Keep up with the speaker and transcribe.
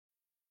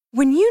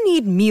When you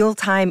need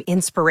mealtime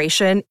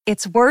inspiration,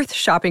 it's worth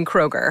shopping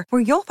Kroger,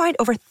 where you'll find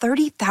over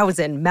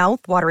 30,000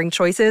 mouth-watering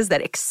choices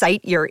that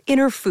excite your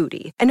inner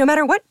foodie. And no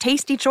matter what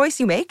tasty choice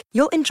you make,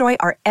 you'll enjoy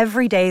our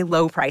everyday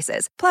low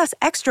prices, plus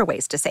extra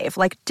ways to save,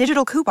 like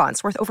digital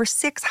coupons worth over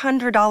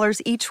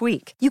 $600 each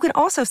week. You can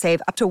also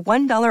save up to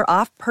 $1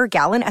 off per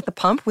gallon at the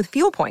pump with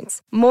fuel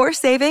points. More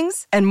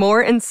savings and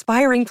more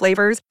inspiring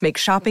flavors make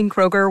shopping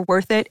Kroger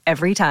worth it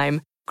every time.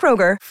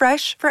 Kroger,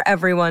 fresh for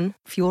everyone.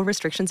 Fuel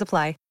restrictions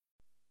apply.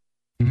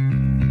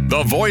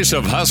 The voice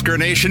of Husker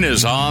Nation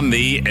is on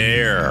the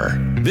air.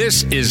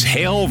 This is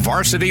Hail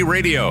Varsity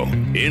Radio.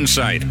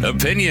 Insight,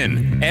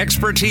 opinion,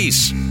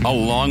 expertise,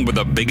 along with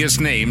the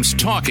biggest names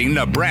talking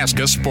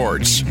Nebraska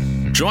sports.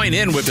 Join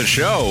in with the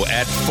show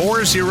at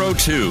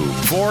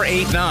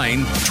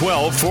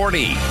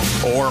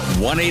 402-489-1240 or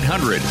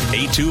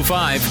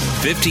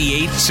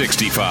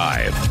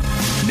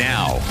 1-800-825-5865.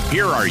 Now,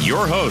 here are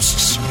your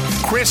hosts,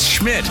 Chris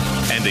Schmidt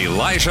and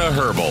Elijah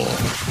Herbal.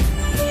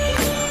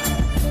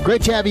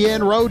 Great to have you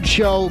in.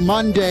 Roadshow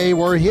Monday.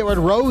 We're here at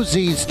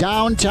Rosie's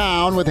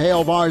downtown with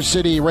Hail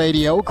Varsity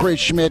Radio. Chris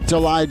Schmidt,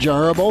 Elijah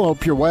Herbal.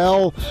 Hope you're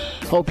well.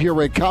 Hope you're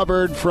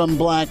recovered from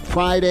Black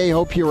Friday.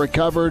 Hope you're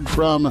recovered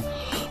from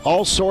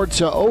all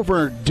sorts of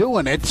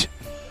overdoing it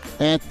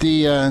at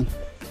the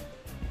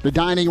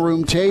dining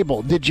room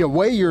table. Did you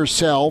weigh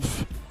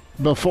yourself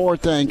before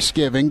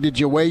Thanksgiving? Did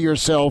you weigh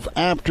yourself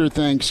after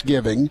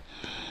Thanksgiving?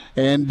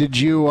 And did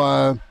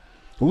you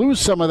lose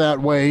some of that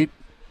weight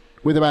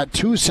with about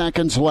 2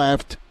 seconds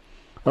left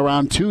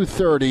around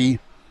 2:30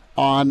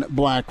 on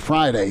Black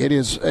Friday? It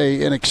is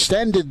an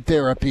extended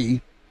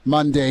therapy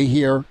Monday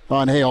here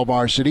on Hail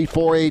Varsity,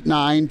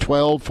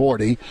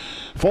 489-1240.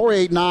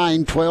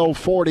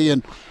 489-1240.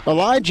 And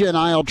Elijah and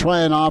I will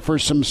try and offer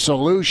some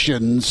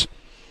solutions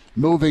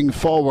moving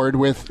forward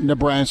with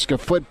Nebraska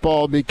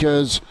football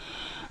because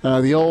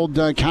the old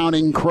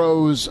Counting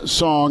Crows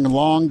song,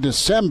 Long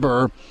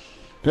December,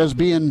 has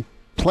been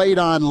played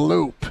on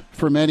loop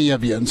for many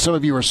of you, and some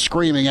of you are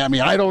screaming at me,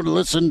 I don't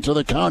listen to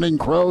the Counting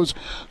Crows.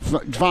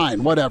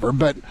 Fine, whatever,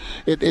 but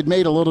it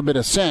made a little bit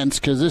of sense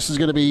because this is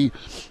going to be,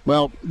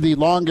 well, the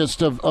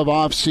longest of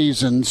off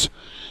seasons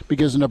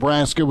because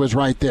Nebraska was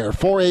right there.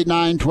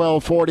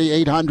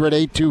 489-1240,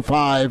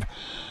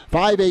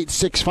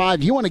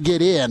 800-825-5865. You want to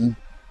get in,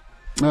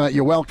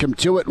 you're welcome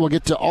to it. We'll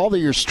get to all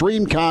of your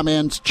stream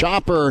comments.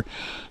 Chopper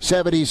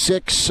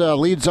 76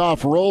 leads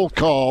off roll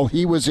call.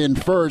 He was in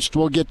first.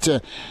 We'll get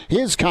to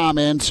his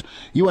comments.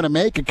 You want to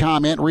make a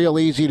comment, real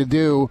easy to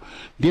do.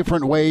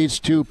 Different ways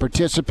to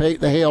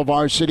participate. The Hail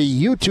Varsity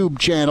YouTube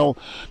channel.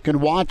 Can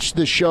watch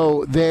the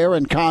show there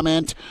and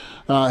comment.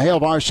 Hail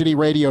Varsity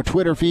Radio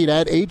Twitter feed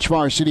at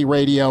HVarsity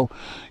Radio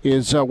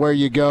is where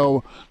you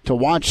go to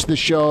watch the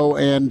show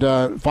and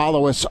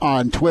follow us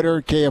on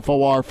Twitter,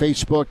 KFOR,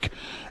 Facebook,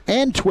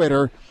 and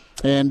Twitter.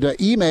 And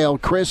email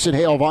Chris at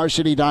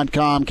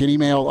HailVarsity.com. Can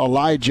email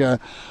Elijah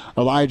at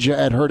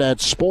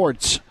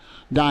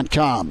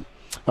herdatsports.com.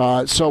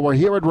 So we're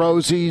here at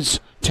Rosie's,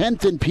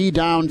 10th and P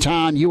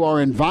downtown. You are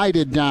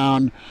invited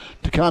down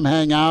to come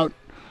hang out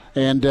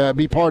and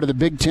be part of the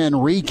Big Ten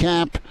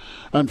recap.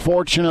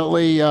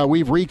 Unfortunately,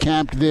 we've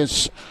recapped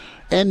this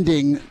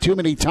ending too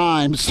many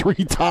times, 3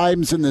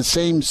 times in the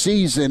same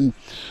season.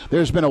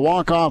 There's been a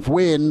walk-off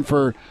win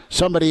for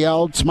somebody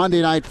else.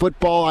 Monday Night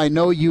Football, I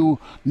know you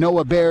know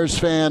a Bears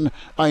fan.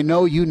 I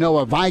know you know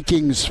a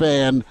Vikings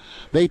fan.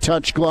 They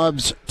touch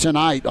gloves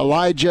tonight.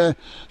 Elijah,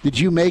 did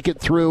you make it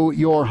through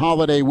your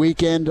holiday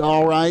weekend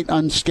all right,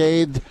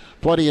 unscathed?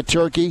 Plenty of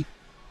turkey?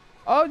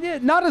 Oh, yeah,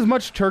 not as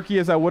much turkey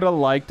as I would have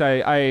liked.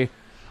 I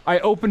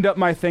opened up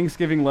my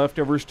Thanksgiving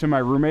leftovers to my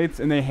roommates,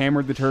 and they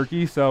hammered the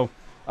turkey, so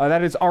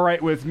that is all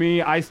right with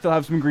me. I still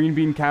have some green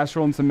bean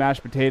casserole and some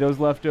mashed potatoes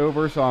left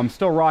over, so I'm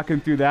still rocking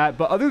through that.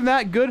 But other than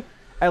that, good.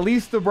 At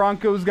least the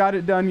Broncos got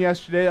it done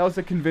yesterday. That was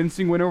a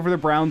convincing win over the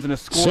Browns in a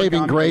scoregami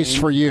saving grace game.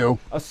 For you.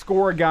 A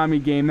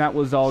scoregami game. That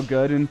was all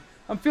good. And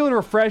I'm feeling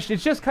refreshed.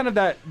 It's just kind of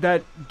that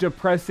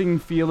depressing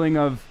feeling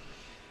of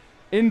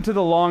into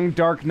the long,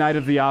 dark night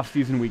of the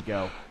offseason we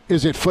go.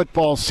 Is it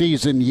football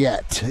season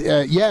yet?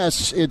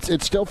 Yes,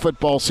 it's still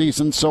football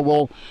season, so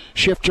we'll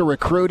shift to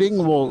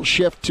recruiting. We'll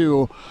shift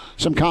to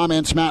some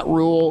comments Matt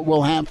Rule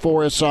will have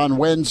for us on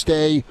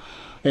Wednesday,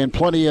 and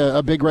plenty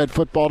of Big Red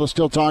football to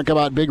still talk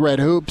about. Big Red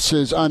Hoops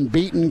is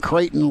unbeaten.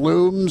 Creighton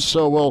looms,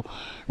 so we'll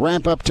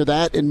ramp up to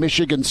that in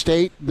Michigan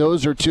State.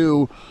 Those are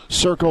 2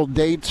 circled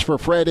dates for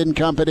Fred and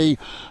company.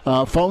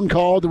 Phone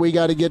call do we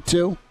got to get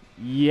to?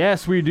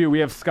 Yes, we do. We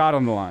have Scott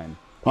on the line.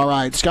 All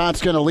right,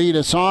 Scott's going to lead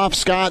us off.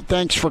 Scott,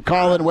 thanks for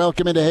calling.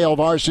 Welcome into Hail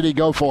Varsity.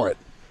 Go for it.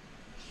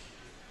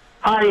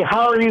 Hi,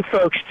 how are you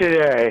folks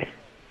today?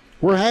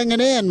 We're hanging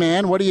in,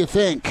 man. What do you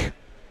think?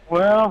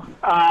 Well,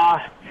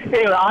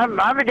 anyway, I'm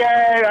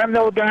the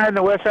old guy in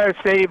the West Side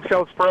Stadium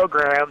sells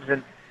programs,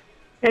 and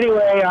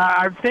anyway,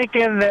 I'm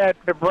thinking that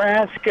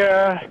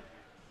Nebraska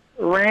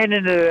ran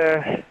into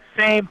the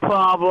same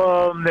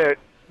problem that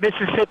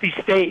Mississippi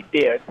State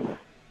did,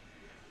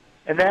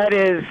 and that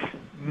is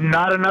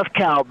not enough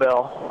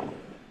cowbell.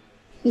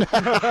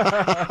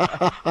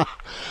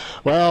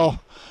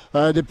 Well,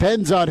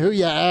 depends on who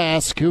you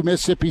ask, who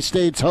Mississippi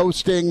State's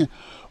hosting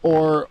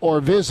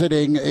or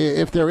visiting,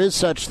 if there is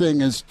such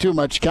thing as too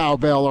much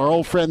cowbell. Our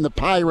old friend the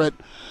Pirate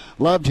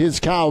loved his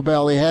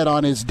cowbell he had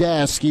on his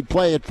desk. He'd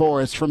play it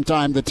for us from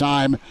time to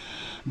time.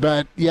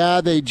 But,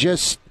 yeah, they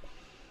just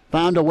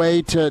found a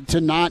way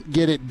to not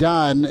get it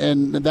done,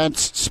 and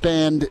that's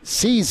spanned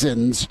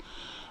seasons.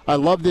 I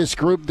love this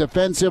group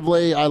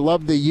defensively. I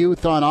love the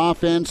youth on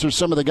offense, or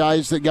some of the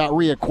guys that got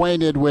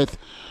reacquainted with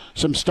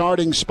some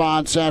starting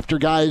spots after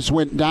guys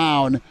went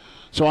down.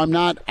 So I'm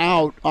not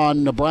out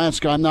on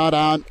Nebraska. I'm not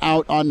out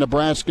on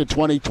Nebraska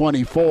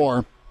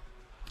 2024.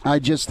 I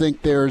just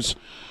think there's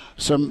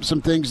some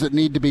things that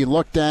need to be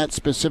looked at,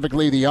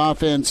 specifically the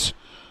offense,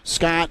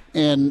 Scott,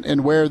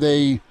 and where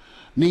they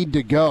need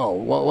to go,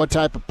 what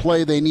type of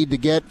play they need to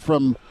get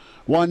from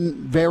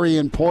one very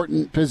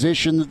important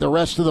position that the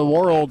rest of the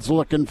world's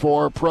looking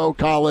for, pro,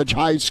 college,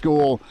 high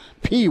school,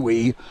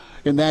 peewee,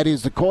 and that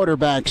is the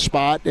quarterback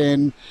spot.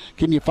 And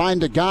can you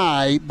find a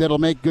guy that'll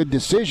make good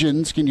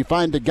decisions? Can you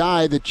find a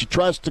guy that you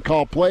trust to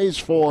call plays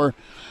for?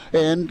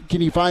 And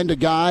can you find a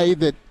guy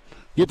that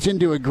gets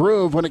into a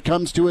groove when it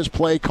comes to his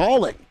play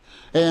calling?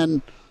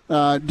 And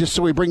just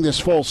so we bring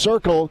this full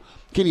circle,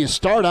 can you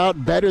start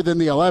out better than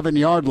the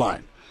 11-yard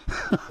line?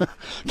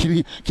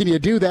 Can you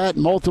do that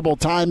multiple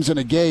times in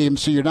a game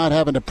so you're not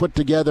having to put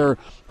together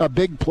a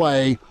big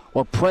play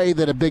or pray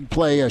that a big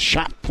play, a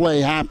shot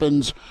play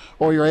happens,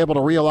 or you're able to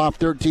reel off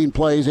 13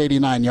 plays,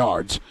 89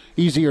 yards?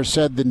 Easier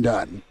said than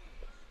done.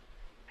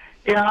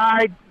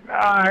 Yeah,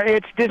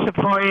 it's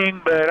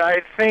disappointing, but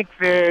I think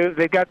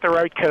they got the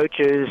right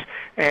coaches,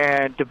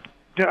 and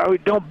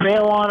don't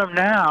bail on them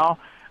now.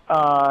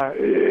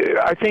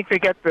 I think they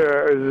got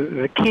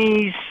the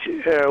keys,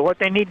 what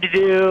they need to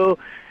do.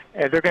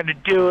 They're going to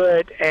do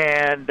it,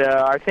 and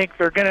I think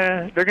they're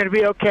going to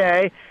be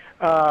okay.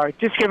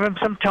 Just give him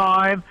some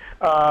time.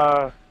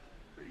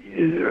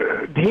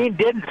 He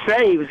didn't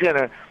say he was going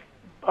to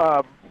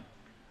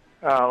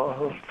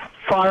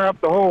fire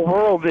up the whole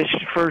world this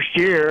first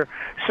year,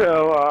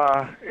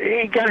 so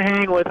you got to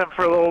hang with him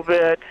for a little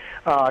bit.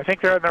 I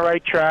think they're on the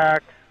right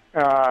track.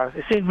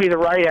 It seems to be the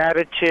right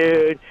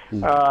attitude.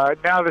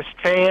 Now the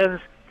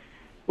fans,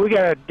 we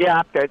got to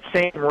adapt that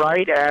same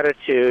right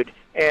attitude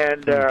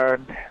and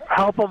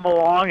help them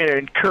along and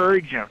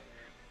encourage them.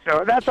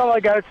 So that's all I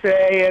got to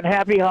say, and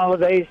happy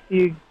holidays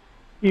to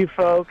you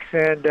folks,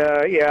 and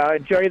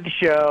enjoy the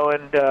show,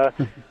 and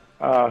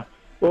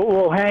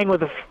we'll hang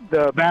with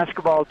the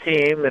basketball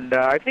team, and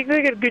I think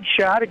they get a good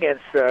shot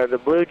against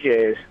the Blue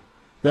Jays.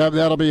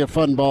 That'll be a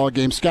fun ball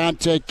game. Scott,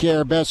 take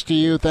care. Best to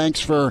you. Thanks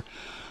for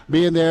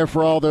being there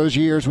for all those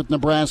years with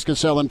Nebraska,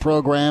 selling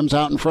programs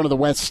out in front of the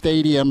West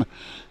Stadium,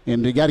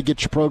 and you got to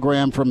get your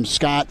program from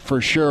Scott for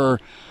sure.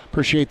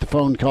 Appreciate the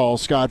phone call,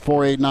 Scott,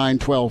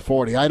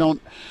 489-1240.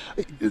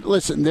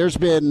 Listen, there's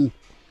been,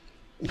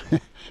 if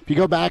you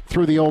go back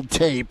through the old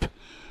tape,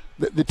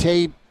 the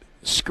tape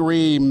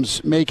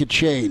screams, make a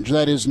change.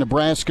 That is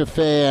Nebraska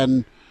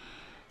fan,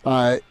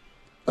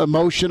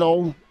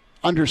 emotional,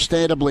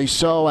 understandably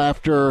so,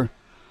 after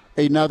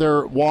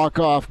another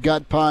walk-off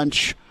gut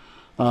punch.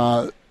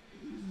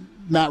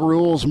 Matt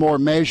Rule's more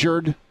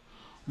measured.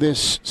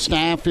 This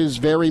staff is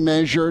very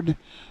measured,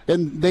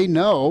 and they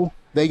know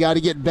they got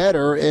to get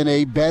better in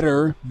a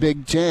better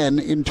Big Ten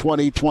in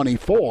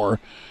 2024.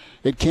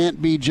 It can't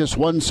be just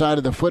one side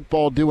of the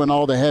football doing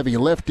all the heavy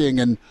lifting.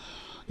 And,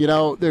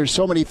 there's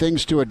so many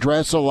things to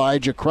address,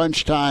 Elijah.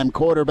 Crunch time,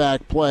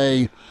 quarterback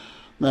play,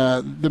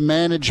 the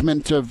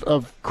management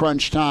of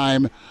crunch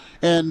time.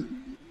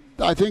 And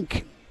I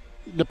think,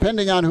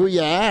 depending on who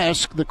you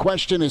ask, the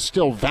question is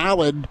still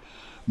valid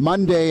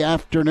Monday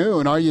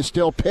afternoon. Are you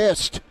still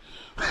pissed?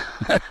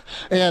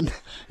 And,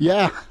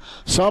 yeah,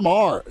 some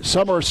are.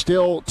 Some are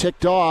still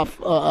ticked off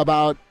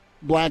about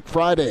Black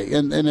Friday.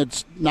 And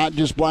it's not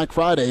just Black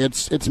Friday.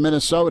 It's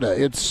Minnesota.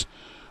 It's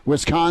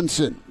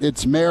Wisconsin.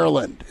 It's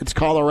Maryland. It's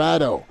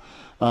Colorado.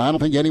 I don't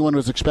think anyone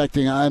was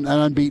expecting an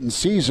unbeaten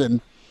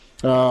season.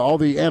 All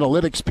the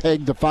analytics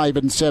pegged the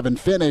 5-7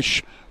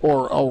 finish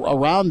or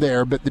around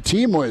there. But the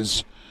team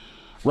was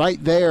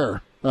right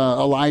there,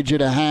 Elijah,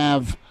 to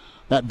have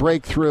that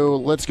breakthrough.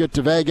 Let's get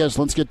to Vegas.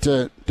 Let's get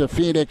to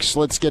Phoenix.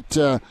 Let's get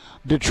to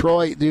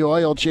Detroit, the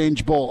Oil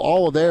Change Bowl.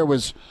 All of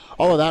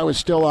that was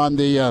still on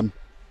the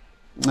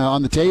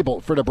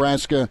table for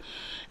Nebraska,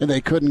 and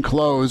they couldn't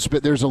close.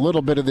 But there's a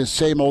little bit of this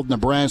same old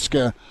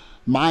Nebraska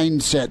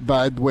mindset,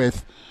 Bud,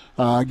 with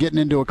getting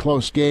into a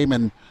close game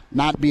and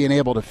not being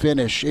able to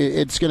finish.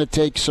 It's going to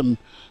take some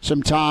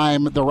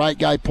time, the right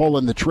guy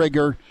pulling the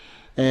trigger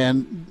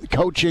and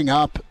coaching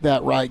up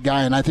that right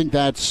guy, and I think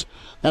that's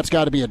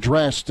got to be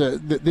addressed.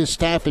 This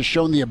staff has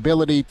shown the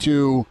ability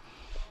to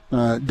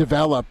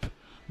develop,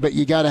 but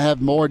you got to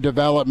have more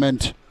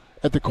development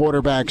at the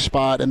quarterback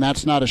spot, and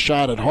that's not a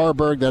shot at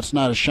Harburg. That's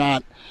not a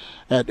shot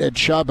at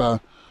Chubba.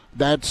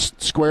 That's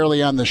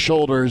squarely on the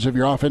shoulders of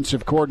your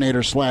offensive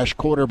coordinator /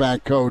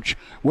 quarterback coach,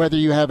 whether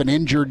you have an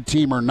injured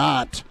team or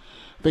not.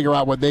 figure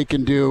out what they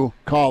can do,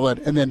 call it,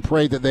 and then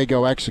pray that they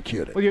go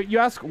execute it. Well, you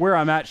ask where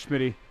I'm at,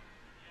 Schmitty.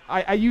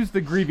 I use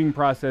the grieving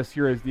process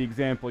here as the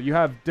example. You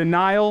have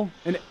denial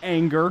and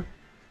anger,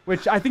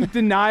 which I think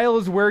denial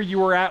is where you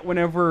were at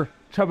whenever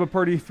Chubba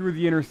Purdy threw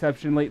the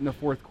interception late in the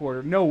fourth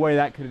quarter. No way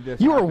that could have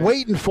just You happened. were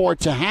waiting for it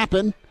to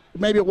happen.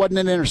 Maybe it wasn't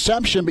an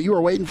interception, but you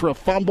were waiting for a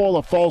fumble,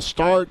 a false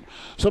start,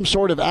 some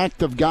sort of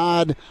act of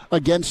God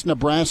against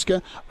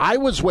Nebraska. I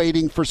was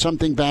waiting for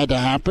something bad to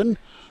happen.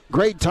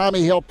 Great,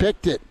 Tommy Hill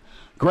picked it.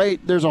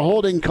 Great, there's a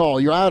holding call.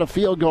 You're out of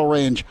field goal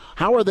range.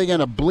 How are they going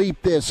to bleep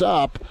this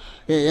up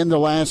in the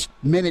last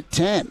minute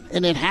 10?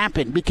 And it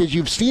happened because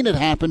you've seen it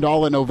happen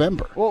all in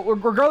November. Well,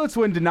 regardless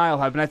of when denial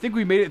happened, I think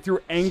we made it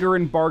through anger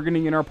and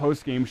bargaining in our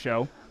post-game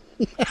show.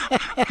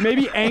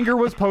 Maybe anger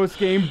was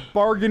post-game.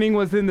 Bargaining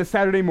was in the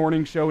Saturday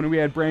morning show when we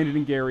had Brandon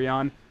and Gary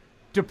on.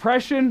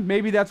 Depression,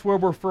 maybe that's where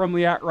we're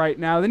firmly at right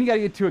now. Then you got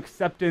to get to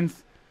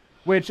acceptance,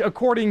 which,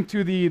 according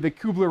to the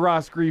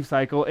Kubler-Ross grief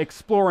cycle,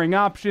 exploring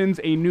options,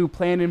 a new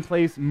plan in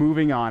place,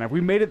 moving on. Have we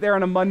made it there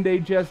on a Monday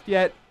just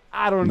yet?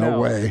 I don't know.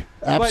 No way.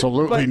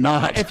 Absolutely but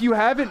not. If you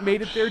haven't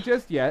made it there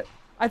just yet,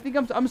 I think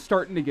I'm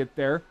starting to get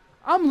there.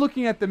 I'm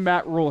looking at the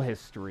Matt Rule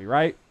history,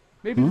 right?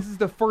 Maybe this is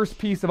the first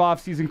piece of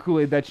off-season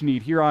Kool-Aid that you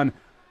need here on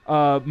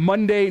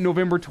Monday,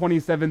 November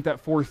 27th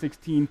at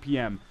 4:16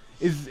 p.m.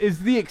 Is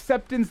the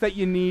acceptance that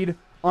you need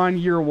on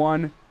year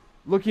one,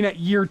 looking at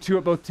year two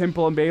at both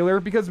Temple and Baylor?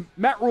 Because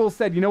Matt Rule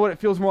said, you know what, it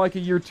feels more like a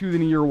year two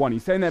than a year one.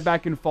 He's saying that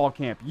back in fall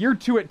camp. Year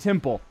two at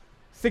Temple,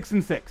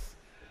 6-6.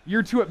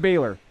 Year two at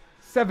Baylor,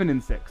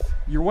 7-6.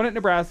 Year one at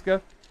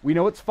Nebraska, we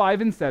know it's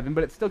 5-7,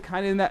 but it's still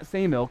kind of in that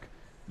same ilk.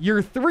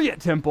 Year three at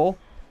Temple,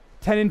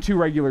 10-2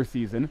 regular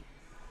season.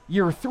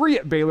 Year three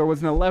at Baylor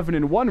was an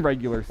 11-1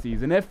 regular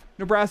season. If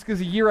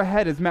Nebraska's a year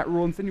ahead, as Matt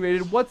Rule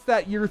insinuated, what's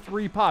that year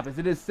three pop? Is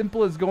it as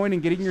simple as going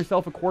and getting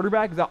yourself a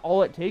quarterback? Is that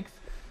all it takes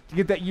to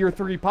get that year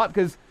three pop?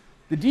 Because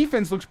the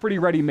defense looks pretty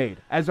ready-made,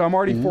 as I'm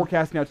already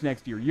forecasting out to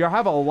next year. You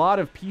have a lot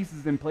of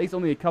pieces in place,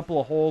 only a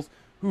couple of holes.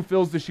 Who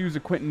fills the shoes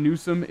of Quentin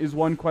Newsom is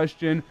one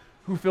question.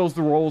 Who fills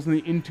the roles in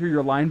the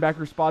interior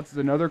linebacker spots is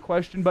another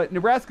question. But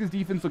Nebraska's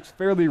defense looks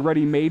fairly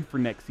ready-made for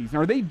next season.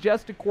 Are they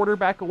just a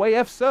quarterback away?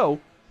 If so,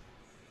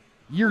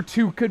 year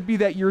two could be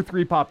that year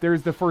three pop.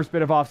 There's the first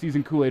bit of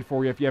off-season Kool-Aid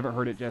for you if you haven't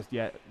heard it just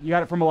yet. You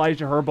got it from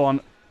Elijah Herbal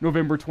on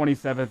November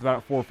 27th,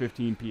 about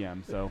 4:15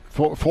 p.m. So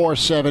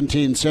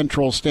 4:17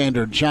 Central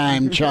Standard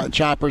Chime.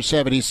 Chopper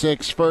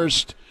 76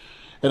 first,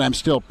 and I'm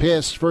still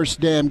pissed. First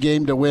damn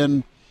game to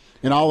win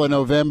in all of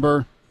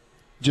November.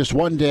 Just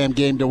one damn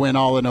game to win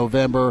all of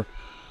November.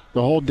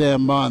 The whole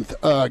damn month.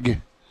 Ugh.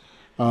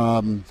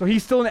 So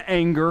he's still in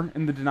anger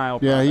in the denial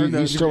Yeah, process.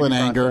 he's still in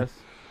anger.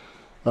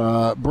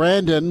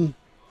 Brandon,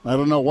 I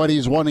don't know what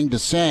he's wanting to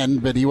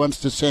send, but he wants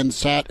to send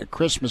Sat a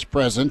Christmas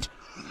present.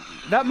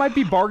 That might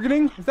be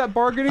bargaining. Is that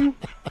bargaining?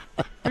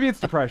 Maybe it's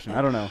depression.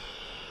 I don't know.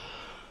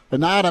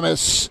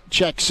 Anonymous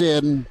checks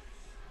in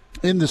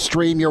the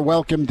stream. You're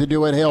welcome to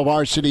do it. Hail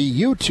Varsity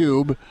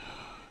YouTube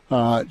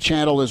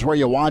channel is where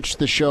you watch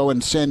the show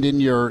and send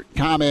in your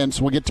comments.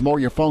 We'll get to more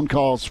of your phone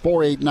calls.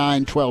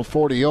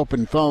 489-1240.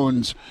 Open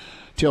phones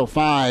till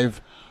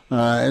 5.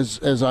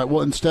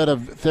 Instead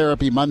of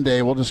Therapy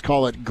Monday, we'll just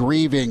call it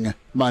Grieving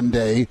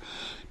Monday.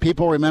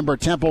 People remember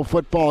Temple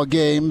football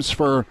games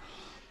for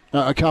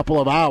a couple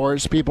of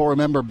hours. People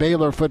remember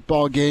Baylor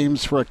football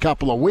games for a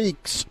couple of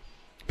weeks.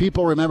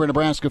 People remember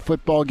Nebraska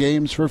football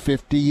games for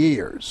 50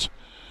 years.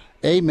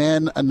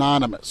 Amen,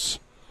 Anonymous.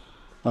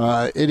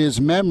 It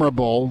is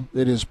memorable.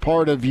 It is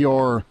part of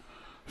your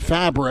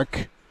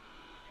fabric.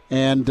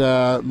 And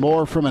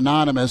more from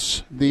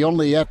Anonymous. The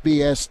only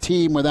FBS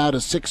team without a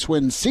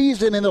 6-win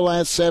season in the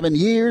last 7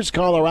 years,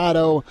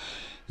 Colorado,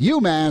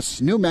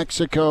 UMass, New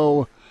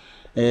Mexico,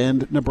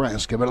 and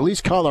Nebraska. But at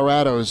least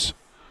Colorado's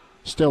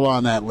still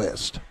on that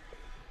list.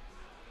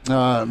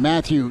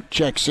 Matthew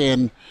checks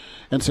in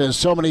and says,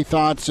 so many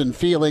thoughts and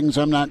feelings,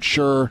 I'm not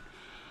sure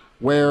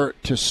where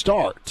to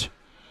start.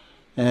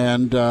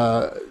 And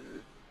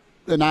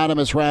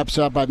Anonymous wraps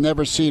up, I've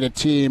never seen a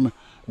team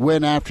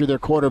win after their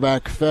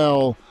quarterback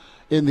fell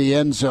in the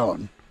end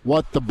zone.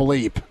 What the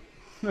bleep.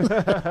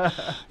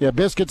 Yeah,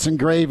 Biscuits and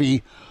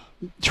Gravy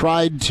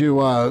tried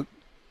to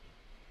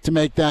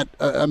make that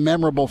a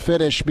memorable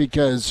finish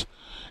because,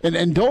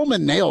 and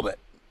Dolman nailed it.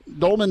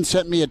 Dolman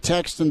sent me a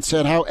text and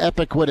said, how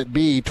epic would it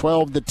be,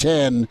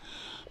 12-10,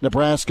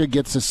 Nebraska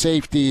gets a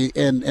safety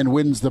and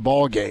wins the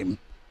ball game.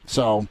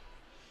 So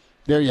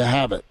there you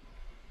have it.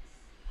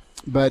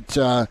 But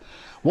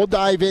we'll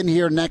dive in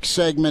here next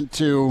segment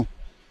to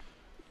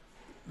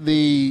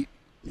the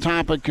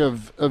topic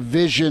of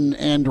vision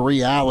and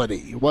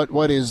reality.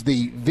 What is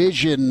the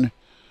vision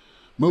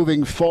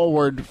moving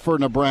forward for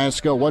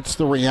Nebraska? What's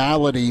the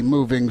reality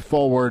moving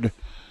forward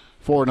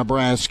for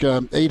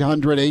Nebraska?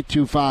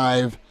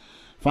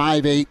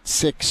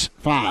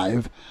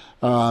 800-825-5865.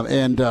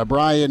 And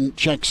Brian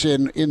checks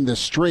in the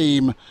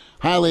stream.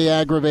 Highly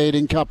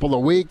aggravating couple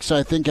of weeks.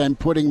 I think I'm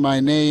putting my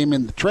name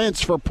in the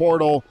transfer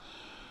portal.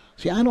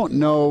 See, I don't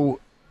know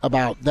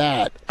about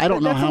that. I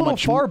don't know how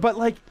much far, but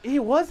like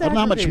it was. I don't know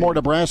how much more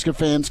Nebraska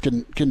fans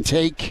can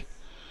take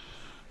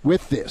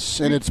with this,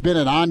 and it's been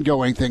an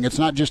ongoing thing. It's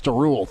not just a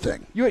rule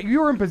thing. You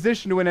were in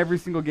position to win every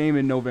single game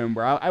in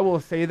November. I will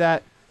say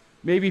that.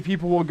 Maybe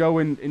people will go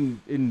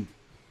and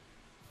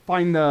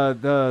find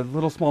the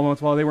little small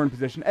moments while they were in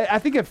position. I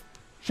think if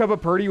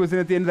Chubba Purdy was in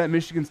at the end of that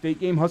Michigan State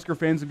game, Husker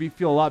fans would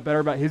feel a lot better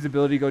about his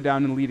ability to go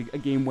down and lead a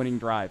game-winning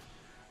drive.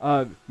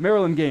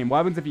 Maryland game, what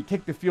happens if you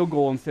kick the field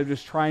goal instead of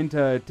just trying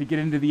to get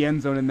into the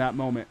end zone in that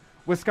moment?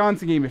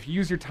 Wisconsin game, if you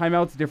use your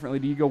timeouts differently,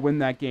 do you go win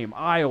that game?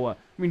 Iowa,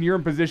 I mean, you're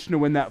in position to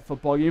win that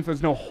football game. If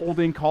there's no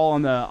holding call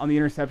on the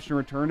interception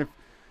return, if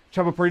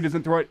Chubba Purdy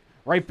doesn't throw it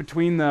right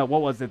between the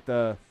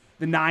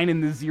 9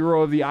 and the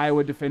 0 of the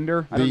Iowa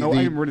defender. I don't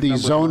know. The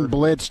zone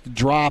blitzed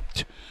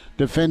dropped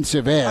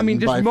defensive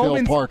end by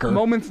Phil Parker.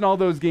 Moments in all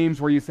those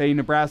games where you say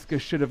Nebraska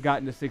should have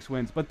gotten to 6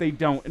 wins, but they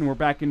don't, and we're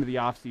back into the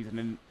offseason.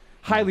 And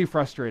highly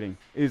frustrating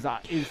is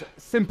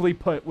simply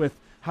put with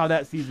how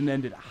that season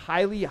ended.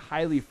 Highly,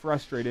 highly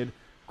frustrated.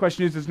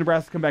 Question is, does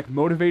Nebraska come back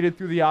motivated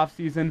through the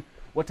offseason?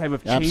 What type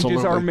of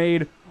changes are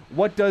made?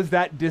 What does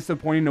that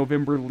disappointing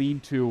November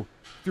lead to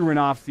through an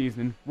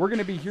offseason? We're going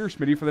to be here,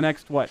 Schmitty, for the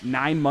next,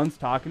 9 months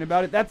talking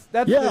about it. That's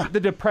the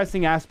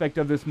depressing aspect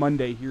of this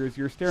Monday here is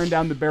you're staring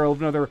down the barrel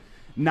of another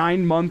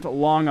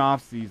 9-month-long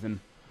offseason.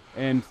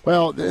 And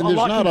there's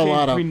not a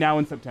lot between now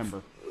and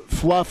September.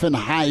 Fluff and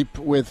hype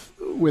with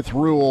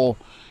Rule.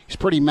 He's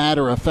pretty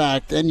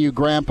matter-of-fact. And you,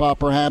 Grandpa,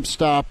 perhaps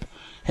stop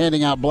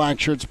handing out black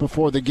shirts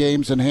before the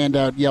games and hand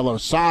out yellow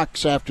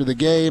socks after the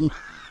game.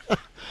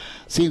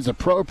 Seems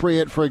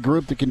appropriate for a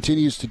group that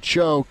continues to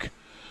choke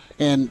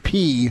and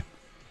pee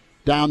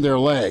down their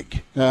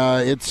leg.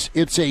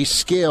 It's a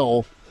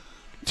skill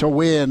to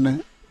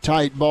win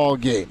tight ball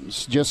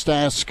games. Just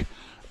ask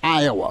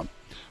Iowa.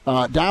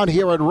 Down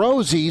here at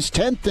Rosie's,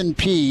 10th and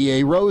P,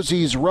 a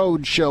Rosie's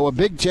Road Show, a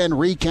Big Ten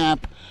recap.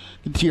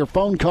 Get to your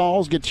phone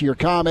calls, get to your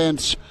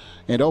comments,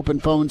 and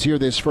open phones here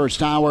this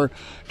first hour.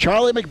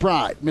 Charlie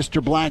McBride,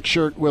 Mr.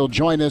 Blackshirt, will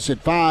join us at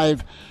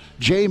 5.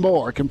 Jay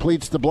Moore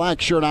completes the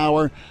Blackshirt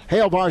Hour.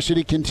 Hail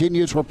Varsity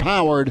continues. We're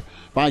powered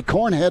by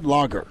Cornhead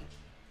Lager.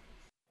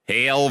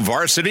 Hail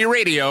Varsity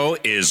Radio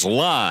is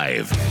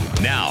live.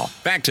 Now,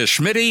 back to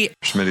Schmitty.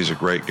 Schmitty's a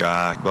great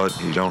guy, but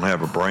he don't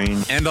have a brain.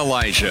 And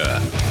Elijah.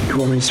 You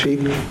want me to speak?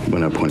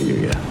 When I point you,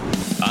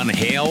 yeah. On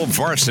Hail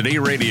Varsity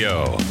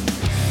Radio.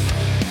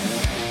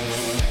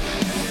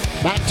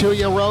 Back to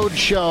your road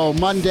show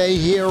Monday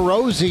here.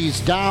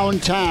 Rosie's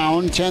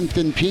downtown. 10th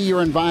and P.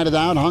 You're invited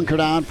out, hunkered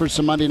out for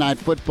some Monday Night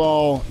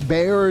Football.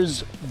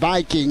 Bears,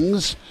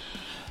 Vikings.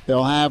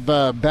 They'll have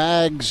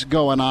bags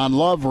going on.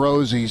 Love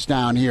Rosie's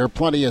down here.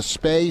 Plenty of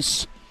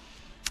space.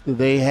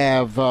 They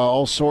have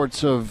all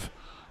sorts of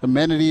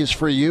amenities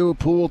for you.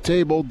 Pool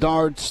table,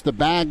 darts, the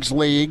Bags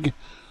League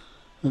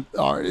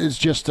is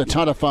just a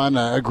ton of fun.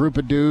 A group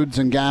of dudes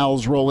and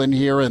gals roll in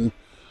here and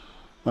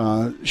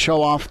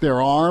show off their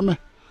arm.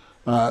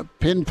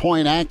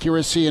 Pinpoint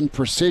accuracy and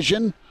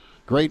precision.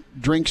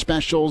 Great drink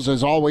specials,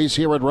 as always,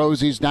 here at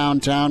Rosie's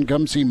downtown.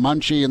 Come see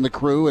Munchie and the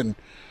crew. And,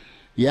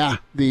 yeah,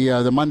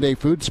 the Monday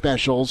food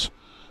specials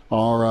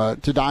are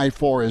to die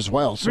for as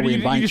well. So we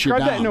invite you down. You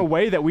described that in a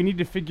way that we need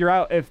to figure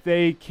out if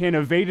they can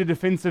evade a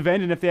defensive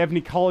end and if they have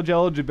any college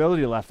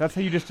eligibility left. That's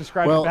how you just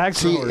described the bag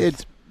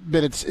throwers.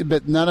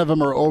 But none of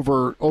them are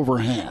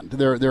overhand.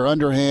 They're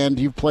underhand.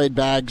 You've played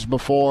bags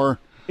before.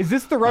 Is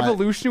this the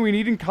revolution we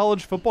need in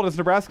college football? Does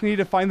Nebraska need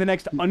to find the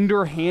next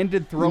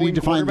underhanded throwing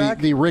quarterback? We need to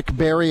find the Rick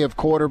Barry of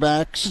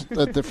quarterbacks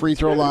at the free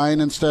throw line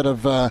instead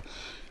of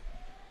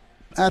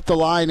at the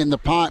line in the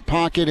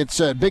pocket. It's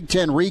a Big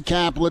Ten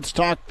recap. Let's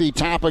talk the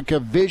topic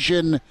of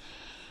vision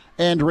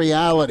and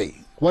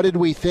reality. What did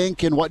we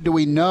think and what do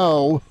we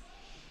know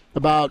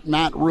about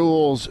Matt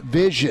Rule's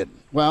vision?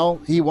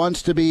 Well, he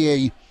wants to be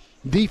a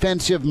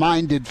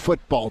defensive-minded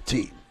football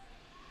team.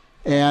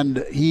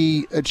 And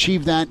he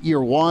achieved that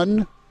year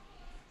one.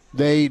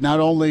 They not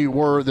only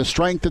were the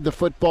strength of the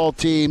football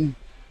team,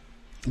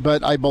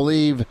 but I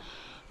believe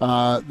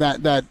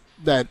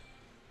that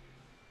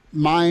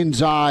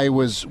mind's eye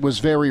was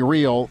very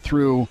real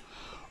through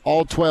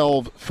all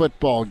 12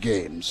 football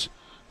games.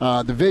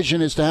 The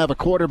vision is to have a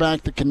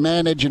quarterback that can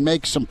manage and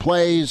make some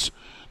plays,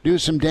 do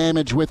some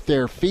damage with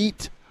their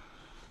feet.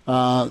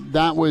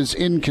 That was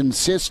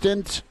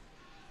inconsistent.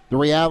 The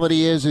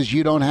reality is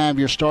you don't have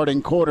your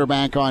starting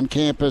quarterback on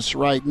campus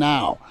right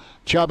now.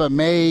 Chubba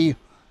may,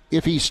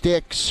 if he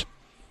sticks,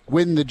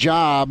 win the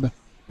job,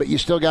 but you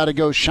still got to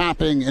go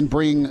shopping and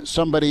bring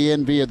somebody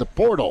in via the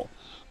portal.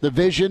 The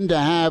vision to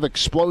have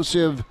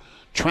explosive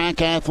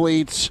track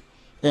athletes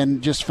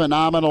and just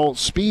phenomenal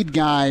speed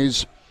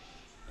guys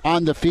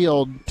on the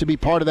field to be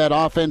part of that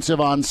offensive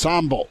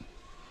ensemble.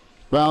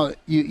 Well,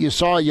 you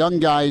saw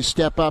young guys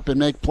step up and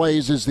make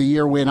plays as the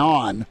year went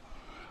on.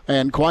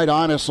 And quite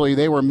honestly,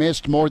 they were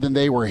missed more than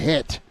they were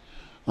hit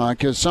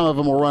because some of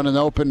them were running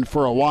open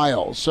for a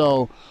while.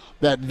 So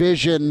that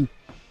vision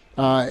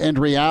and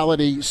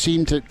reality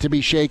seem to be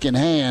shaking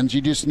hands.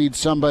 You just need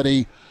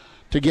somebody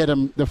to get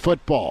them the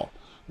football.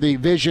 the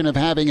vision of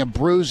having a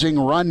bruising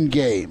run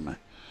game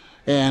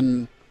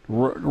and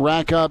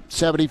rack up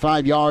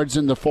 75 yards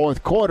in the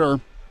fourth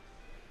quarter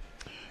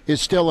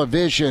is still a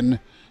vision.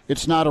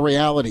 It's not a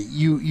reality.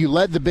 You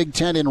led the Big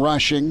Ten in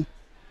rushing.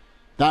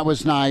 That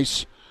was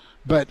nice.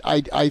 But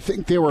I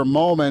think there were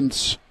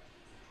moments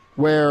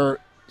where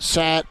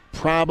Sat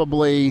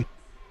probably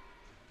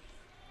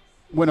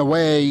went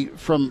away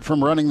from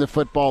running the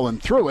football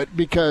and threw it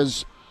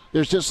because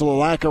there's just a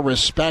lack of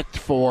respect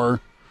for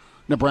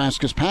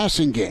Nebraska's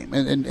passing game.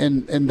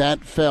 And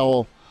that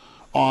fell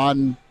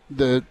on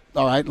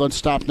all right, let's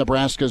stop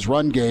Nebraska's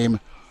run game.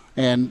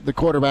 And the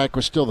quarterback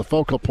was still the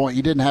focal point.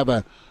 You didn't have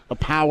a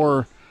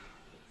power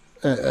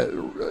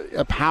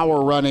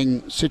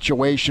running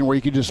situation where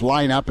you could just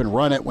line up and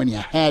run it when you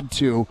had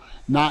to.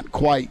 Not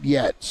quite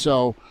yet.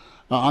 So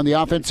on the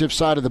offensive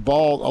side of the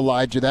ball,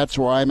 Elijah, that's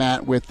where I'm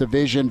at with the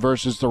vision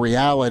versus the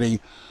reality.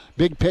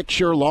 Big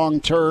picture,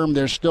 long term,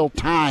 there's still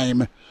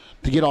time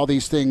to get all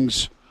these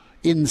things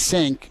in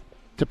sync,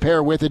 to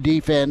pair with a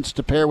defense,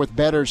 to pair with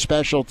better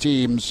special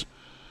teams,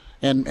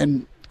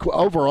 and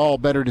overall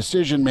better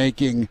decision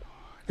making.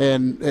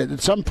 And at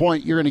some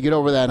point, you're going to get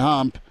over that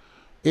hump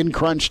in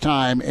crunch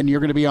time, and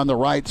you're going to be on the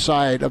right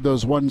side of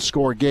those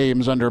one-score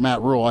games under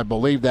Matt Rule. I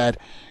believe that.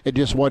 It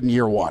just wasn't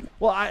year one.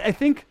 Well, I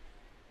think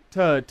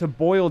to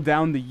boil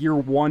down the year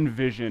one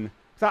vision,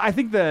 so I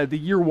think the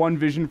year one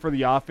vision for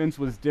the offense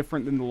was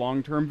different than the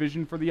long-term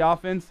vision for the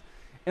offense.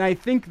 And I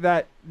think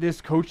that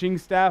this coaching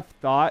staff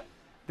thought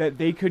that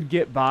they could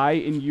get by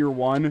in year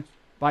one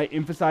by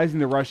emphasizing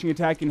the rushing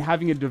attack and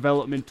having a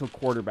developmental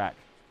quarterback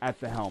at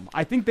the helm.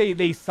 I think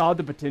they saw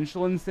the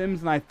potential in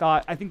Sims, and I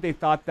think they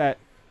thought that,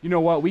 you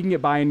know what, we can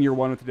get by in year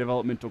one with a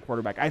developmental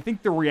quarterback. I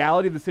think the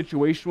reality of the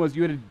situation was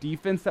you had a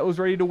defense that was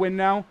ready to win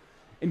now,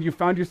 and you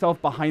found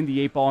yourself behind the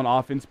eight ball in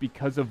offense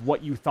because of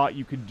what you thought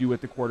you could do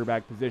at the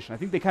quarterback position. I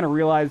think they kind of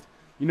realized,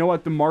 you know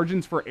what, the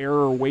margins for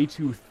error are way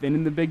too thin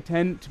in the Big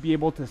Ten to be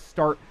able to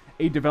start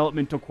a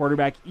developmental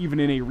quarterback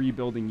even in a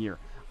rebuilding year.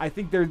 I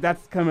think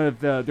that's kind of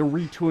the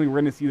retooling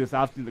we're going to see this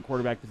offseason in the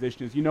quarterback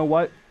position is, you know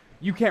what,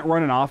 you can't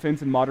run an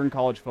offense in modern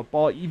college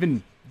football,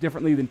 even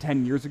differently than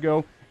 10 years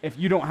ago, if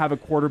you don't have a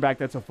quarterback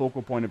that's a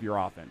focal point of your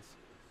offense.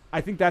 I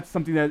think that's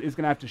something that is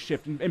going to have to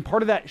shift. And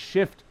part of that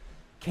shift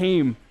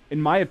came, in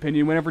my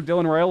opinion, whenever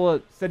Dylan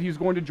Raiola said he was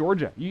going to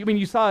Georgia.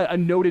 You saw a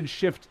noted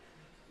shift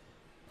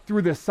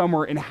through the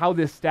summer in how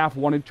this staff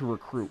wanted to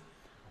recruit,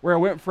 where it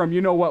went from,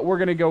 you know what, we're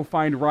going to go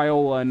find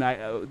Raiola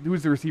and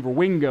who's the receiver?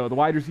 Wingo, the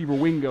wide receiver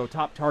Wingo,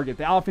 top target.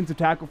 The offensive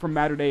tackle from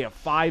Mater Dei, a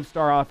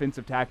 5-star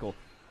offensive tackle.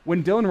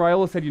 When Dylan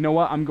Raiola said, you know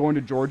what, I'm going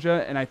to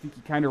Georgia, and I think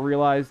he kind of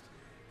realized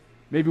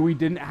maybe we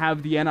didn't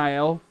have the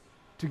NIL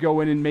to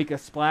go in and make a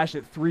splash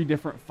at 3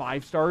 different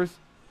 5-stars.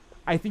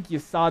 I think you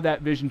saw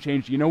that vision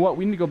change. You know what?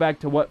 We need to go back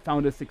to what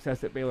found us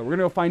success at Baylor. We're going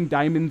to go find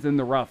diamonds in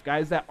the rough,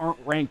 guys that aren't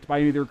ranked by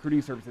any of the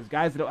recruiting services,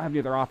 guys that don't have any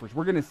other offers.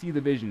 We're going to see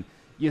the vision.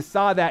 You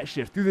saw that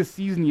shift. Through the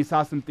season, you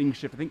saw some things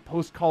shift. I think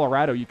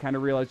post-Colorado, you kind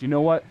of realized, you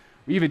know what?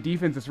 We have a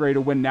defense that's ready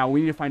to win now.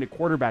 We need to find a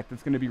quarterback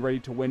that's going to be ready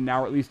to win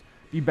now, or at least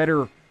be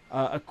better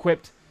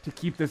equipped to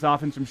keep this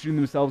offense from shooting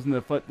themselves in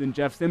the foot than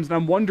Jeff Sims. And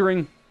I'm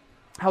wondering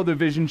how the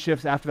vision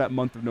shifts after that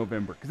month of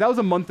November, because that was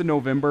a month of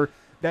November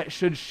that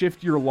should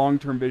shift your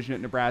long-term vision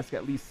at Nebraska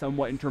at least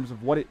somewhat in terms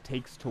of what it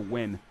takes to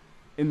win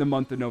in the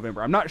month of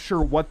November. I'm not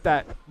sure what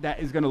that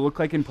is going to look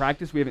like in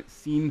practice. We haven't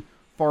seen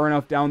far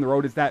enough down the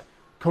road. Is that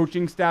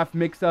coaching staff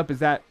mix-up? Is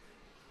that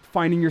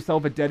finding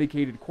yourself a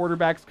dedicated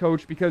quarterbacks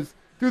coach? Because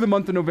through the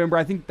month of November,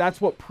 I think that's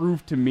what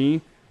proved to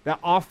me that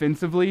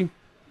offensively,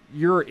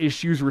 your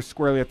issues were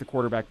squarely at the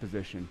quarterback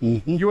position.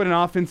 Mm-hmm. You had an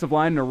offensive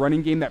line and a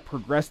running game that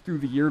progressed through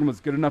the year and was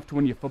good enough to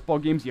win you football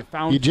games.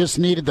 You just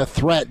needed the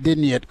threat,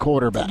 didn't you, at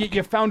quarterback?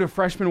 You found a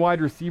freshman wide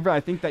receiver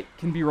I think that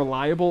can be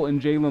reliable in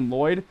Jalen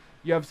Lloyd.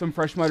 You have some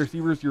freshman wide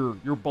receivers you're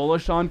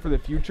bullish on for the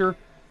future.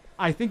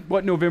 I think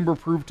what November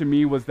proved to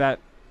me was that,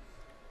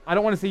 I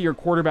don't want to say your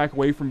quarterback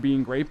away from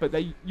being great, but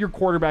that your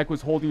quarterback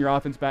was holding your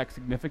offense back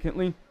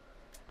significantly.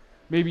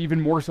 Maybe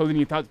even more so than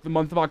you thought the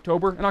month of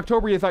October. In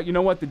October, you thought, you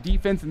know what, the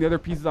defense and the other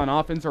pieces on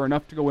offense are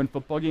enough to go win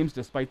football games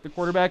despite the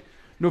quarterback.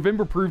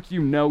 November proved to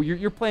you, no,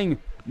 you're playing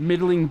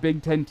middling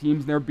Big Ten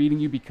teams and they're beating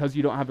you because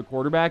you don't have a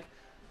quarterback.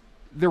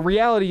 The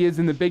reality is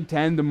in the Big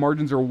Ten, the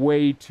margins are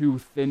way too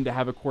thin to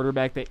have a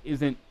quarterback that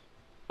isn't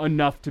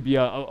enough to be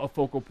a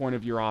focal point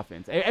of your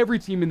offense. Every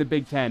team in the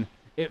Big Ten,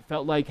 it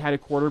felt like, had a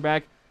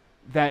quarterback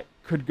that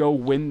could go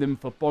win them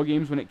football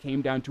games when it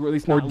came down to, or at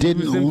least not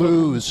didn't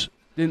lose.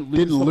 Didn't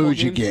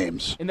lose you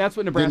games. And that's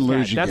what Nebraska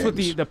had. That's what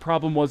the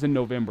problem was in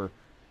November.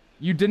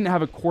 You didn't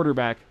have a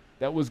quarterback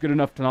that was good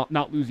enough to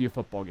not lose you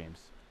football games.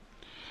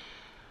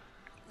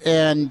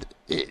 And,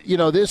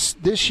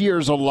 this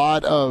year's a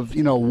lot of,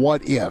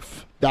 what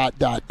if, ...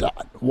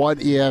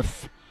 What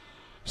if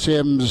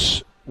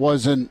Sims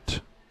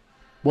wasn't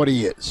what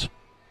he is?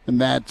 And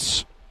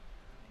that's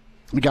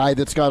a guy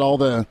that's got all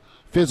the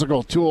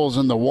physical tools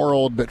in the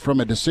world, but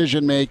from a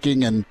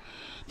decision-making and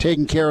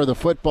taking care of the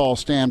football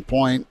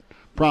standpoint,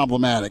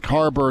 problematic.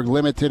 Harburg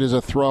limited as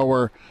a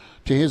thrower.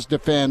 To his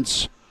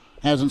defense,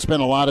 Hasn't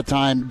spent a lot of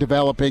time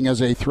developing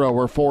as a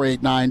thrower,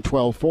 4.89,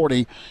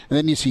 12.40. And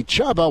then you see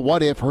Chubba.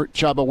 What if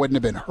Chubba wouldn't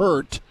have been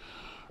hurt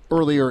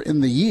earlier in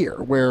the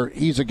year, where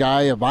he's a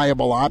guy, a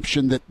viable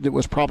option that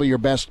was probably your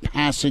best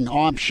passing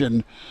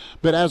option.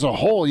 But as a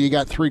whole, you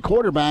got three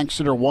quarterbacks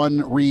that are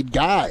one-read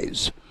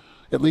guys.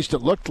 At least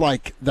it looked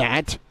like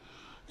that.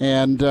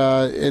 And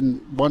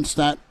once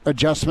that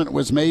adjustment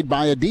was made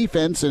by a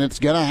defense, and it's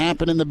going to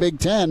happen in the Big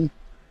Ten,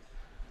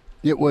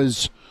 it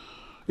was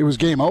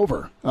game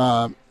over.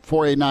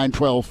 4.89,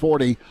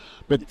 12.40.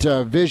 But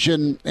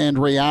vision and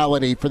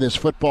reality for this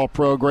football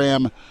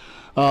program,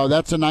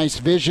 that's a nice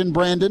vision,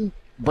 Brandon.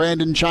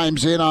 Brandon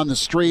chimes in on the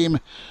stream,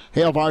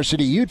 Hail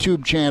Varsity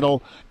YouTube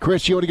channel.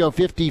 Chris, you want to go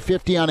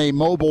 50-50 on a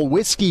mobile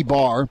whiskey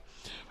bar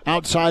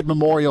outside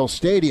Memorial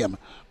Stadium.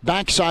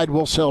 Backside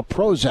will sell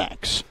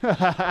Prozacs.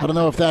 I don't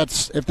know if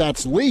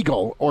that's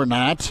legal or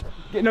not.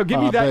 No, give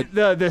me that.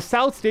 The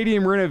South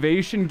Stadium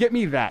renovation, get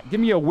me that.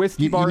 Give me a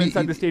whiskey bar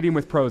inside the stadium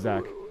with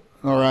Prozac.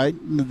 All right.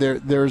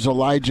 There's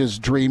Elijah's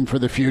dream for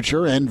the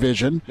future and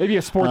vision. Maybe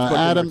a sports book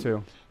Adam,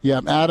 too.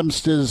 Yeah, Adam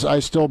says, I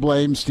still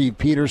blame Steve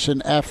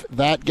Peterson. F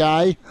that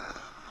guy.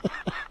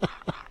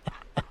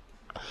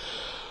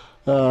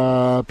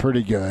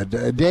 Pretty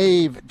good.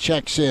 Dave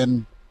checks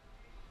in,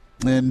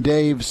 and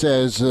Dave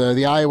says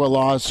the Iowa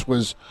loss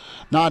was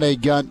not a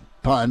gut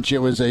punch. It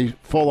was a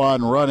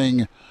full-on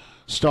running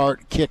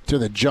start kick to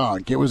the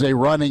junk. It was a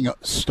running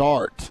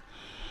start,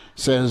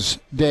 says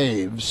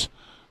Dave.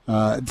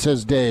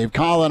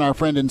 Colin, our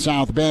friend in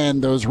South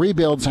Bend, those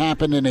rebuilds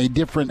happened in a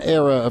different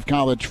era of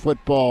college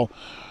football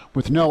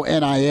with no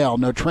NIL,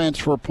 no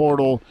transfer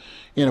portal,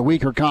 in a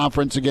weaker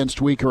conference against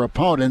weaker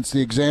opponents.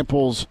 The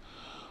examples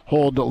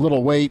hold a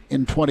little weight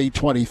in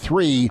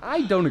 2023.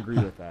 I don't agree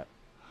with that.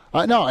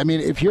 No, I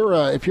mean, if you're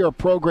a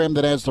program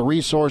that has the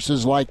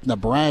resources like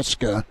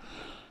Nebraska,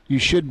 you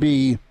should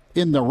be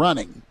in the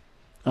running.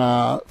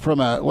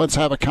 Let's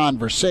have a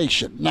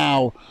conversation.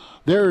 Now,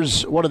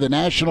 there's one of the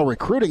national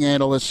recruiting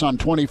analysts on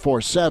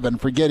 24/7,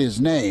 forget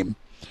his name,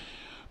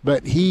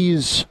 but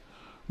he's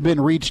been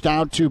reached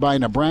out to by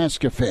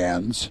Nebraska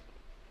fans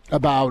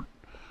about,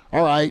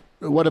 all right,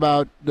 what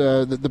about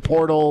the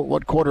portal?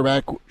 What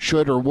quarterback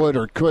should or would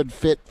or could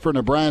fit for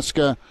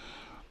Nebraska?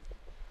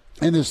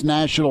 And this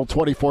national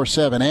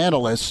 24/7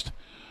 analyst,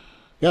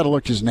 got to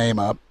look his name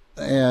up,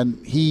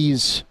 and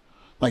he's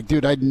like,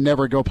 dude, I'd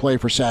never go play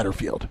for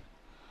Satterfield.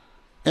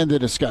 End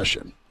of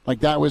discussion. Like,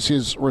 that was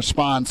his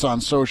response on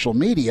social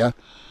media.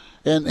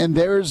 And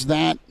there's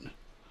that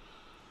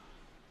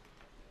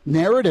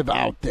narrative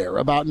out there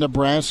about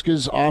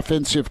Nebraska's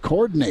offensive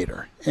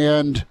coordinator.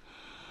 And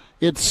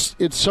it's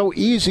so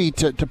easy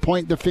to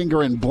point the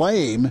finger and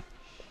blame.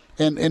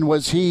 And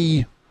was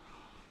he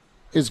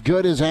as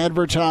good as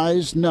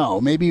advertised? No.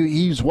 Maybe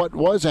he's what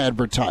was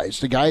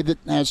advertised, a guy that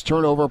has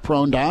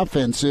turnover-prone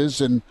offenses,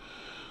 and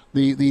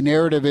the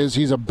narrative is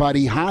he's a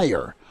buddy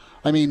hire.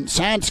 I mean,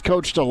 Sats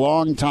coached a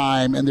long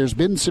time, and there's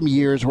been some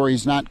years where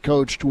he's not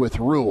coached with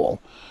Rule.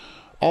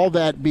 All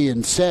that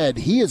being said,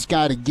 he has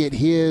got to get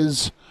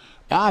his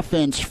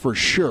offense for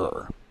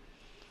sure.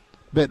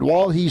 But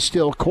while he's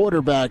still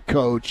quarterback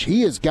coach,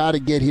 he has got to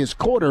get his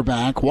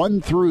quarterback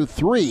 1 through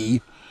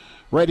 3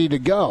 ready to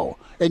go.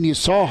 And you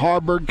saw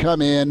Harburg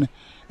come in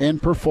and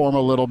perform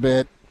a little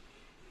bit,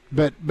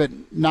 but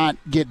not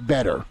get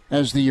better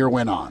as the year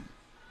went on.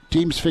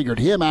 Teams figured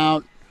him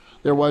out.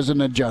 There was an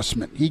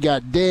adjustment. He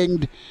got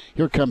dinged.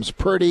 Here comes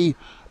Purdy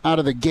out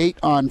of the gate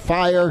on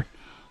fire.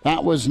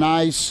 That was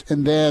nice.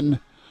 And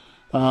then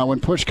when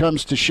push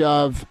comes to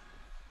shove,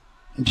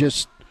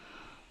 just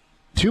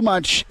too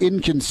much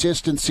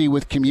inconsistency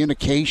with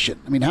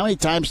communication. I mean, how many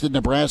times did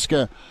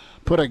Nebraska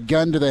put a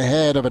gun to the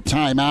head of a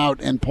timeout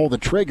and pull the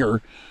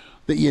trigger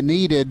that you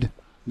needed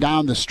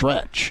down the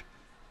stretch?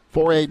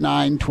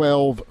 4.89,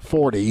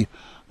 12.40.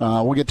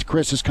 We'll get to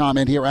Chris's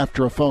comment here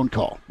after a phone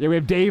call. Yeah, we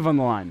have Dave on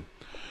the line.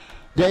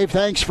 Dave,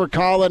 thanks for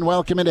calling.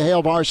 Welcome into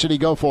Hail Varsity.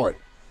 Go for it.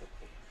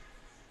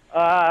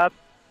 I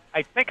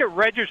think it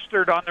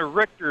registered on the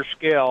Richter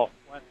scale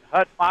when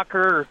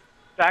Hutmacher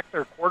sacked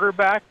their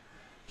quarterback.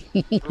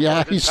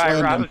 Yeah, he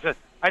slammed him.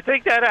 I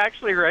think that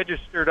actually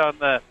registered on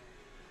the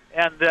 –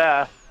 and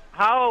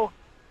how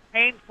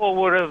painful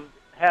would it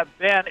have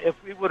been if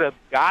we would have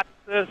got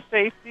the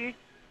safety,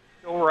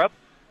 so we're up.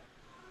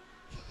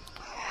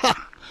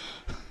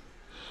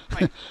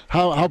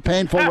 How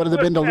painful would it have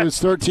been to lose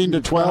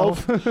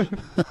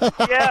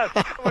 13-12? Yes,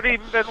 it would have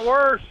even been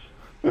worse.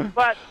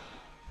 But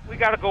we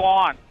got to go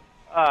on.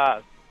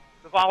 The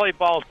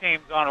volleyball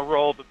team's on a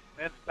roll. The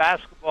men's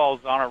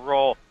basketball's on a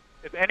roll.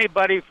 If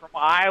anybody from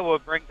Iowa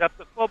brings up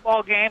the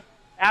football game,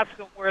 ask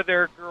them where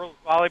their girls'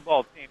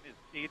 volleyball team is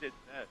seated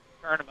in the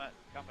tournament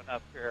coming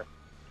up here.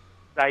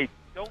 I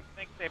don't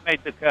think they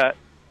made the cut.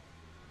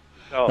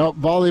 So. No,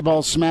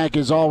 volleyball smack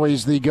is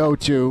always the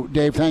go-to.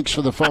 Dave, thanks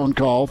for the phone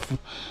call.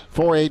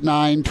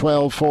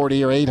 489-1240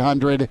 or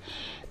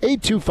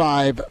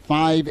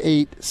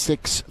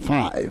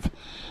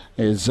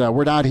 800-825-5865.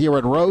 We're not here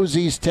at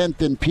Rosie's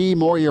 10th and P.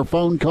 More your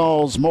phone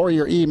calls, more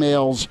your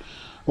emails,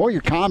 more your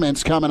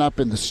comments coming up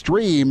in the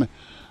stream.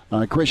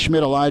 Chris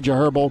Schmidt, Elijah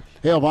Herbal,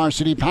 Hail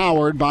Varsity,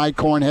 powered by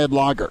Cornhead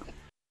Lager.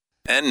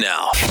 And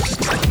now,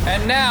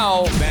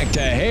 back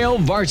to Hail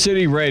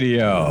Varsity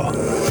Radio.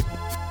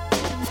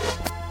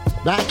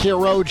 Back here,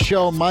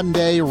 Roadshow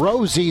Monday,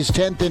 Rosie's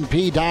 10th and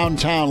P,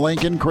 downtown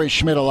Lincoln. Chris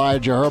Schmidt,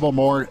 Elijah Herbal.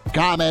 More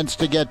comments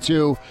to get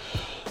to,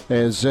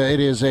 as it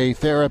is a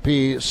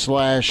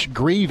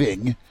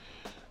therapy/grieving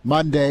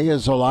Monday,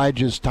 as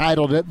Elijah's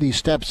titled it, The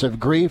Steps of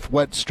Grief.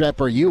 What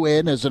step are you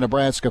in as a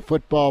Nebraska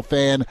football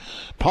fan?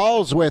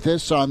 Paul's with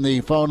us on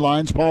the phone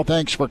lines. Paul,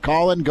 thanks for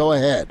calling. Go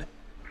ahead.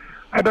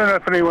 I don't know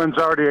if anyone's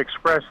already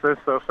expressed this,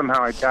 though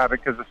somehow I doubt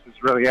it because this is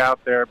really out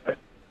there, but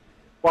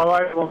while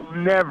I will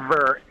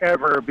never,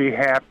 ever be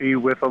happy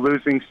with a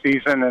losing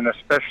season, and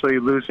especially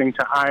losing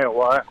to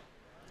Iowa,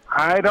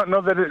 I don't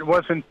know that it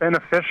wasn't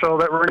beneficial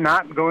that we're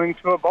not going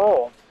to a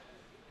bowl.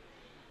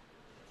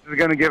 This is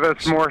going to give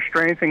us more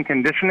strength and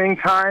conditioning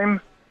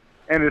time,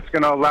 and it's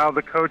going to allow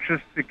the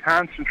coaches to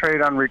concentrate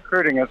on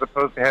recruiting as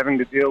opposed to having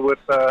to deal with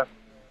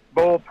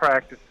bowl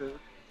practices.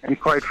 And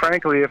quite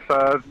frankly, if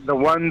the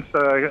starters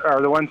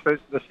are the ones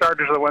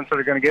that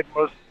are going to get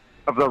most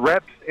of the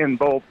reps in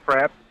bowl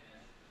prep,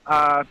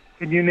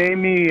 can you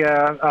name me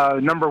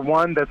number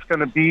one that's going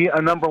to be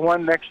a number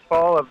one next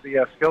fall of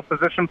the skill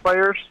position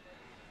players?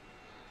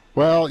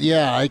 Well,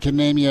 yeah, I can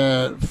name you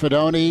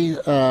Fedoni.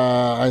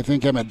 I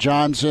think Emmett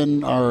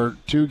Johnson are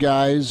two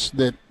guys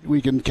that we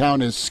can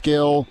count as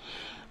skill.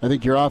 I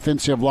think your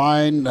offensive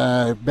line,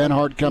 Ben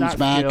Hart comes Not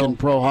back skill. and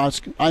Pro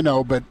Husk. I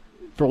know, but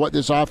for what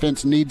this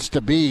offense needs to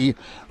be,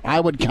 I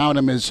would count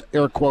him as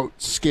air quote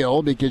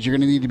skill, because you're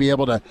going to need to be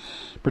able to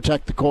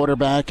protect the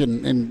quarterback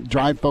and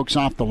drive folks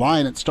off the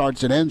line. It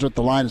starts and ends with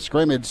the line of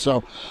scrimmage.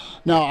 So,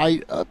 no,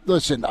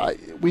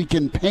 we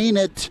can paint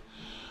it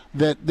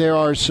that there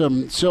are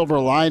some silver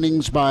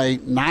linings by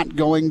not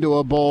going to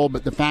a bowl,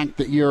 but the fact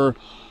that you're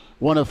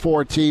one of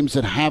four teams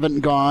that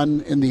haven't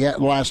gone in the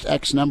last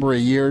X number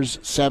of years,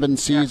 7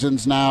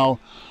 seasons now,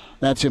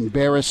 that's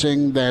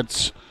embarrassing.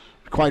 That's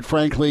quite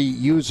frankly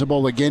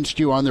usable against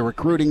you on the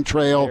recruiting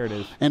trail. There it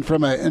is. And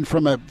from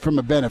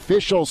a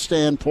beneficial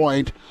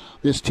standpoint,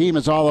 this team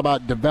is all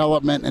about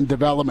development and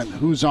development.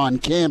 Who's on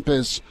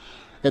campus,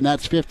 and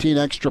that's 15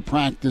 extra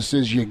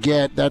practices you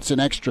get. That's an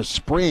extra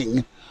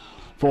spring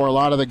for a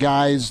lot of the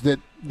guys that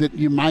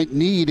you might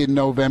need in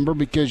November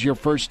because your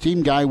first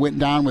team guy went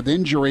down with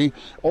injury,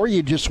 or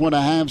you just want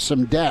to have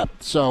some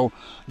depth. So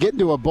getting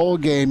to a bowl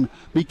game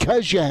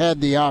because you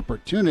had the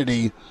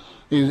opportunity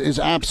is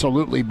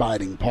absolutely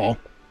biting, Paul.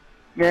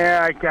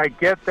 Yeah, I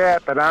get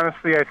that, but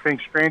honestly, I think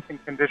strength and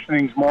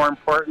conditioning is more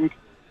important,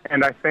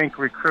 and I think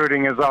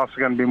recruiting is also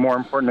going to be more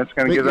important. It's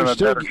going to give them a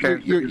better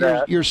chance to do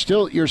that. You're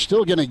still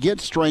going to get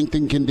strength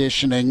and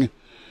conditioning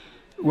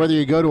whether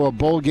you go to a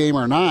bowl game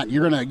or not.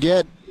 You're going to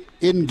get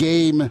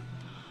in-game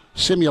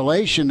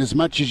simulation as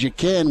much as you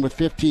can with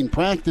 15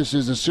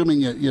 practices,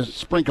 assuming you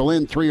sprinkle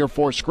in 3 or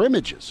 4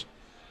 scrimmages.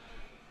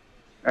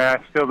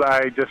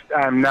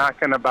 I'm not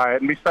going to buy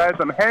it. And besides,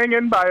 I'm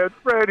hanging by a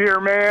thread here,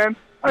 man.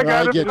 I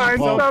got to find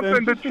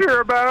something to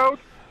cheer about.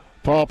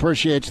 Paul,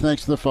 appreciate you.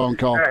 Thanks for the phone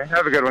call. Hey,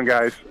 have a good one,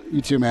 guys.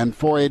 You too, man.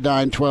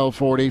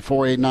 489-1240,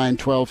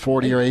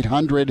 489-1240,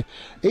 or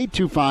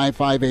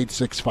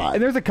 800-825-5865.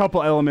 And there's a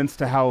couple elements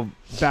to how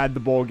bad the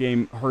bowl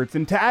game hurts.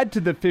 And to add to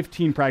the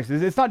 15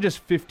 practices, it's not just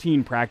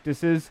 15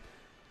 practices.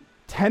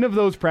 10 of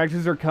those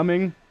practices are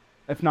coming,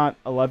 if not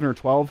 11 or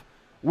 12,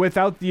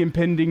 without the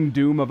impending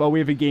doom of, we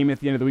have a game at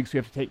the end of the week, so we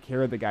have to take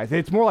care of the guys.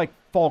 It's more like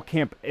fall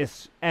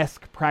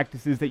camp-esque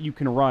practices that you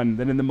can run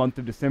than in the month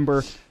of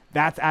December.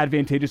 That's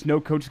advantageous.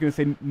 No coach is going to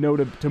say no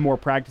to more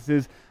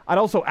practices. I'd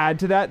also add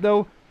to that,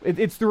 though,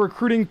 it's the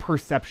recruiting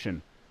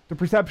perception. The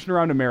perception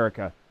around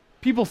America.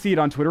 People see it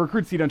on Twitter.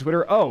 Recruits see it on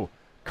Twitter. Oh,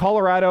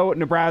 Colorado,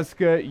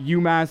 Nebraska,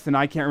 UMass, and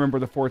I can't remember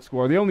the fourth school,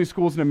 are the only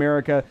schools in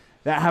America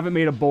that haven't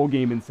made a bowl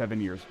game in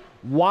 7 years.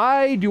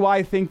 Why do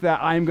I think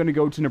that I'm going to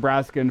go to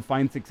Nebraska and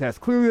find success?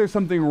 Clearly there's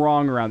something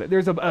wrong around it.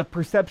 There's a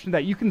perception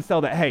that you can sell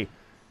that, hey,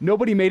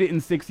 nobody made it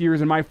in 6 years.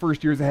 In my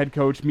first year as a head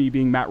coach, me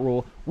being Matt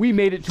Rule, we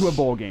made it to a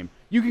bowl game.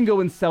 You can go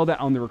and sell that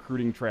on the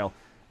recruiting trail.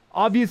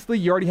 Obviously,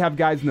 you already have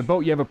guys in the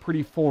boat. You have a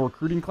pretty full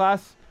recruiting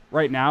class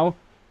right now,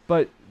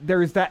 but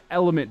there's that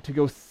element to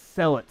go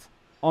sell it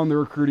on the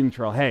recruiting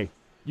trail. Hey,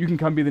 you can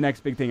come be the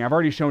next big thing. I've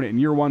already shown it. In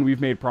year 1,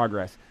 we've made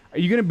progress. Are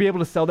you going to be able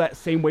to sell that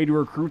same way to a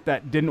recruit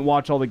that didn't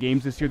watch all the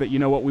games this year, that, you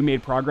know what, we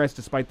made progress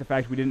despite the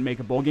fact we didn't make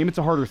a bowl game? It's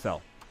a harder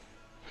sell.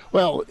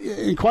 Well,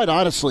 and quite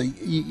honestly,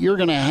 you're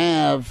going to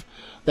have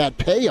that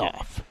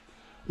payoff.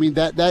 I mean,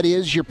 that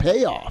is your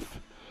payoff.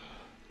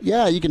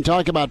 Yeah, you can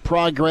talk about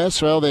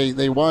progress. Well,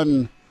 they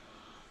won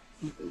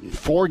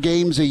 4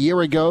 games a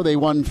year ago. They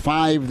won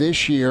 5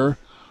 this year.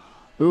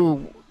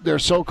 Ooh, they're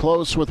so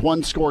close with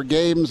one-score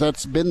games.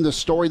 That's been the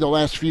story the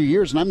last few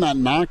years, and I'm not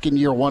knocking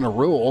year 1 of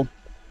Rule.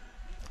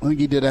 I think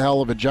he did a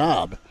hell of a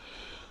job.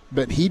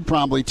 But he'd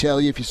probably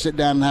tell you, if you sit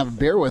down and have a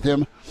beer with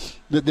him,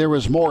 that there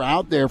was more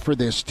out there for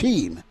this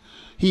team.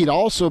 He'd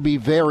also be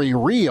very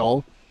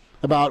real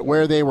about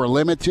where they were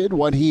limited,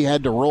 what he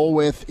had to roll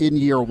with in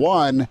year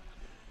 1,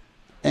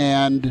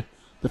 and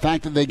the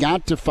fact that they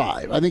got to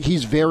 5. I think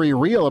he's very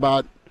real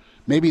about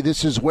maybe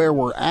this is where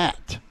we're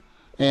at.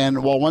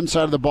 And while one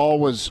side of the ball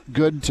was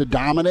good to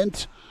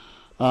dominant,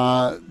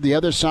 the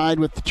other side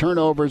with the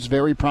turnovers,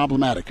 very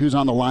problematic. Who's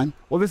on the line?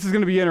 Well, this is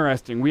going to be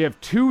interesting. We have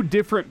 2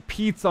 different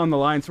Petes on the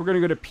line, so we're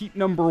going to go to Pete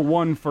number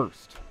 1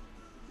 first.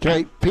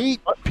 Okay,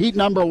 Pete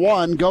number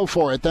 1, go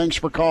for it. Thanks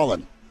for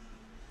calling.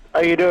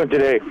 How you doing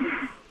today?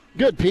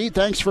 Good, Pete.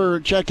 Thanks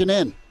for checking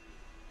in.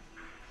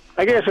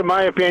 I guess in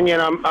my opinion,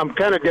 I'm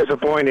kind of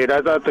disappointed.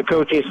 I thought the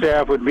coaching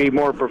staff would be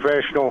more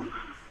professional.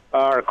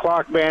 Our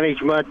clock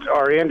management,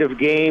 our end of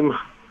game,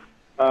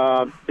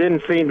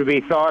 didn't seem to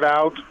be thought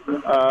out.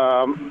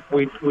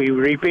 We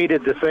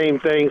repeated the same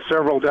thing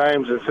several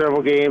times in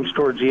several games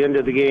towards the end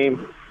of the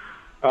game.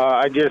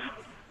 I just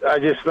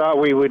thought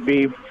we would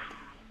be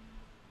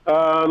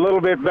a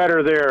little bit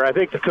better there. I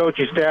think the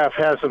coaching staff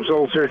has some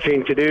soul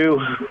searching to do.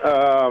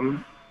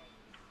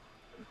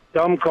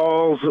 Dumb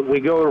calls,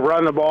 we go to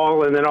run the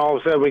ball, and then all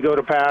of a sudden we go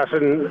to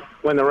passing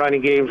when the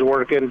running game's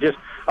working. Just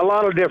a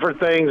lot of different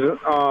things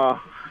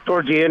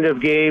towards the end of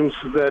games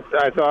that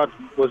I thought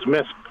was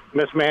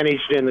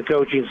mismanaged in the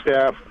coaching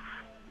staff.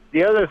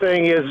 The other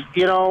thing is,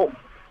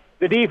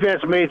 the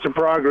defense made some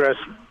progress,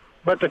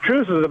 but the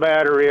truth of the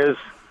matter is,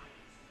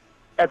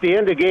 at the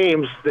end of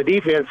games, the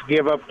defense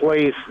gave up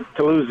plays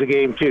to lose the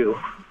game too.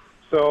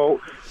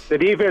 So the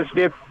defense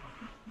did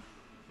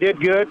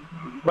good,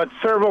 but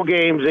several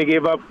games they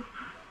gave up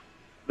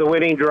the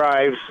winning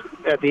drives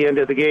at the end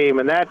of the game,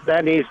 and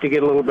that needs to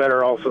get a little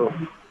better also.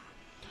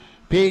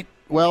 Pete,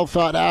 well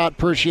thought out.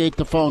 Appreciate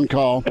the phone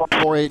call.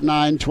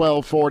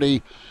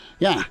 489-1240.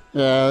 Yeah,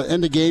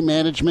 end of game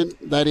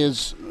management, that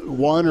is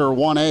 1 or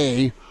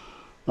 1A.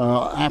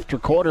 After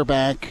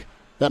quarterback,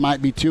 that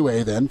might be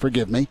 2A then,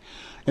 forgive me.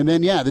 And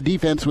then, yeah, the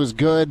defense was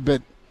good,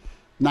 but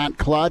not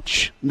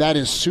clutch. That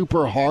is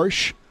super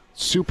harsh.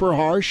 Super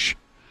harsh.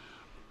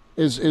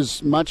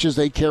 As much as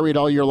they carried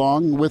all year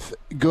long with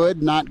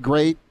good, not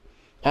great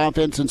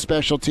offense and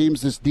special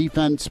teams, this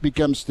defense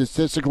becomes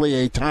statistically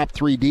a top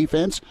 3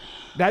 defense.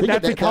 That's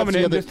a comment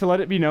in, just to let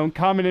it be known.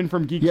 Comment in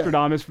from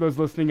Geekstradamus for those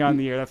listening on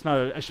the air. That's not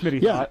a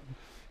Schmitty thought.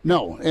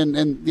 No,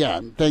 and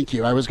yeah, thank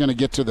you. I was going to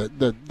get to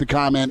the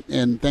comment,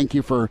 and thank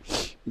you for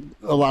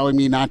allowing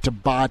me not to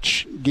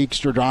botch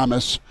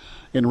Geekstradamus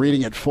and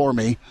reading it for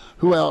me.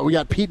 Who else? We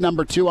got Pete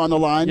number 2 on the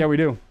line. Yeah, we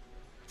do.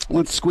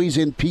 Let's squeeze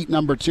in Pete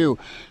number 2.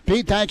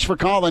 Pete, thanks for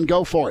calling.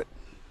 Go for it.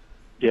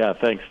 Yeah,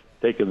 thanks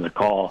for taking the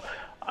call.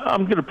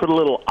 I'm going to put a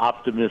little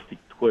optimistic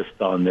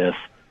twist on this.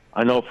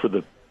 I know for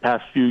the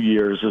past few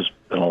years there's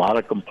been a lot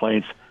of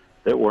complaints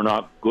that we're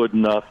not good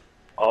enough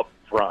up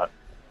front,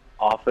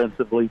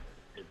 offensively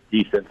and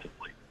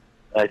defensively.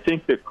 I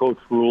think that Coach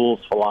Rule's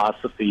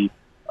philosophy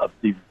of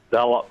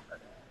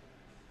development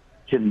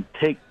can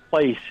take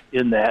place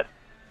in that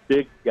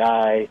big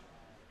guy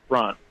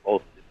front,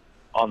 both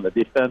on the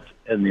defense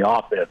and the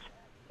offense.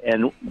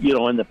 And,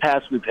 in the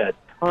past we've had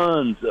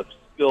tons of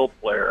skill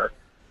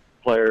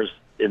players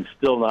and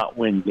still not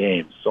win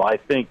games. So I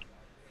think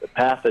the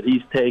path that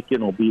he's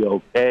taken will be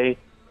okay.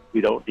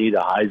 We don't need a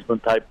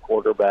Heisman-type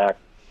quarterback.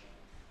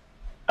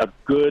 A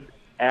good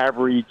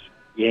average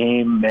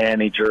game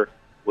manager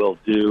will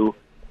do.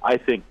 I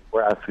think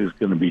Nebraska is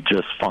going to be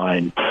just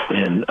fine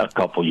in a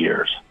couple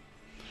years.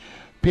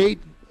 Pete,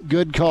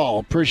 good call.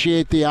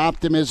 Appreciate the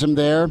optimism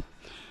there.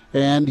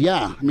 And,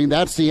 yeah, I mean,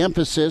 that's the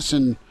emphasis,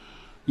 and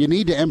you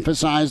need to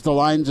emphasize the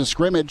lines of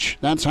scrimmage.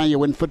 That's how you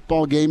win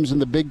football games in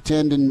the Big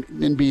Ten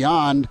and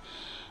beyond.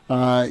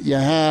 You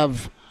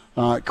have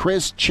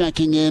Chris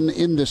checking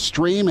in the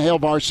stream, Hail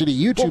Varsity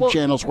YouTube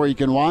channels where you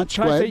can watch.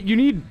 Can I say, you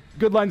need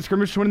good line of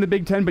scrimmage to win in the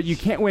Big Ten, but you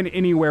can't win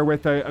anywhere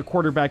with a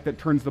quarterback that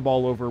turns the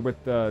ball over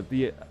with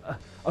the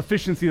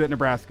efficiency that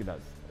Nebraska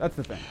does. That's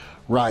the thing.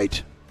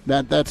 Right.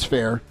 That's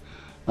fair.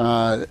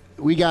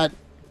 We got,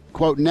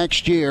 quote,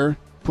 next year,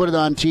 put it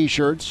on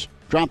T-shirts,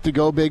 drop the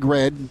Go Big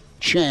Red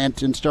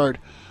chant and start,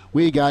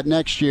 we got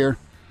next year.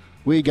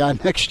 We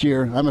got next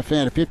year. I'm a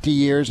fan of 50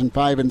 years and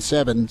 5 and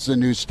 7 is the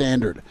new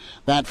standard.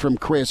 That from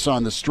Chris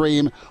on the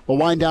stream. We'll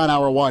wind down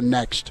hour 1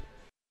 next.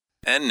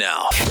 And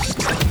now,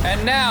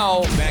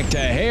 back to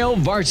Hail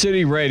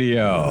Varsity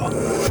Radio.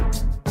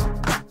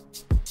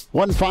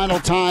 One final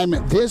time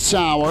this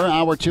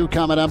hour 2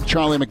 coming up.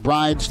 Charlie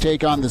McBride's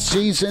take on the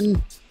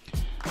season.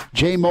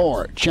 Jay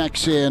Moore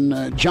checks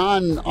in.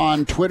 John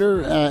on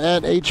Twitter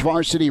at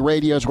HVarsity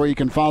Radio is where you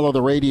can follow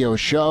the radio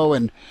show.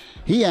 And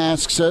he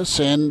asks us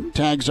and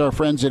tags our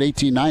friends at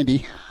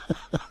 1890.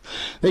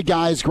 Hey,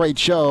 guys, great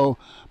show.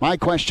 My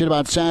question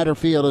about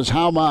Satterfield is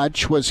how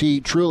much was he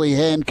truly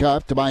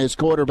handcuffed by his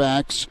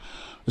quarterbacks,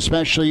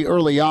 especially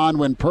early on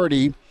when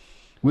Purdy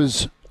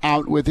was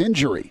out with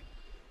injury?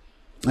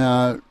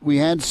 We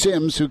had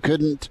Sims who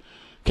couldn't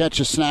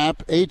catch a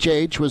snap.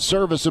 HH was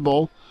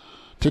serviceable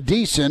to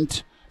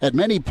decent at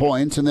many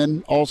points, and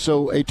then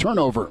also a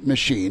turnover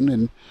machine.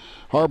 And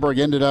Harburg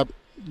ended up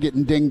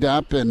getting dinged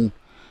up, and,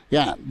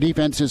 yeah,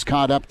 defense is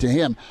caught up to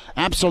him.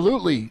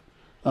 Absolutely,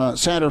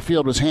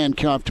 Satterfield was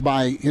handcuffed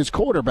by his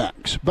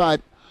quarterbacks.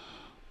 But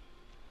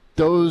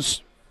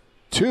those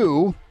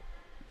two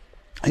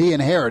he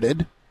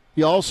inherited.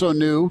 You also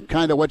knew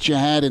kind of what you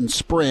had in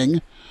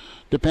spring,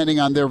 depending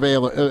on their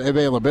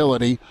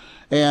availability.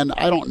 And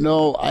I don't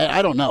know.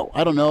 I don't know.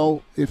 I don't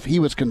know if he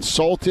was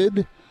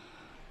consulted,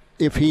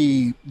 if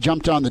he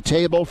jumped on the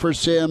table for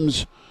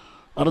Sims.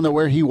 I don't know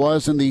where he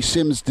was in the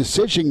Sims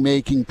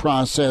decision-making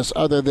process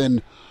other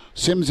than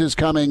Sims is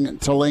coming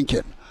to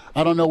Lincoln.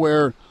 I don't know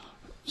where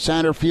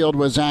Satterfield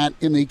was at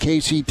in the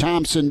Casey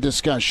Thompson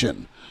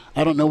discussion.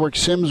 I don't know where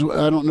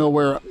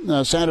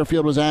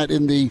Satterfield was at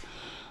in the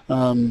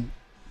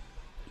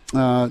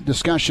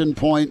discussion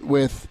point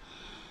with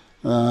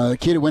the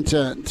kid who went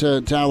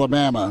to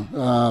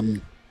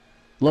Alabama,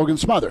 Logan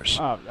Smothers.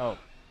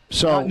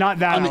 So not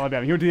that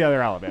Alabama. He went to the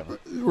other Alabama.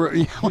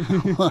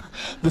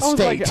 The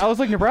state. I was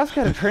like,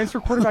 Nebraska had a transfer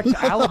quarterback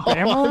to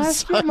Alabama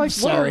last year? I'm like,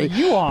 sorry. What are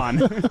you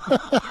on?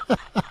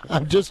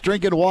 I'm just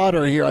drinking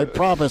water here. I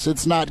promise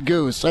it's not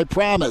goose. I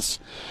promise.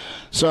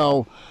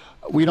 So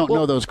we don't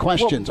know those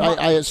questions.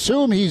 I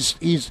assume it's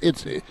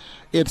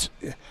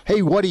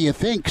hey, what do you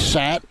think,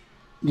 Sat?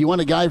 You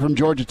want a guy from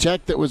Georgia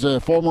Tech that was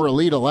a former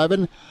Elite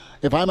 11?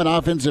 If I'm an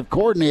offensive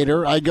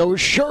coordinator, I go,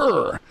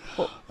 sure.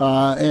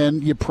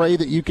 And you pray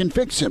that you can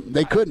fix him.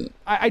 They couldn't.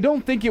 I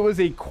don't think it was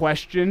a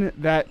question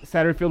that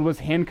Satterfield was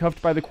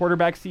handcuffed by the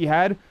quarterbacks he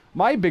had.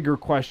 My bigger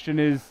question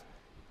is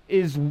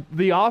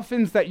the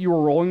offense that you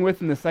were rolling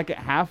with in the second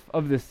half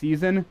of the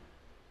season,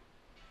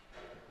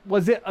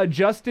 was it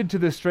adjusted to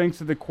the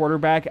strengths of the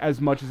quarterback as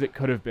much as it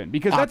could have been?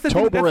 Because that's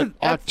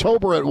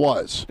October it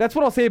was. That's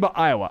what I'll say about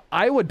Iowa.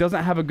 Iowa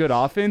doesn't have a good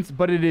offense,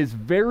 but it is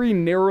very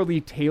narrowly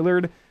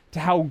tailored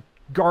to how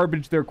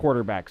garbage their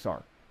quarterbacks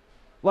are.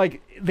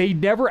 Like, they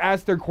never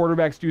ask their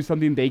quarterbacks to do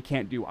something they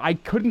can't do. I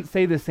couldn't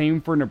say the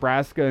same for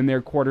Nebraska and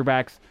their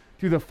quarterbacks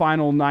through the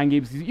final 9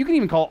 games. You can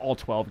even call it all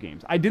 12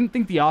 games. I didn't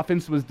think the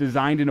offense was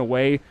designed in a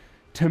way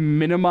to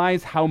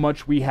minimize how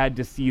much we had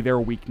to see their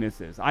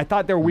weaknesses. I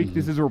thought their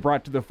weaknesses were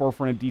brought to the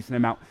forefront a decent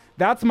amount.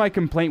 That's my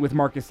complaint with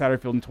Marcus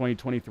Satterfield in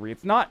 2023.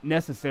 It's not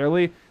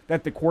necessarily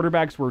that the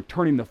quarterbacks were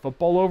turning the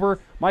football over.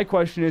 My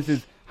question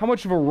is how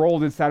much of a role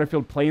did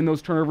Satterfield play in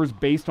those turnovers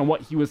based on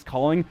what he was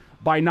calling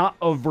by not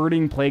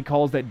averting play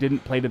calls that didn't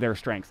play to their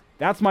strengths?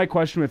 That's my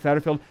question with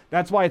Satterfield.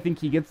 That's why I think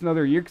he gets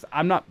another year, because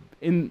I'm not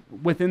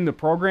within the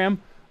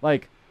program.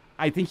 Like,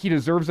 I think he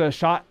deserves a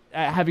shot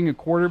at having a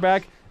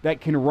quarterback that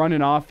can run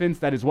an offense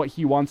that is what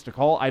he wants to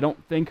call. I don't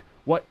think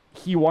what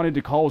he wanted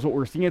to call is what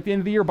we're seeing at the end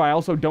of the year, but I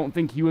also don't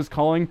think he was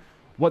calling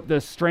what the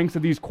strengths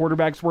of these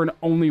quarterbacks were and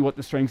only what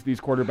the strengths of these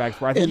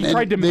quarterbacks were. I think he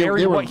tried to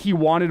marry what he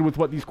wanted with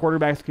what these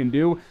quarterbacks can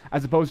do,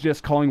 as opposed to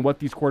just calling what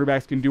these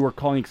quarterbacks can do or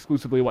calling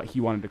exclusively what he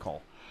wanted to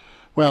call.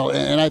 Well,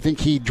 and I think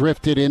he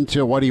drifted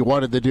into what he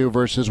wanted to do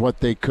versus what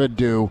they could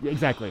do.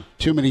 Exactly.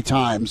 Too many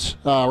times.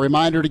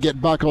 Reminder to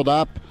get buckled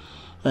up.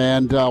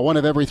 And one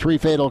of every 3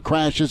 fatal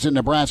crashes in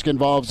Nebraska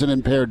involves an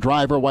impaired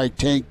driver. White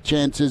tank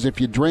chances if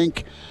you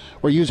drink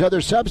or use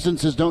other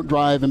substances, don't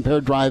drive.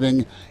 Impaired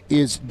driving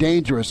is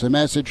dangerous. A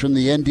message from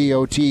the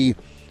NDOT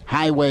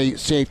Highway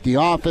Safety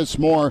Office.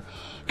 More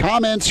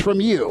comments from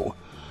you.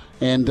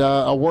 And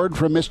a word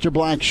from Mr.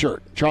 Blackshirt.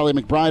 Charlie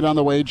McBride on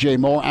the way. Jay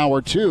Moore,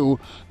 Hour 2.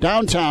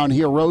 Downtown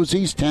here,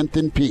 Rosie's 10th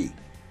and P.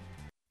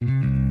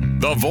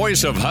 The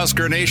voice of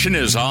Husker Nation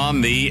is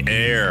on the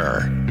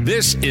air.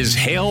 This is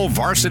Hail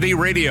Varsity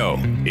Radio.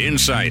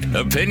 Insight,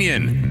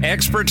 opinion,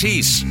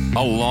 expertise,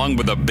 along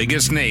with the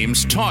biggest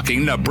names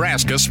talking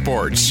Nebraska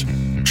sports.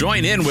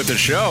 Join in with the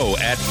show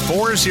at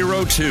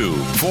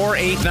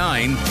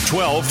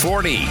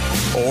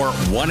 402-489-1240 or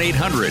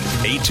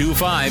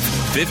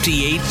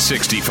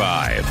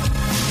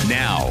 1-800-825-5865.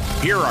 Now,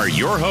 here are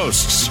your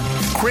hosts,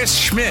 Chris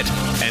Schmidt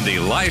and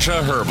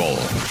Elijah Herbel.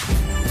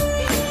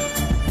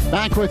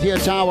 Back with you,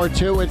 it's Hour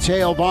 2. It's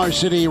Hail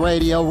Varsity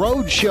Radio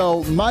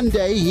Roadshow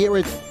Monday here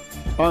at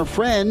our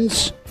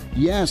friends.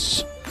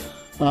 Yes,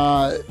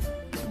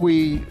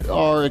 we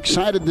are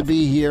excited to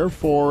be here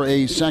for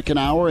a second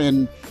hour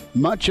in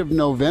much of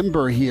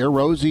November here.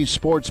 Rosie's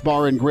Sports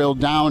Bar and Grill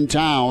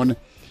downtown.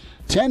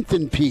 10th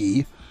and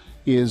P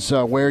is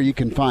where you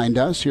can find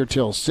us here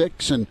till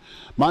 6. And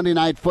Monday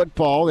Night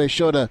Football, they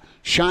showed a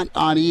shot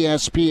on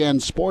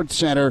ESPN Sports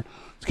Center.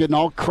 It's getting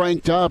all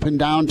cranked up in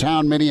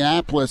downtown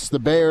Minneapolis. The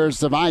Bears,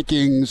 the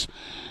Vikings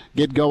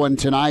get going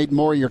tonight.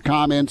 More of your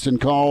comments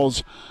and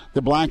calls.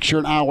 The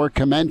Blackshirt Hour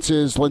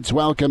commences. Let's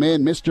welcome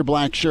in Mr.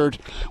 Blackshirt.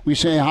 We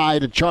say hi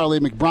to Charlie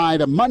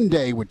McBride. A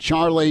Monday with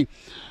Charlie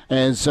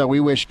as we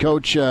wish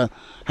Coach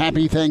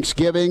happy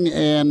Thanksgiving.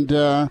 And,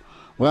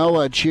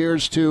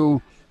 cheers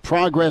to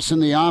progress in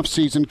the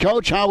offseason.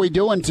 Coach, how are we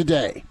doing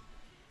today?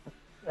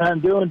 I'm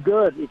doing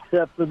good,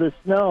 except for the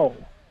snow.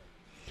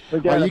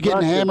 Are you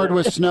getting hammered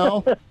with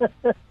snow?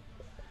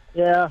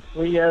 Yeah,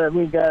 we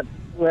only got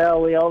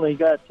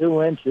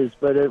 2 inches,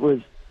 but it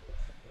was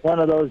one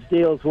of those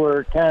deals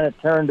where it kind of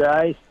turned to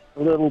ice a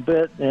little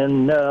bit,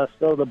 and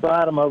so the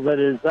bottom of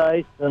it is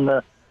ice and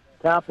the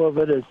top of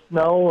it is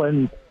snow.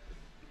 And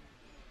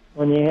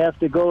when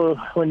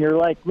you're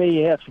like me,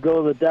 you have to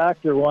go to the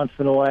doctor once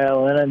in a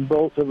while, and then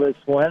both of us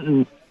went,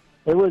 and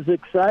it was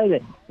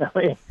exciting. I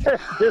mean,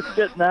 just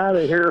getting out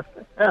of here.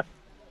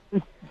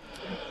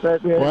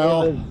 But it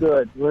was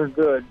good. We're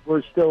good.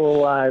 We're still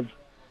alive.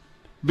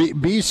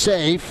 Be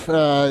safe.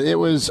 It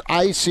was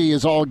icy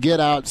as all get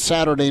out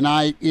Saturday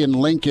night in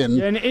Lincoln.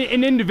 Yeah,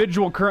 an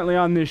individual currently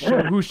on this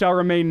show who shall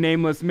remain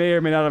nameless may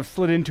or may not have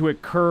slid into a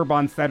curb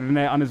on Saturday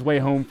night on his way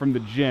home from the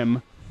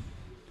gym.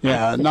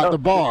 Yeah, not the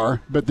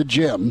bar, but the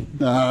gym.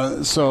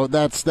 So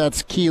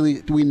that's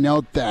key. We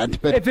note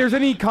that. But if there's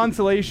any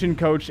consolation,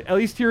 Coach, at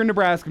least here in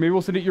Nebraska, maybe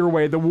we'll send it your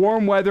way. The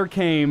warm weather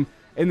came,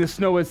 and the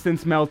snow has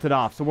since melted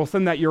off. So we'll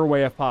send that your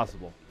way if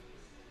possible.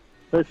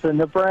 Listen,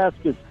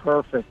 Nebraska's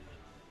perfect.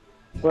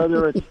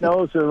 Whether it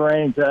snows or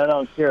rains, I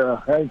don't care.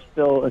 I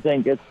still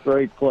think it's a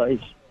great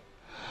place.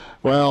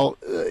 Well,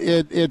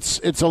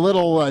 it's a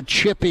little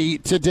chippy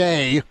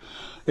today.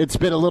 It's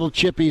been a little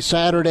chippy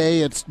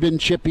Saturday. It's been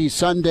chippy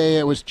Sunday.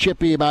 It was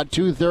chippy about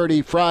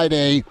 2:30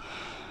 Friday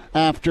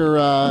after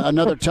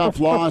another tough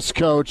loss,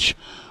 Coach.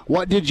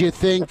 What did you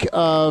think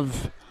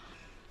of,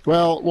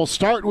 well, we'll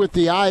start with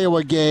the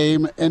Iowa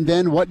game, and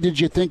then what did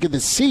you think of the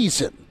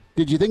season?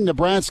 Did you think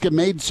Nebraska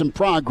made some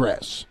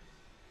progress?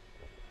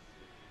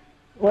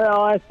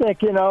 Well, I think,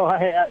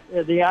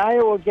 the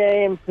Iowa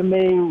game to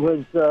me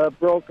was a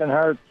broken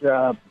heart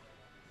job.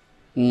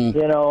 It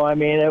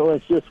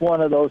was just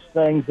one of those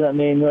things. I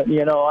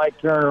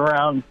turn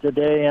around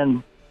today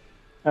and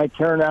I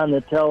turn on the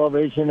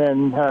television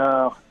and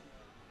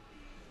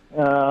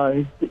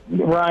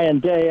Ryan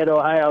Day at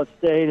Ohio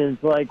State is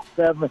like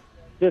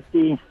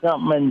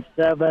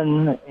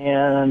 50-something-7,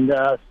 and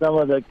some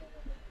of the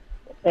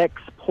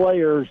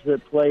ex-players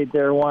that played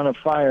there want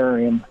to fire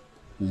him.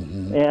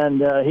 Mm-hmm.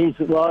 And he's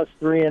lost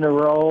 3 in a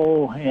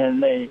row,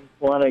 and they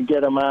want to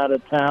get him out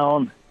of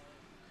town.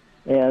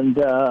 And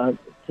to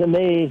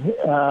me,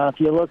 if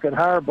you look at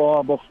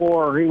Harbaugh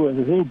before,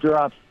 he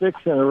dropped 6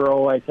 in a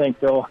row, I think,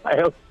 to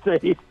Ohio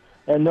State,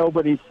 and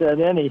nobody said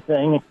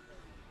anything.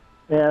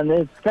 And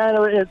it's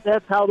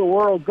that's how the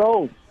world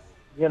goes,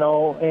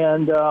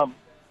 And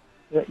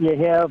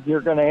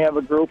you're going to have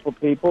a group of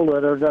people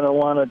that are going to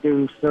want to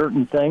do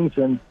certain things,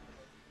 and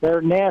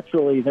there's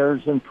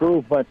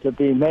improvement to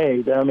be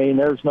made. I mean,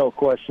 there's no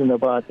question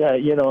about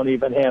that. You don't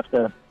even have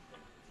to,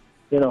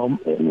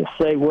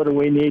 say, what do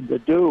we need to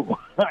do?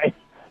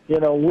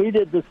 We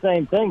did the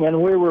same thing,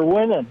 and we were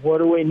winning. What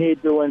do we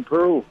need to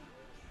improve?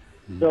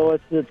 Mm-hmm. So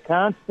it's a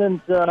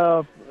constant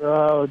job.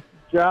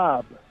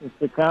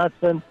 It's a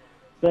constant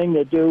thing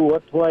to do.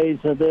 What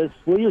plays are this?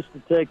 We used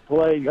to take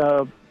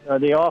the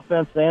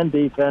offense and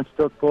defense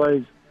took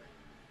plays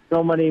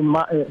so many,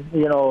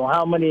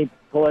 how many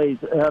plays,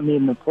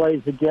 the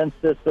plays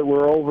against us that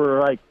were over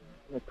like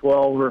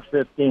 12 or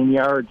 15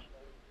 yards,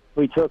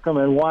 we took them,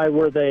 and why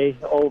were they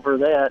over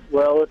that?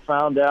 Well, it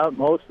found out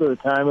most of the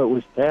time it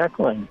was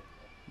tackling.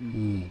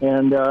 Mm-hmm.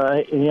 And,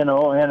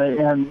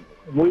 and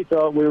we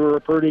thought we were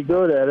pretty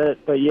good at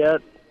it, but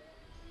yet,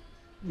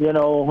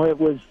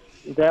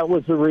 that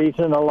was the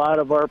reason a lot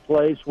of our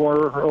plays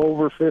were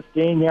over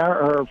 15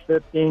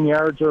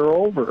 yards or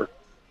over.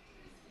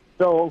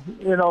 So,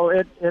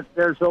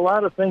 there's a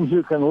lot of things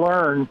you can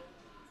learn,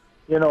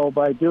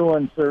 by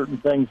doing certain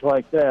things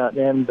like that.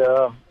 And,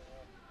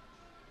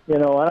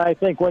 and I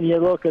think when you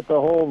look at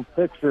the whole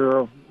picture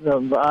of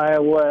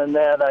Iowa and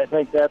that, I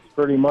think that's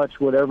pretty much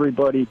what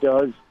everybody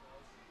does.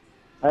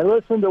 I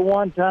listened to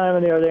one time,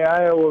 and the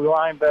Iowa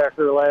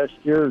linebacker last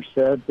year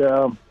said,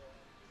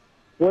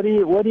 what do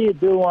you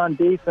do on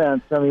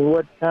defense? I mean,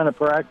 what kind of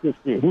practice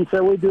do you? He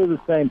said, we do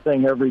the same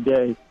thing every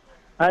day.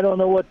 I don't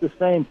know what the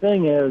same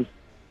thing is,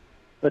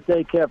 but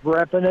they kept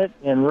repping it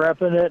and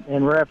repping it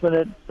and repping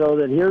it, so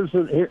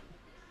that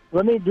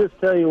let me just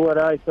tell you what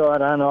I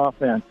thought on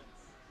offense.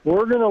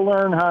 We're going to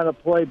learn how to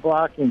play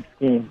blocking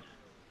schemes.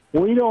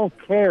 We don't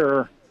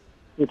care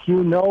if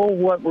you know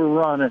what we're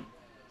running,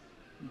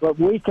 but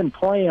we can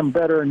play them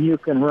better than you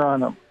can run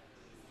them.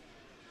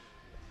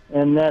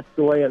 And that's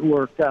the way it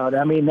worked out.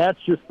 I mean, that's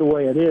just the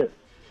way it is.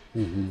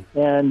 Mm-hmm.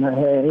 And,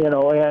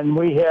 and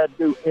we had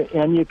to,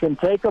 and you can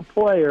take a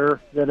player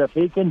that if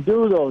he can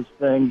do those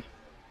things,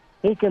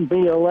 he can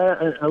be a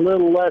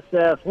little less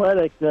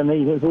athletic than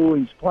who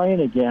he's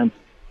playing against.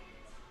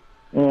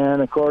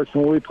 And, of course,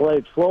 when we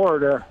played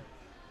Florida,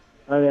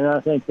 I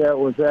think that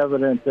was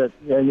evident that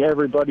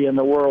everybody in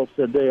the world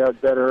said they are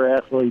better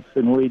athletes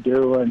than we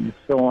do, and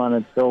so on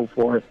and so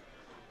forth.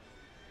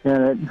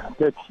 And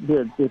it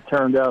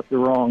turned out the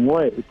wrong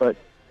way. But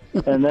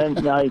and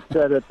then I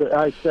said at the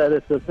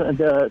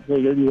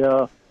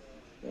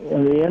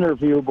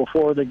interview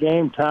before the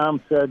game,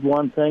 Tom said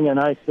one thing, and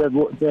I said,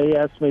 they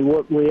asked me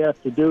what we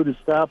have to do to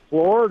stop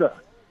Florida.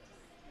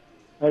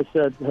 I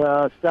said,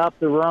 stop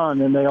the run,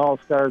 and they all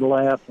started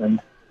laughing.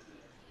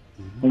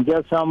 Mm-hmm. And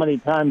guess how many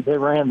times they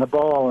ran the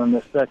ball in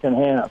the second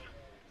half?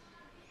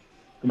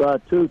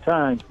 About 2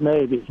 times,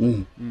 maybe.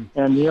 Mm-hmm.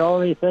 And the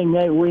only thing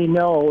we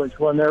know is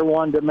when they're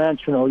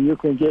one-dimensional, you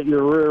can get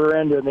your rear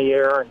end in the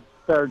air and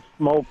start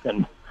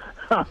smoking.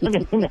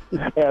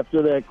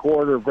 After that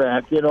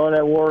quarterback, you don't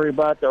have to worry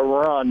about the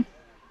run.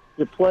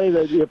 You play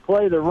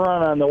the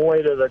run on the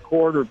way to the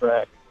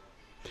quarterback.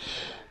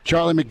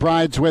 Charlie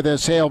McBride's with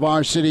us, Hail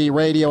Varsity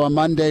Radio on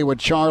Monday with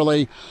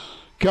Charlie.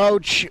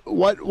 Coach,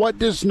 what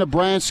does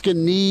Nebraska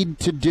need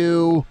to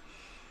do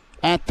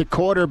at the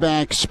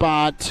quarterback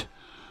spot?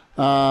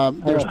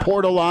 There's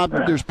portal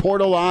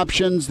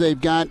options. They've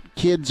got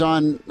kids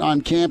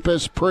on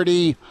campus.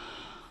 Pretty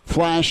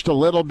flashed a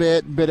little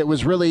bit, but it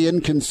was really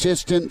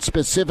inconsistent,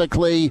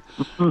 specifically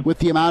with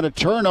the amount of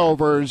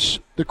turnovers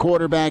the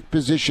quarterback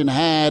position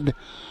had.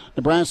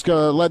 Nebraska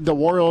led the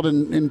world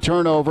in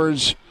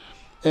turnovers,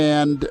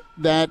 and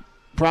that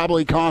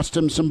probably cost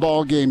them some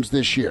ball games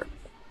this year.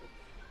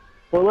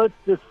 Well, let's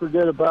just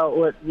forget about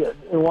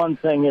one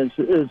thing is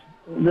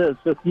this.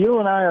 If you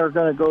and I are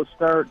going to go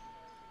start,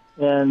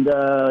 and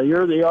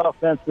you're the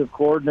offensive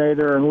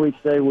coordinator, and we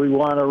say we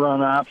want to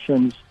run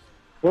options,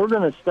 we're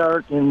going to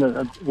start in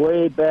the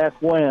way back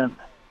when,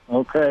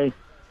 okay?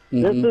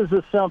 Mm-hmm. This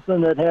is something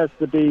that has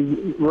to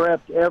be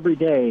repped every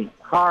day,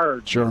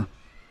 hard. Sure.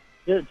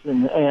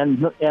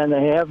 And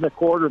they have the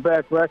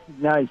quarterback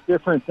recognize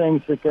different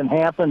things that can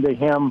happen to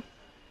him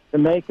to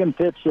make him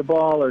pitch the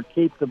ball or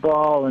keep the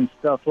ball and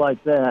stuff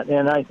like that.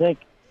 And I think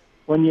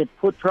when you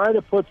try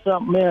to put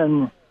something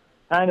in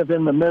kind of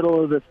in the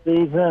middle of the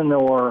season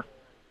or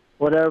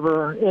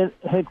whatever, it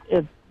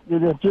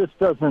just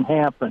doesn't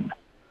happen.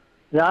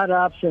 Not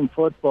option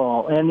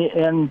football.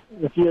 And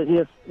if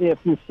you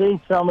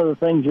see some of the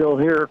things you'll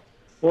hear,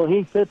 well,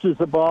 he pitches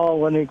the ball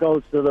when he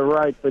goes to the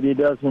right, but he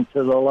doesn't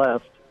to the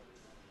left.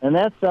 And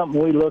that's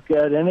something we look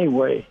at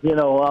anyway.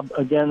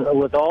 Again,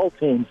 with all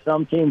teams,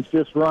 some teams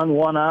just run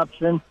one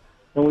option,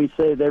 and we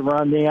say they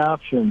run the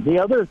option. The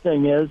other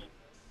thing is,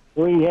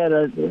 we had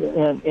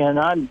and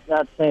I'm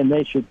not saying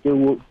they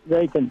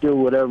can do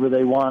whatever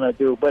they want to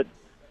do, but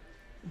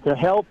to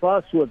help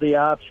us with the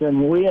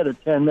option, we had a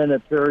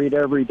 10-minute period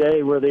every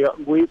day where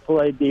we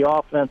played the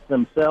offense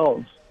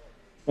themselves,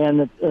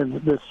 and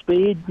the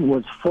speed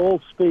was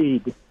full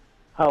speed.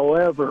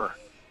 However,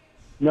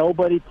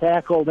 nobody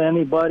tackled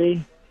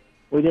anybody.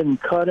 We didn't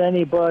cut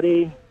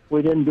anybody.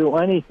 We didn't do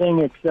anything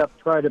except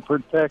try to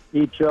protect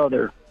each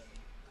other.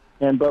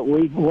 But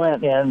we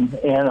went,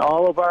 and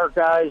all of our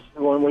guys,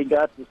 when we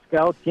got the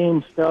scout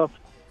team stuff,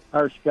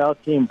 our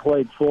scout team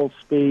played full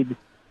speed,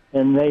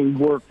 and they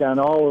worked on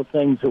all the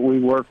things that we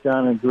worked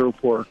on in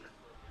group work,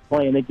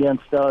 playing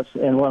against us.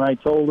 And when I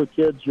told the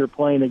kids, you're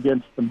playing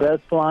against the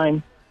best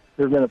line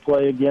you're going to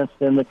play against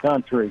in the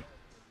country,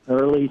 or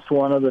at least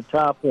one of the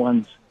top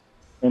ones.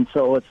 And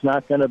so it's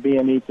not going to be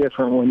any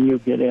different when you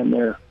get in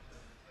there.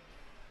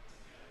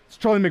 It's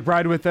Charlie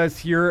McBride with us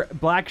here,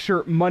 Black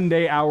Shirt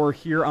Monday Hour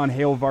here on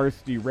Hail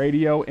Varsity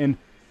Radio. And,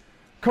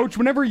 Coach,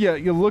 whenever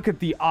you look at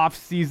the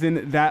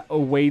offseason that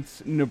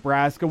awaits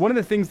Nebraska, one of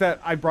the things that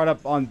I brought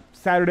up on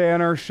Saturday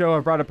on our show,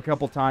 I've brought up a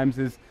couple times,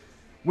 is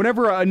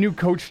whenever a new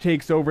coach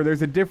takes over,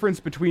 there's a difference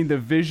between the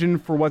vision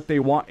for what they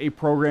want a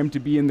program to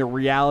be and the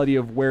reality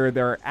of where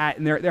they're at.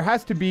 And there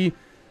has to be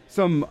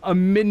some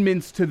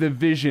amendments to the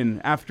vision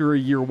after a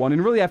year one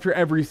and really after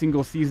every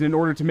single season in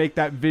order to make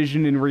that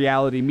vision and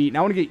reality meet. And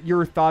I want to get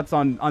your thoughts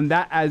on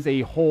that as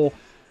a whole.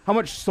 How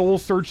much soul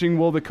searching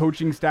will the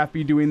coaching staff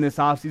be doing this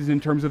offseason in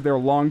terms of their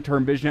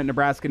long-term vision at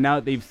Nebraska now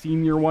that they've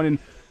seen year one? And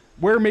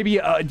where maybe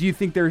do you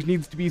think there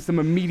needs to be some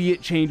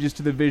immediate changes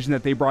to the vision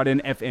that they brought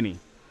in, if any?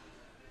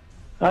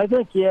 I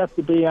think you have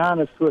to be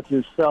honest with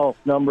yourself,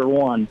 number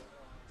one.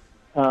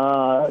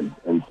 The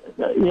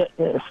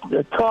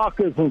talk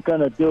isn't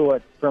going to do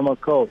it from a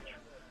coach.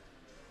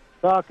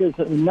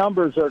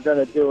 Numbers are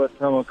going to do it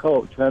from a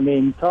coach. I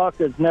mean, talk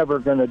is never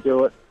going to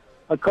do it.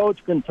 A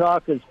coach can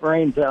talk his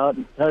brains out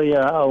and tell you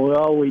how,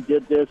 well, we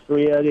did this,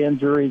 we had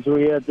injuries,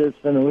 we had this,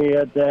 and we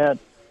had that.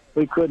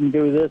 We couldn't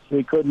do this,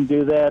 we couldn't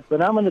do that.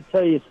 But I'm going to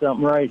tell you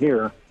something right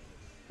here.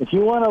 If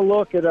you want to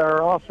look at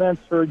our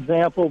offense, for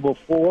example,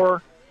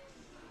 before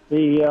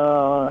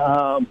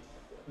the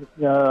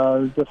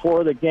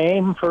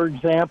game, for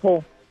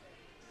example,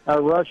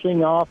 our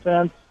rushing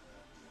offense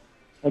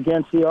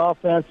against the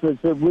offense was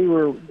that we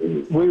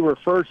were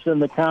first in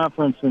the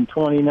conference and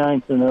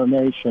 29th in the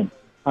nation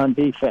on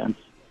defense.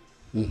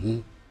 Mm-hmm.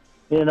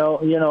 And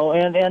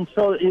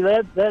so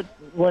that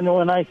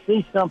when I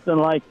see something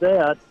like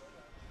that,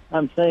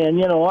 I'm saying,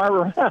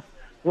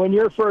 when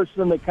you're first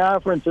in the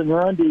conference in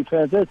run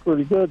defense, that's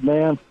pretty good,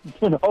 man.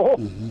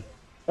 Mm-hmm.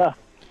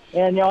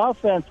 And the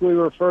offense, we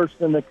were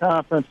first in the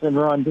conference in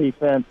run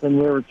defense, and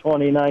we were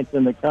 29th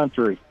in the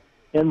country.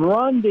 In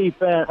run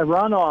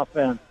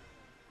offense.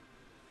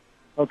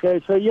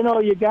 Okay, so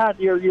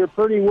you're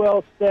pretty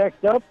well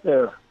stacked up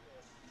there.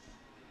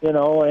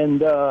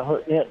 And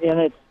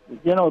it's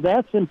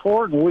that's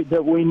important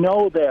that we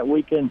know that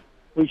we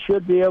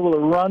should be able to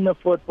run the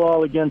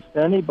football against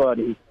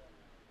anybody.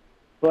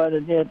 But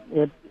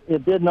it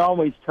didn't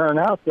always turn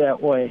out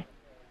that way.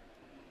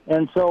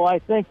 And so I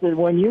think that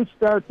when you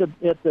start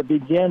at the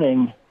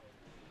beginning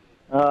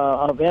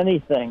of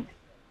anything,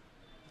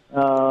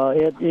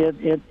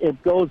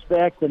 it goes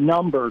back to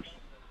numbers.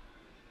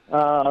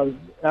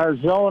 Our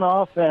zone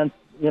offense,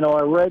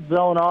 our red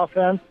zone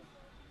offense,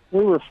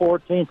 we were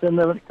 14th in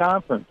the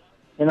conference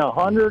and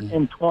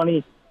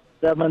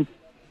 127th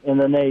in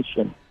the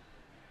nation.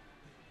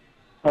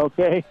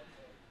 Okay?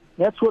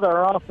 That's what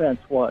our offense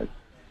was.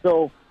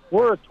 So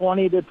we're a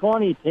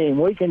 20-20 team.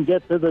 We can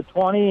get to the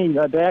 20,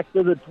 back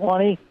to the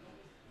 20,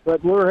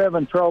 but we're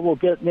having trouble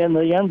getting in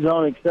the end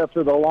zone except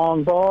for the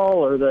long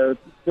ball or the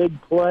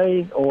big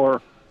play,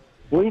 or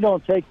we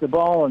don't take the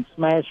ball and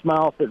smash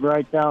mouth it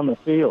right down the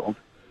field.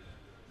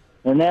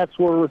 And that's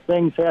where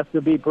things have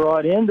to be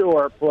brought into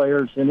our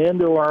players and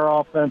into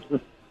our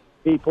offensive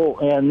people,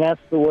 and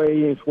that's the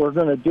way, if we're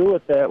going to do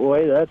it that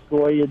way, that's the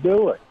way you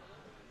do it.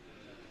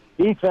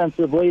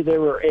 Defensively, they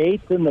were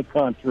 8th in the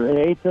country,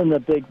 8th in the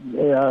Big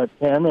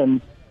 10,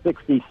 and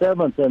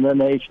 67th in the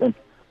nation.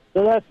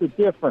 So that's the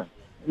difference.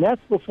 And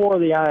that's before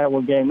the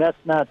Iowa game.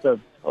 That's not the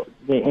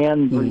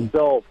end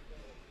result.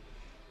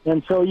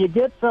 And so you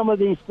get some of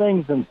these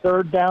things in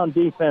third down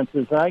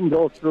defenses. I can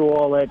go through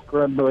all that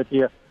crud with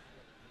you.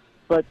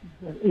 But,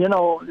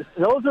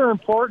 those are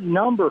important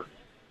numbers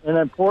and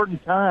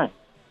important times.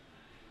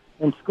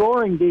 And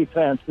scoring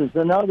defense is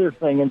another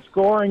thing, and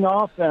scoring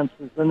offense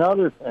is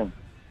another thing.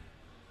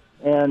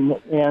 And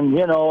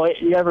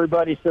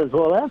everybody says,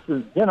 well, that's,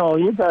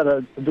 you got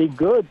to be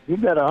good. You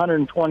got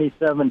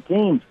 127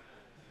 teams.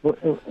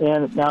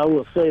 And now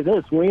we'll say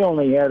this, we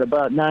only had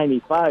about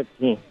 95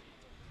 teams.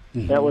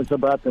 Mm-hmm. That was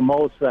about the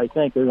most, I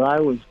think, as I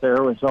was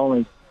there, was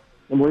only,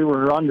 and we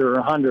were under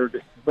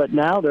 100. But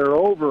now they're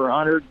over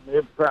 100,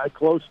 they're probably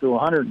close to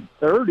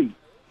 130,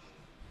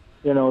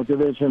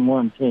 Division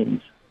I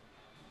teams.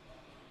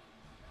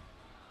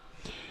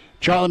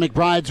 Charlie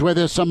McBride's with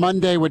us on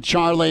Monday with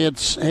Charlie.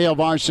 It's Hail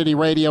Varsity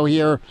Radio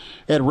here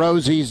at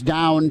Rosie's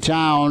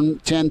downtown,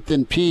 10th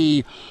and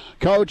P.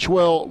 Coach,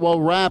 we'll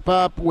wrap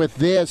up with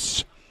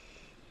this.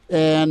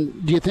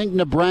 And do you think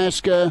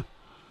Nebraska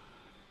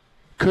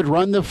could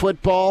run the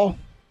football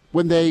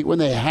when they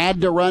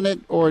had to run it,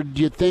 or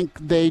do you think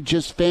they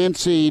just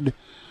fancied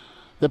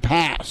the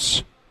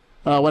pass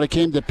when it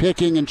came to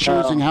picking and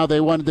choosing how they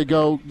wanted to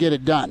go get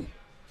it done?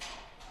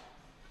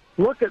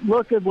 Look at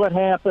what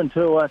happened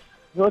to us.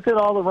 Look at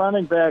all the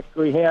running backs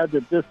we had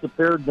that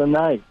disappeared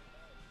tonight.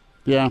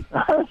 Yeah.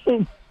 I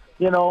mean,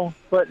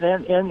 but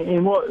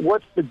and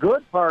what's the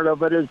good part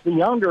of it is the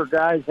younger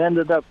guys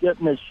ended up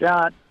getting a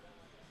shot,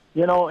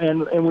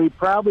 and we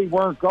probably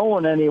weren't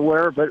going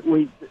anywhere, but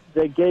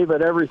they gave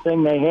it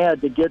everything they had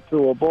to get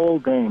to a bowl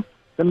game.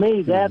 To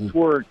me, that's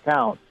where it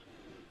counts.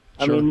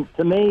 Sure. I mean,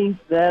 to me,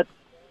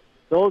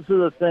 those are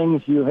the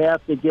things you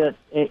have to get,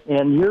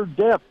 and your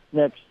depth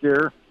next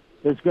year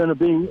is going to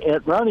be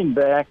at running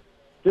back.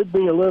 Should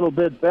be a little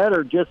bit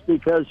better just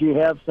because you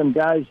have some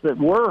guys that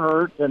were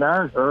hurt and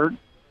aren't hurt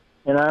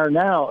and are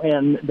now.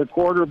 And the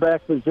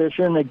quarterback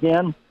position,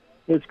 again,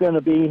 is going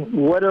to be,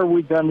 what are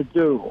we going to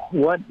do?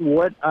 What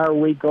are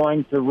we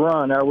going to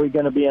run? Are we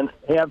going to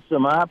have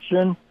some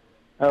option?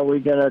 Are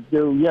we going to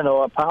do,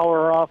 a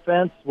power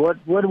offense? What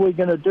are we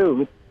going to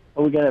do?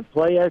 Are we going to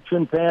play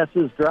action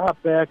passes,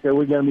 drop back? Are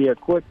we going to be a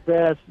quick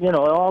pass?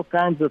 All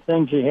kinds of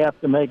things you have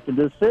to make the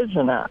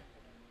decision on.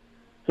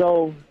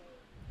 So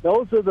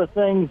those are the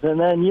things, and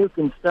then you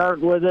can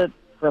start with it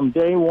from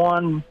day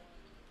one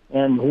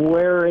and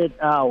wear it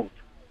out.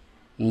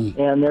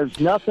 And there's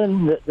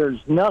nothing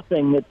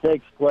that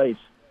takes place.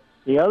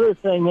 The other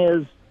thing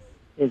is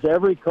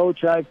every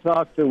coach I've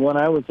talked to when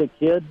I was a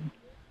kid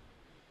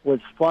was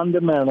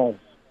fundamentals.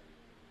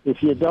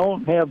 If you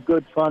don't have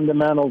good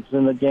fundamentals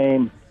in the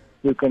game,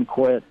 you can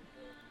quit.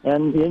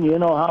 And you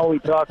know how we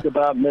talked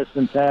about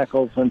missing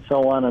tackles and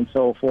so on and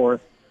so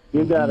forth.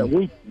 You got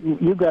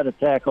to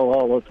tackle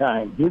all the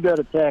time. You got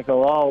to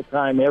tackle all the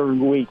time every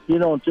week. You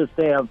don't just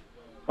have,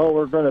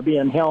 we're going to be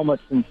in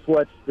helmets and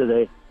sweats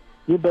today.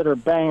 You better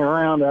bang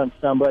around on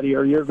somebody,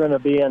 or you're going to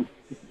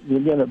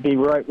be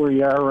right where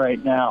you are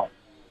right now.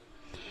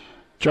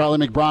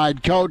 Charlie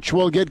McBride, Coach,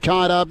 we'll get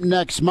caught up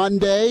next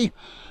Monday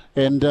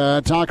and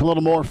talk a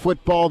little more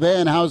football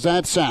then. How's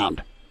that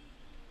sound?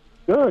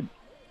 Good.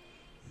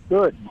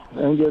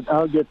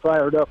 I'll get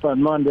fired up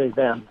on Monday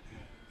then.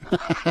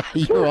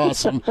 You're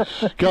awesome.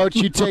 Coach,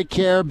 you take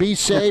care. Be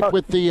safe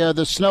with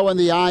the snow and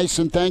the ice,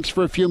 and thanks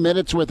for a few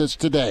minutes with us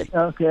today.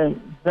 Okay.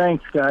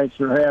 Thanks, guys,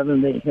 for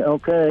having me.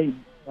 Okay.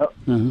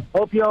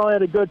 Hope you all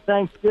had a good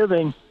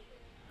Thanksgiving.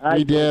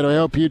 We did. I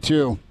hope you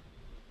too.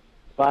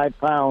 5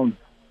 pounds.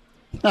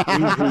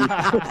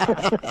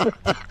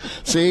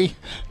 See?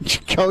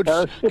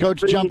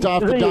 Coach jumped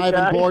off the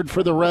diving board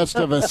for the rest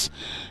of us.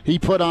 He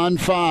put on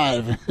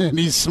 5, and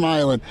he's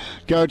smiling.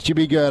 Coach, you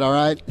be good, all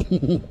right?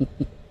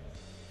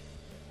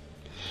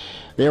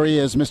 There he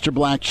is, Mr.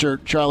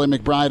 Blackshirt, Charlie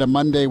McBride, a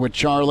Monday with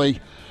Charlie.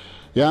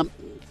 Yeah,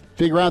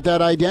 figure out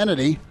that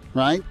identity,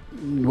 right?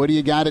 What do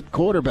you got at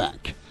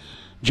quarterback?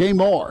 Jay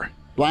Moore,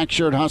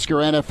 Blackshirt Husker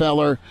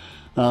NFLer,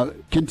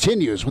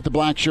 continues with the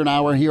Blackshirt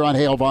Hour here on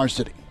Hail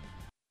Varsity.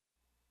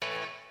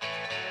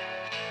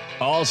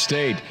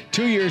 All-State,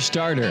 2-year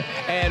starter,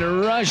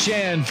 and rush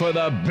in for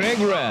the Big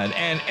Red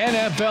and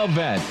NFL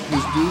vet.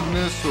 Is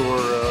Dudeness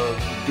or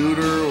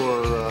Duder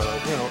or,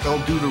 El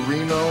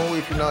Duderino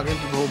if you're not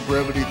into the whole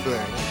brevity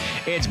thing.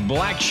 It's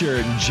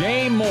Blackshirt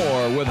Jay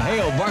Moore with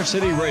Hail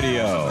Varsity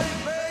Radio.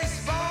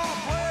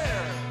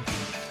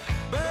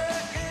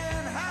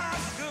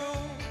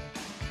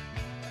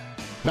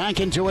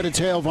 Back into it. It's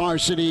Hail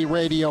Varsity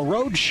Radio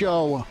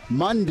Roadshow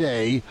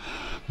Monday.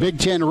 Big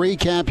Ten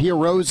recap here.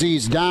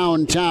 Rosie's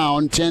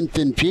downtown, 10th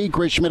and P.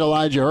 Chris Schmidt,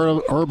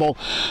 Elijah Herbal,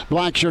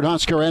 Blackshirt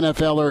Husker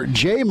NFLer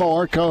Jay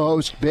Moore,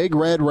 co-host Big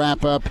Red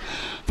Wrap-Up.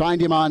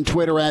 Find him on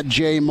Twitter at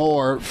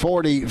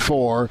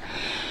JMoore44.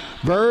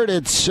 Bird,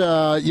 it's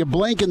you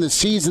blink and the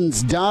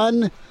season's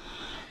done.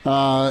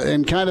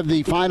 And kind of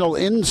the final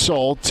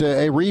insult,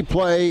 a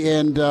replay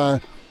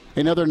and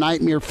another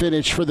nightmare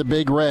finish for the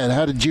Big Red.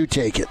 How did you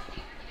take it?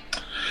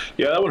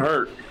 Yeah, that one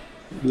hurt.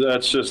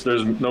 That's just,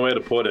 there's no way to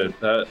put it.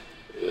 The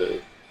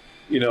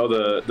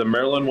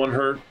Maryland one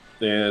hurt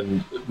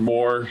and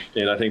more,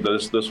 and I think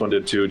this one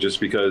did too, just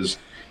because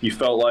you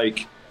felt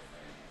like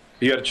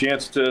you had a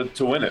chance to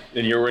win it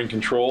and you were in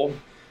control.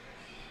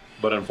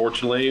 But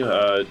unfortunately,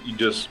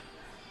 it's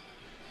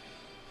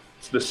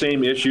the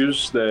same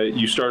issues that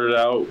you started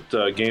out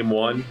game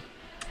one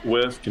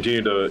with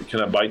continue to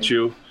kind of bite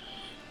you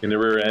in the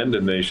rear end,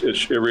 and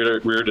it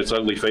reared its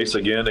ugly face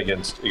again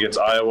against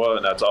Iowa,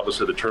 and that's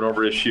obviously the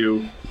turnover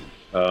issue.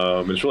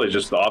 It's really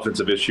just the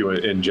offensive issue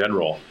in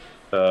general.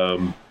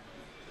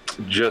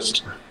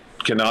 Just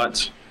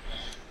cannot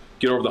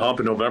get over the hump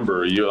in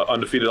November. You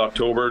undefeated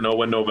October, no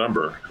win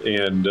November,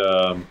 and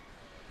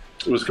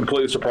was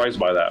completely surprised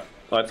by that.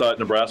 I thought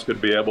Nebraska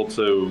would be able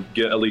to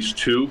get at least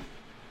 2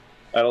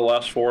 out of the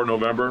last 4 in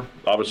November.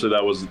 Obviously,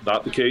 that was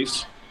not the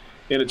case,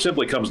 and it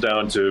simply comes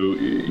down to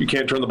you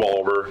can't turn the ball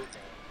over.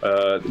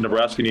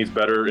 Nebraska needs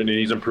better, and it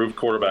needs improved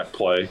quarterback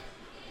play.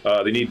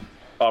 They need,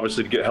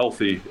 obviously, to get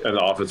healthy in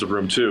the offensive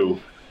room,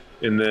 too.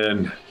 And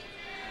then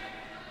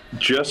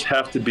just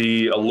have to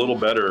be a little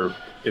better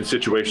in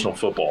situational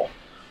football.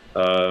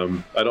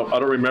 I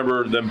don't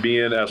remember them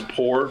being as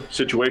poor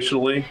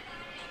situationally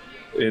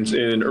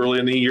in early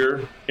in the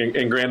year.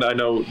 And granted, I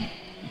know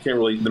you can't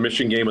really – the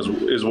Michigan game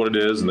is what it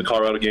is, and the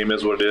Colorado game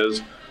is what it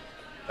is.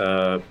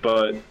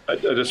 But I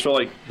just feel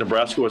like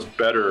Nebraska was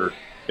better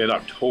in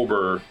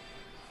October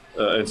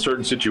in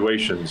certain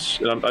situations.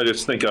 And I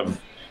just think of,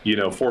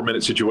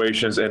 4-minute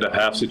situations, end of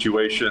half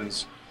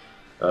situations.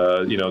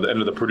 The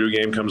end of the Purdue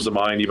game comes to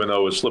mind, even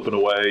though it was slipping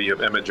away. You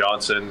have Emmett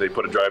Johnson. They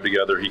put a drive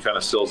together. He kind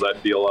of seals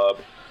that deal up.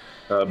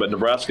 But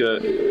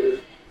Nebraska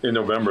in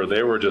November,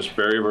 they were just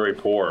very, very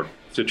poor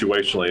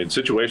situationally. And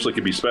situationally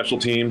could be special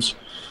teams,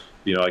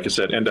 like I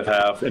said, end of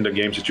half, end of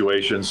game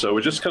situations. So it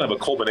was just kind of a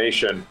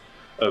culmination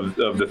of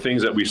the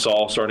things that we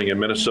saw starting in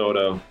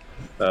Minnesota.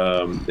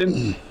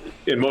 In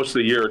most of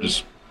the year,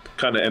 just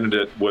kind of ended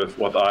it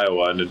with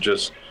Iowa, and it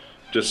just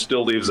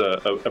still leaves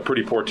a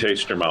pretty poor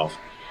taste in your mouth.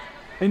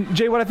 And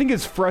Jay, what I think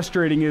is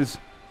frustrating is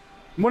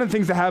one of the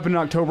things that happened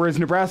in October is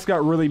Nebraska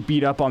got really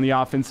beat up on the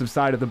offensive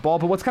side of the ball.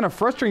 But what's kind of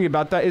frustrating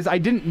about that is I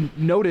didn't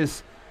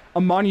notice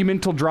a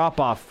monumental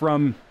drop-off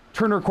from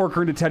Turner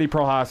Corcoran to Teddy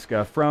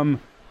Prohaska, from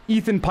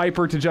Ethan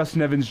Piper to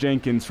Justin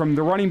Evans-Jenkins, from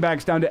the running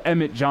backs down to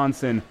Emmett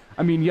Johnson.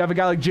 I mean, you have a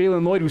guy like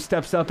Jalen Lloyd who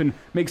steps up and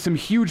makes some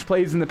huge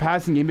plays in the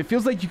passing game. It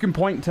feels like you can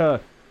point to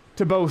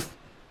both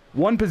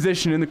one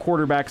position in the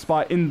quarterback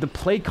spot in the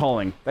play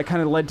calling that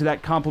kind of led to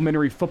that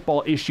complementary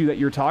football issue that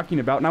you're talking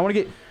about. And I want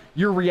to get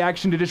your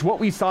reaction to just what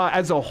we saw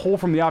as a whole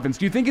from the offense.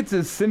 Do you think it's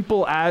as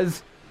simple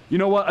as,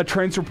 a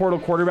transfer portal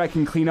quarterback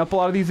can clean up a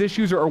lot of these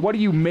issues, or what do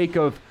you make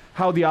of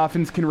how the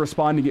offense can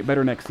respond and get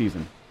better next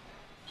season?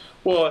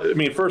 Well, I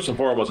mean, first and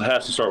foremost, it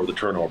has to start with the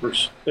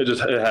turnovers. It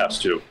has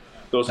to.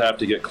 Those have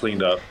to get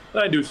cleaned up.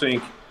 And I do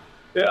think,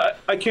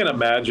 I can't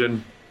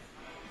imagine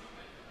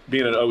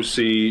being an OC,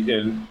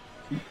 and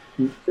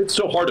it's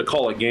so hard to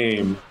call a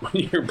game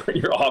when your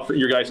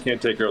guys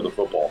can't take care of the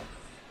football.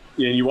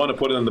 And you want to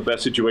put them in the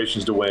best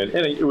situations to win,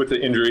 and with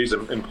the injuries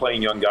and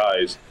playing young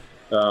guys.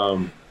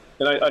 And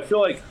I feel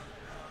like,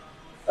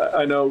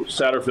 I know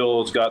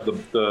Satterfield's got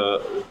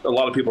a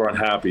lot of people are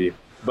unhappy,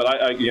 but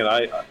I'm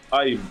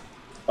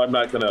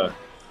not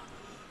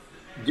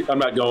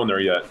going there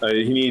yet.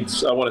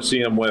 I want to see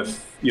him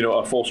with,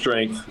 a full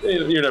strength.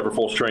 You're never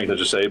full strength, I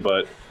just say,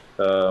 but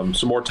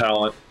some more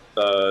talent,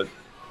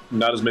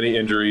 not as many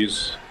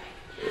injuries,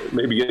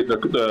 maybe get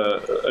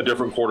a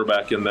different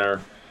quarterback in there.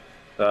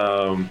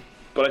 But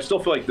I still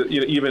feel like that,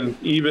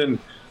 even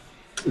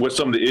with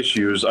some of the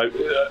issues, I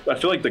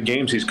feel like the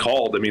games he's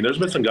called, I mean, there's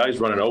been some guys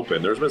running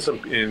open. There's been some,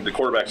 and the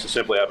quarterbacks that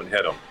simply haven't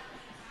hit them.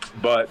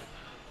 But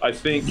I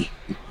think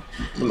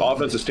from an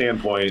offensive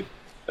standpoint,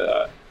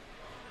 if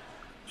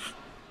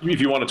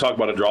you want to talk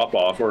about a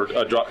drop-off or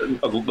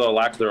the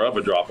lack thereof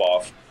a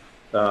drop-off,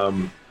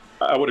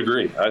 I would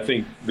agree. I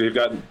think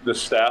the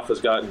staff has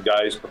gotten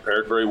guys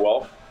prepared very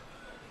well.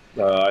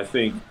 I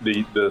think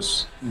the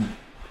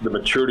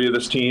maturity of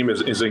this team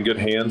is in good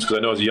hands, because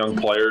I know as a young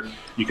player,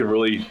 you can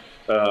really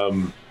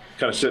kind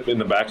of sit in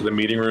the back of the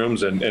meeting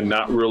rooms and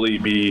not really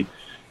be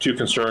too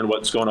concerned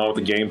what's going on with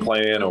the game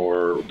plan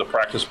or the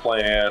practice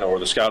plan or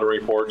the scouting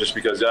report, just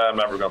because, I'm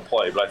never going to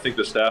play. But I think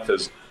the staff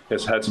has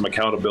had some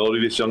accountability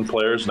to these young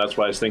players, and that's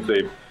why I think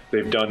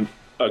they've done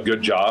a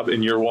good job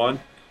in year one.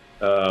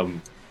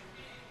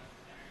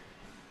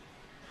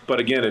 But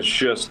again, it's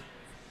just,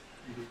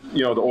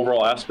 the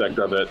overall aspect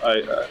of it.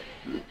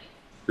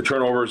 the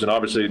turnovers and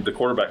obviously the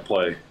quarterback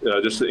play,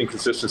 just the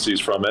inconsistencies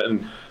from it.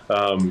 And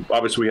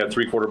obviously we had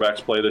 3 quarterbacks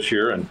play this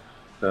year, and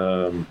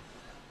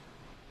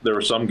there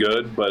were some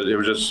good, but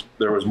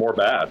there was more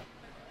bad,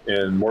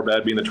 and more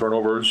bad being the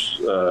turnovers,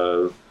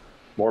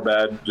 more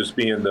bad just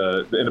being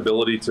the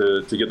inability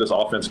to get this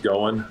offense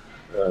going.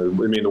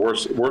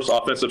 The worst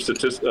offensive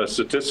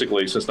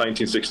statistically since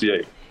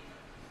 1968.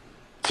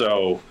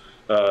 So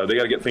they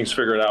got to get things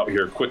figured out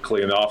here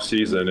quickly in the off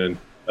season. And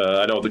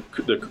I know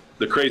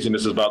the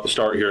craziness is about to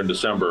start here in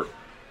December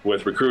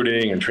with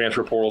recruiting and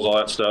transfer portals, all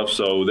that stuff.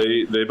 So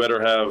they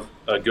better have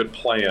a good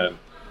plan,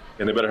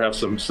 and they better have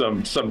some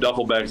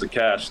duffel bags of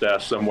cash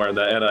stashed somewhere in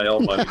that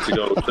NIL money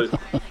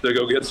to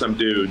go get some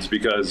dudes,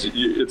 because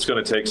it's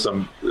going to take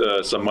some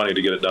money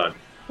to get it done.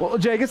 Well,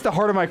 Jay, I guess the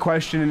heart of my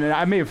question, and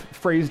I may have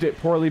phrased it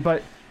poorly,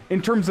 but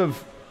in terms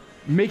of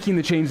making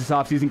the change this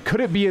offseason,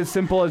 could it be as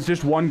simple as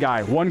just one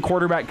guy, one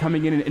quarterback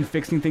coming in and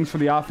fixing things for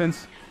the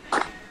offense?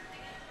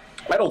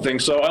 I don't think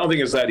so. I don't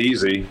think it's that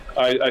easy.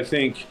 I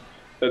think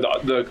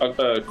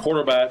the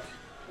quarterback,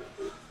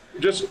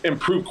 just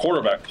improve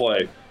quarterback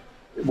play,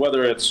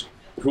 whether it's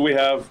who we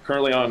have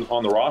currently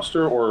on the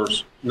roster or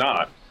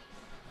not,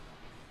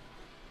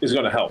 is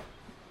going to help.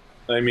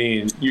 I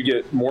mean, you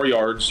get more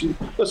yards.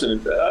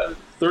 Listen,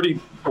 30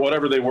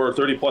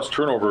 plus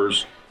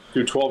turnovers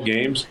through 12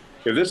 games.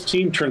 If this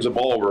team turns the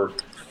ball over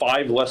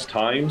 5 less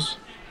times,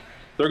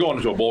 they're going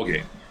into a bowl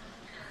game.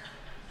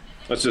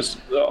 That's just,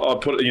 I'll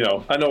put,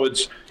 I know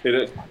it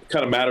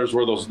kind of matters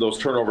where those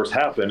turnovers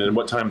happen and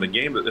what time of the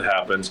game that it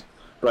happens,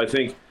 but I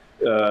think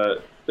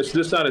it's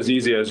just not as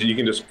easy as you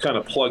can just kind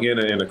of plug in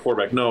a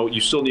quarterback. No, you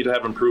still need to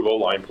have improved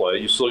O-line play.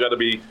 You still got to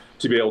be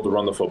able to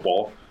run the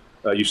football.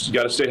 You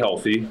got to stay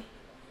healthy,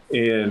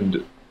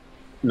 and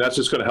that's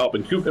just going to help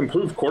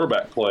improve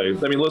quarterback play.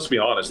 I mean, let's be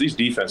honest, these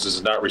defenses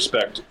do not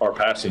respect our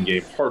passing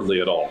game hardly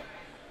at all.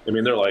 I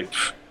mean, they're like,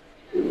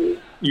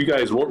 you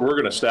guys, we're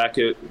going to stack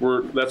it.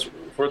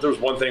 If there's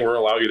one thing we're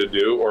going to allow you to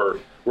do, or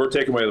we're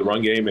taking away the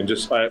run game, and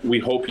just we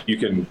hope you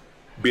can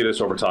beat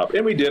us over top.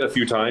 And we did a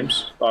few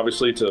times,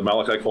 obviously, to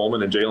Malachi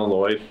Coleman and Jalen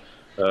Lloyd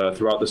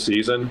throughout the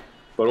season.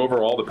 But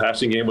overall, the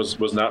passing game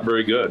was not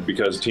very good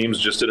because teams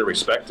just didn't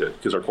respect it,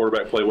 because our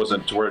quarterback play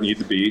wasn't to where it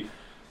needed to be.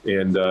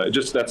 And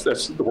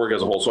that's the work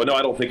as a whole. So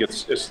I don't think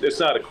it's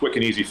not a quick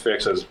and easy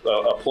fix as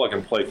a plug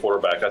and play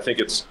quarterback. I think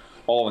it's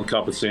all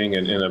encompassing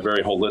and a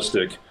very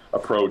holistic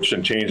approach,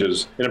 and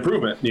changes and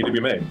improvement need to be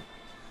made.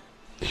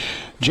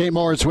 Jay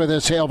Moore is with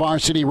us, Hail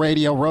Varsity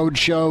Radio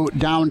Roadshow,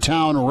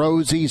 downtown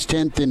Rosie's,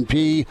 10th and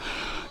P.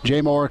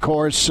 Jay Moore, of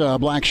course,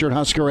 Black Shirt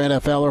Husker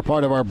NFLer,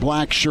 part of our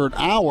Black Shirt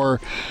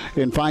Hour.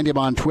 And find him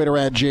on Twitter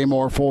at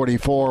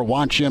JMoore44.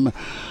 Watch him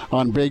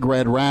on Big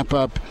Red Wrap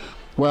Up.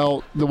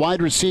 Well, the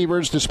wide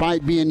receivers,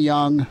 despite being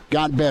young,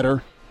 got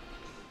better.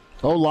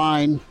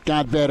 O-line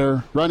got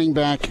better. Running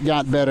back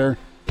got better.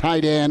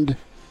 Tight end,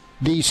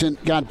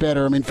 decent, got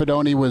better. I mean,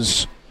 Fedoni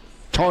was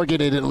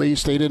targeted at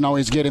least. They didn't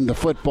always get him the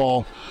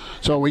football.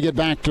 So we get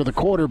back to the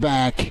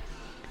quarterback,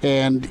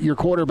 and your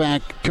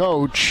quarterback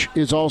coach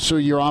is also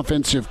your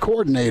offensive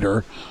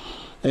coordinator.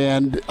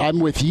 And I'm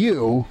with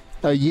you.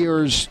 A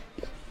year's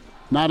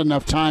not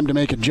enough time to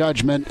make a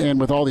judgment, and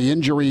with all the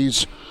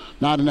injuries,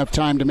 not enough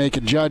time to make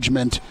a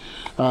judgment.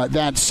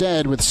 That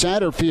said, with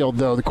Satterfield,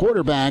 though, the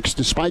quarterbacks,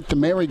 despite the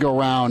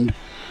merry-go-round,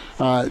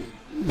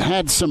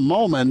 had some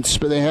moments,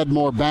 but they had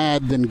more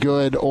bad than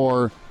good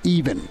or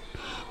even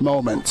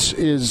moments.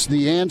 Is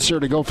the answer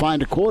to go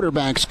find a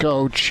quarterbacks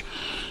coach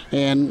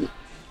and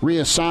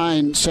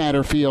reassign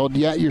Satterfield,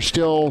 yet you're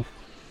still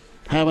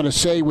having a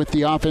say with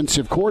the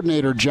offensive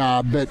coordinator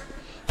job, but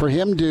for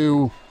him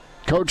to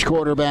coach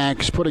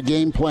quarterbacks, put a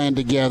game plan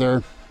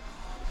together,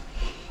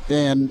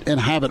 and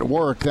have it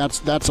work, that's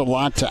a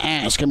lot to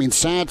ask. I mean,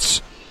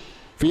 Sat's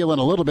feeling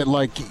a little bit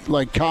like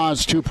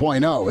Kaz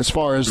 2.0 as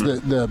far as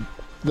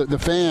the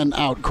fan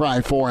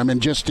outcry for him in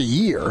just a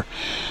year.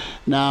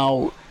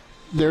 Now,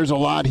 there's a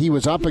lot he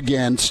was up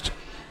against,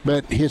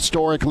 but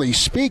historically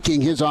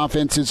speaking, his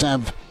offenses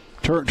have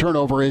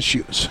turnover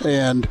issues.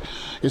 And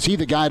is he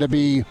the guy to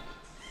be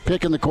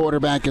picking the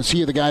quarterback? Is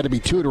he the guy to be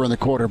tutoring the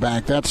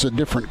quarterback? That's a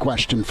different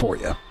question for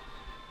you.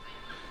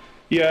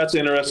 Yeah, it's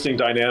an interesting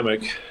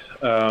dynamic.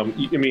 I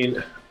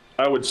mean,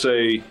 I would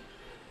say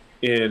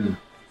in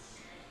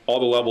all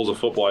the levels of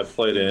football I've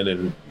played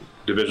in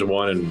Division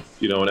I and,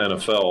 in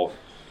NFL,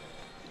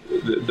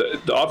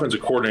 the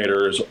offensive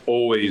coordinator is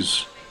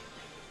always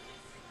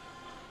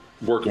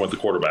working with the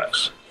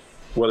quarterbacks,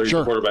 whether he's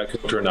a quarterback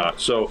coach or not.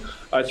 So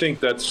I think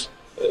that's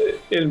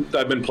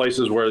I've been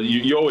places where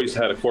you always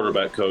had a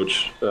quarterback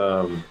coach,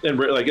 and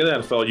like in the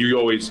NFL, you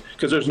always,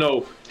 because there's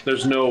no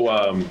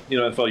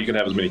NFL, you can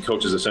have as many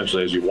coaches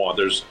essentially as you want.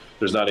 There's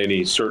not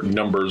any certain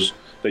numbers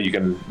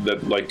that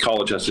like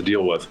college has to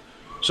deal with.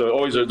 So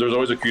there's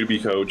always a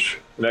QB coach,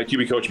 and that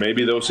QB coach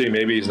maybe they'll see,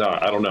 maybe he's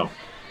not. I don't know.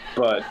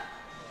 But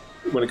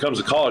when it comes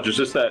to college, it's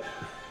just that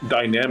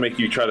dynamic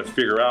you try to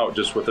figure out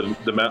just with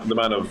the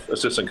amount of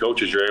assistant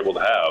coaches you're able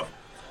to have.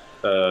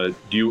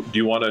 Do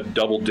you want to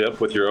double dip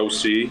with your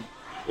OC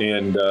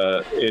and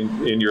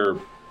in your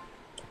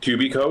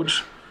QB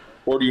coach,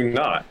 or do you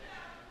not?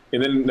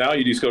 And then now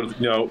you just go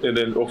to, and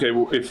then, okay,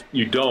 well, if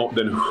you don't,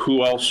 then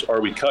who else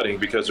are we cutting?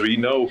 Because we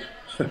know,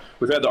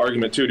 we've had the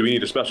argument too, do we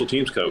need a special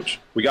teams coach?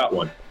 We got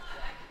one.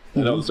 I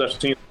know the special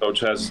teams coach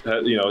has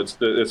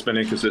it's been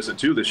inconsistent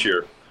too this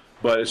year.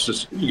 But it's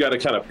just, you got to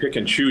kind of pick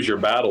and choose your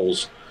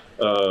battles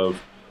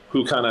of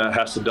who kind of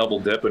has to double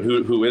dip and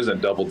who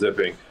isn't double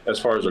dipping as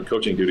far as their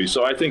coaching duties.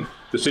 So I think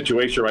the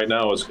situation right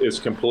now is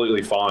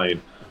completely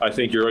fine. I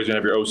think you're always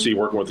going to have your OC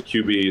working with the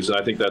QBs, and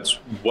I think that's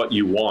what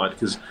you want,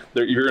 because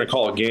you're going to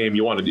call a game.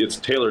 It's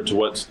tailored to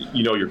what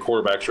your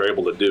quarterbacks are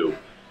able to do,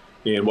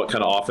 and what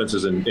kind of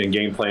offenses and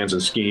game plans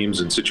and schemes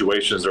and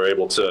situations they're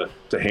able to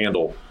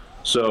handle.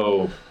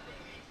 So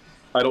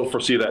I don't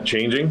foresee that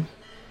changing.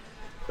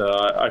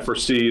 I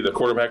foresee the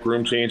quarterback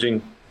room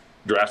changing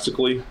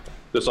drastically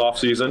this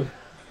offseason.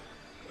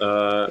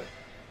 And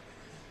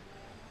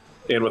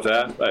with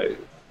that,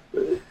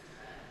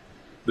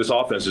 this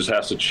offense just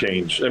has to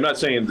change. I'm not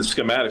saying the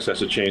schematics has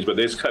to change, but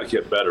they just got to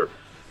get better.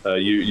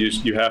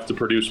 You have to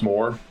produce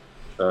more,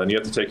 and you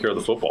have to take care of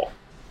the football.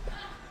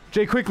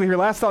 Jay, quickly here,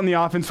 last on the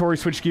offense before we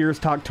switch gears,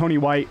 talk Tony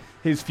White,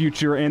 his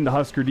future, and the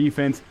Husker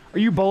defense. Are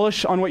you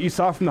bullish on what you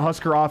saw from the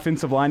Husker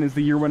offensive line as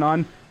the year went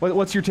on?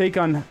 What's your take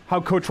on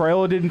how Coach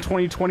Raiola did in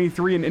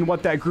 2023 and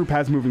what that group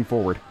has moving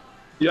forward?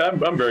 Yeah,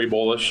 I'm very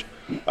bullish.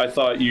 I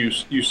thought you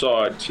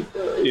saw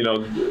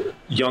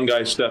young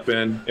guys step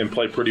in and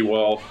play pretty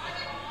well.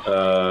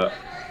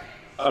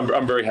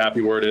 I'm very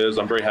happy where it is.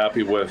 I'm very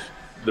happy with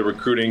the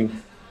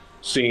recruiting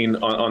scene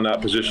on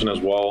that position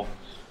as well.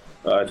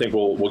 I think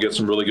we'll get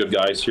some really good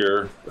guys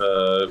here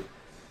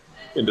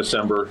in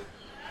December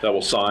that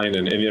will sign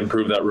and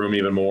improve that room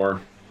even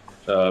more.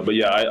 But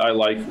yeah, I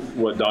like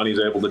what Donnie's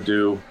able to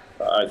do.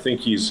 I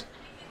think he's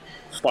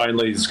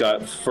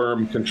got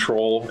firm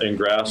control and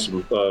grasp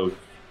of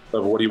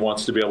what he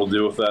wants to be able to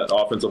do with that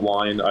offensive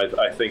line.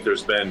 I think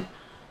there's been,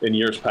 in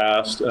years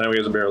past, I know he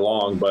hasn't been here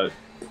long, but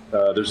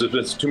there's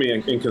been too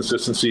many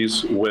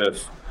inconsistencies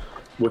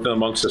within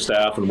amongst the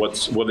staff and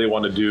what they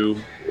want to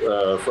do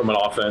from an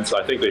offense.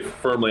 I think they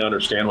firmly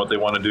understand what they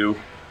want to do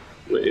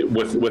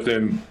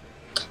within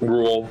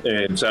rural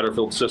and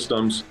Satterfield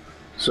systems.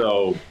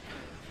 So,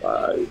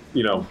 as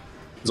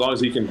long as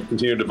he can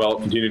continue to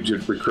develop, continue to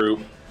recruit,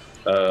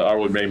 I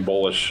would remain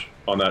bullish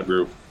on that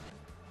group.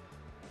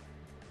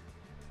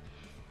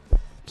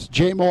 It's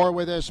Jay Moore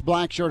with us,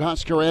 Blackshirt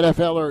Husker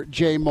NFLer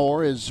Jay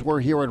Moore, as we're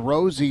here at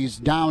Rosie's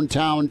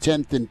downtown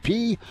 10th and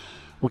P.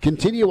 We'll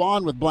continue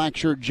on with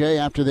Blackshirt Jay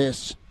after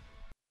this.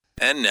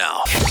 And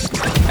now,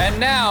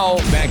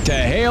 back to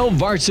Hail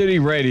Varsity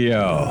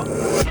Radio.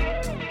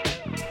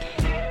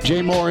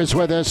 Jay Moore is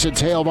with us.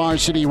 It's Hail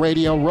Varsity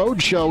Radio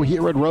Roadshow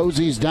here at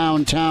Rosie's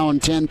downtown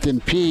 10th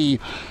and P.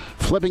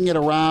 Flipping it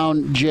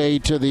around, Jay,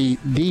 to the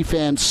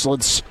defense.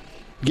 Let's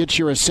get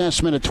your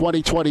assessment of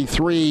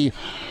 2023.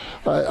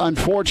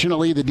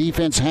 Unfortunately, the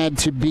defense had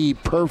to be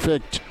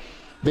perfect.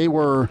 They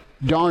were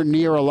darn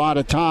near a lot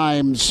of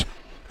times.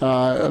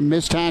 A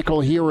missed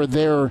tackle here or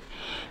there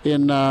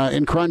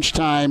in crunch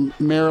time,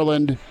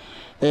 Maryland,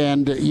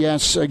 and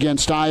yes,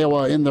 against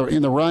Iowa in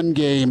the run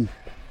game.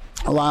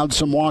 Allowed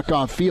some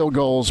walk-off field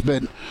goals,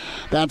 but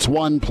that's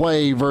one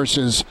play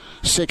versus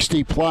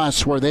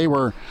 60-plus where they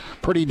were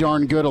pretty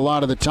darn good a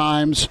lot of the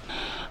times.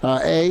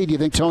 Do you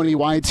think Tony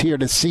White's here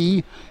to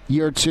see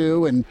year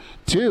two? And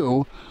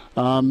two,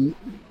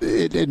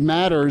 it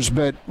matters,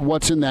 but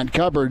what's in that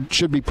cupboard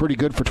should be pretty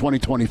good for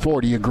 2024.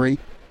 Do you agree?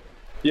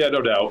 Yeah,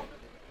 no doubt.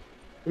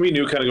 We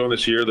knew kind of going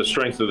this year the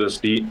strength of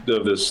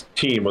this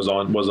team was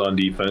on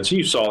defense.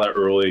 You saw that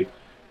early,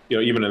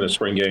 even in the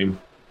spring game,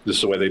 just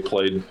the way they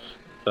played.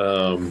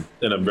 In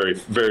a very,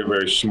 very,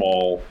 very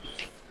small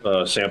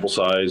sample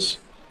size.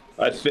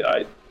 I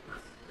feel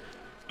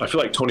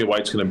like Tony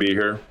White's going to be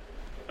here.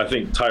 I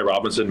think Ty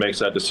Robinson makes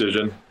that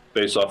decision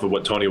based off of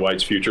what Tony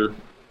White's future.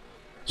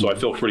 So I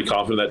feel pretty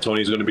confident that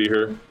Tony's going to be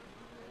here.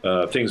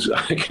 Things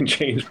can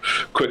change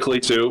quickly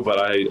too, but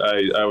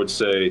I would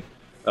say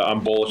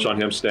I'm bullish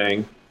on him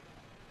staying.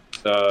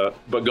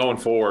 But going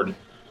forward,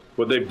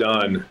 what they've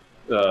done,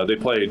 they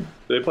played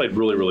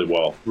really, really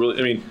well.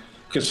 Really,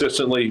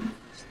 consistently.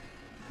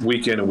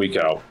 Week in and week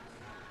out.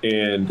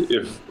 And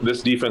if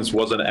this defense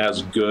wasn't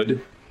as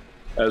good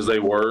as they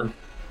were,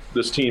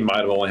 this team might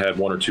have only had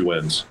 1 or 2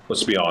 wins,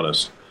 let's be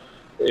honest.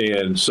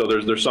 And so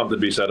there's something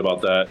to be said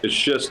about that. It's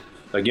just,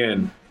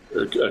 again,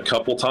 a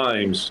couple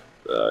times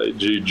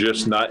you're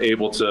just not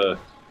able to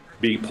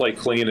play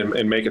clean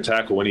and make a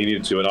tackle when you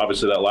needed to. And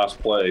obviously that last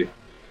play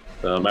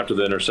after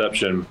the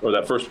interception, or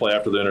that first play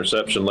after the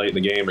interception late in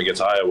the game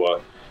against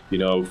Iowa,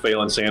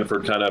 Phelan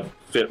Sanford kind of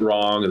fit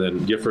wrong, and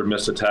then Gifford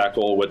missed a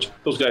tackle, which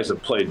those guys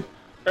have played.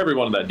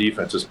 Everyone on that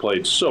defense has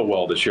played so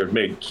well this year,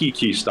 made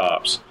key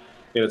stops.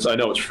 And I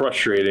know it's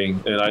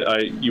frustrating,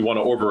 and you want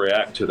to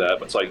overreact to that,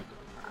 but it's like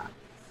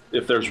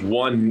if there's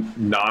one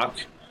knock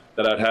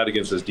that I've had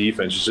against this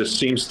defense, it just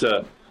seems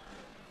to,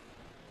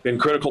 in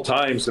critical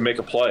times, to make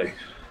a play.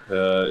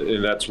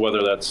 And that's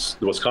whether that's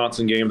the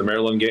Wisconsin game, the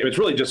Maryland game.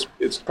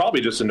 It's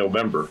probably just in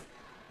November.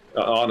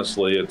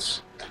 Honestly,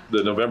 it's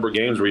the November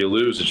games where you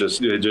lose. It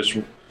just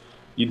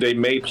they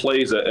made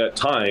plays at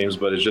times,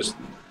 but it's just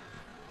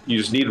you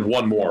just needed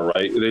one more,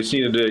 right?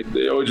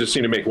 They always just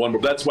seem to make one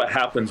more. That's what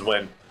happens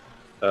when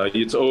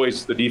it's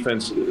always the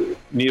defense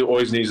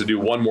always needs to do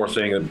one more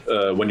thing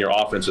when your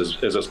offense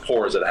is as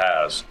poor as it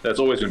has. That's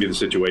always going to be the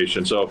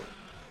situation. So,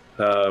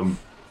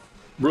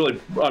 really,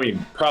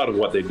 proud of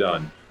what they've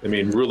done.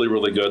 Really,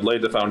 really good.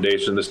 Laid the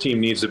foundation. This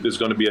team is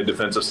going to be a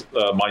defensive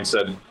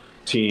mindset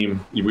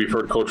team. We've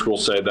heard Coach Rule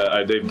say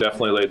that. They've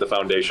definitely laid the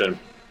foundation.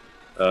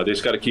 They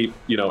just got to keep,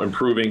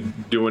 improving,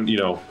 doing,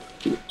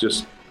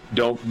 just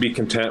don't be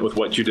content with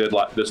what you did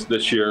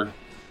this year.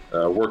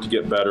 Work to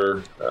get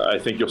better. I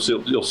think you'll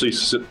still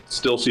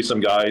see some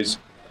guys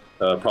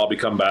probably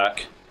come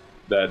back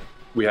that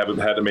we haven't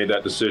had to make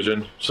that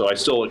decision. So I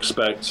still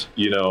expect,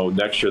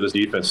 next year this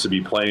defense to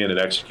be playing and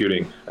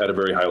executing at a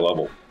very high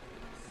level.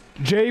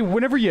 Jay,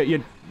 whenever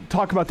you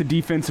talk about the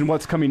defense and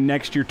what's coming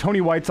next year,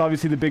 Tony White's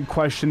obviously the big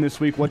question this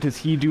week. What does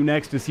he do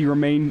next? Does he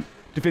remain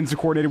defensive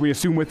coordinator? We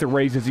assume with the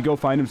Rays, does he go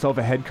find himself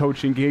a head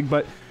coaching gig?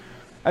 But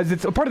as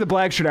it's a part of the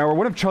Black Shirt Hour,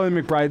 one of Charlie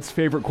McBride's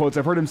favorite quotes,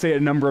 I've heard him say it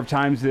a number of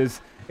times,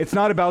 is it's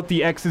not about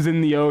the X's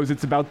and the O's,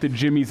 it's about the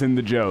Jimmies and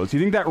the Joes. Do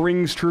you think that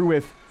rings true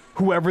with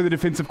whoever the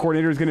defensive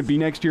coordinator is going to be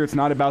next year? It's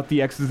not about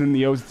the X's and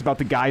the O's, it's about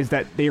the guys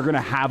that they are going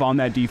to have on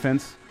that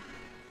defense?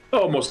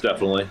 Oh, most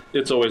definitely.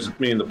 It's always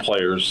the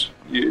players.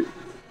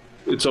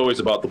 It's always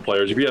about the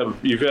players. If you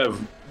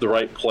have the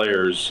right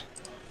players,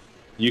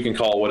 you can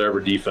call whatever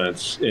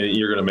defense, and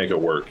you're going to make it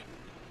work.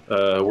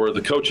 Where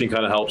the coaching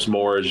kind of helps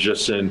more is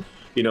just in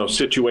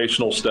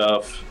situational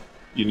stuff.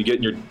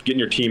 Getting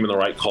your team in the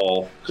right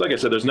call. Because like I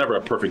said, there's never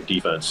a perfect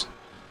defense.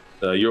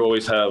 You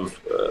always have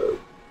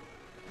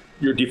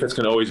your defense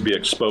can always be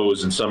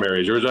exposed in some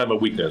areas. You're going to have a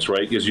weakness,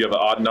 right? Because you have an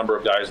odd number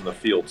of guys in the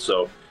field.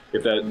 So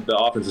if the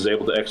offense is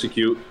able to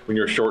execute when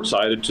you're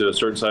short-sided to a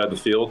certain side of the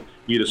field,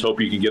 you just hope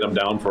you can get them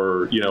down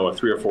for a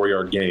 3 or 4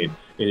 yard gain, and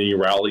then you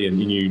rally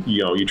and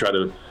you try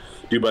to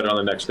do better on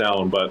the next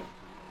down. But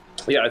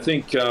yeah, I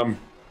think the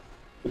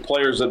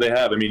players that they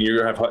have.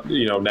 You're gonna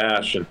have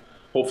Nash and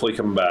hopefully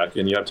coming back,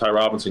 and you have Ty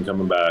Robinson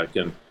coming back,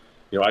 and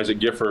Isaac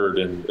Gifford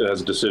and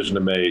has a decision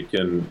to make,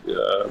 and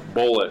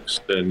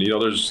Bullocks, and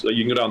there's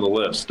you can go down the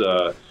list.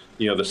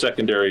 The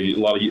secondary, a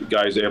lot of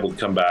guys able to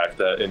come back.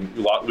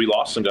 We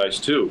lost some guys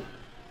too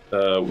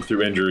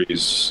through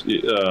injuries.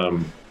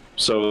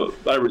 So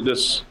I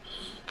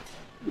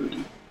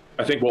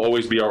think we'll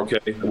always be okay.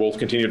 We'll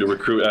continue to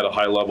recruit at a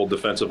high level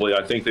defensively.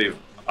 I think they've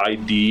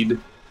ID'd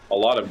a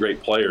lot of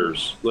great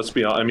players. Let's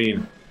be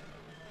honest.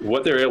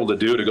 What they're able to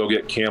do to go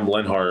get Cam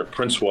Lenhart,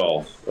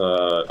 Princewell.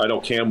 I know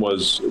Cam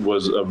was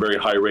a very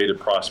high rated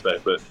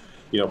prospect, but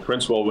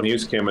Princewell, when he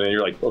was coming in,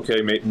 you're like,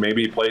 okay,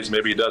 maybe he plays,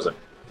 maybe he doesn't.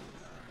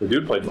 The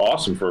dude played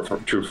awesome for a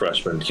true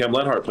freshman. Cam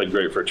Lenhart played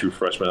great for a true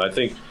freshman. I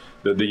think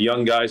the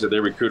young guys that they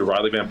recruited,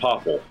 Riley Van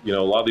Poppel, a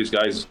lot of these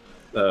guys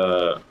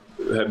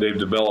they've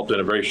developed in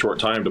a very short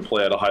time to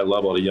play at a high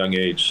level at a young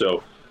age.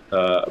 So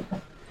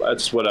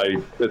that's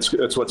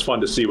what's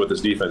fun to see with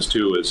this defense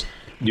too, is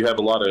you have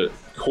a lot of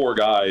core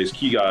guys,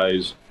 key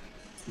guys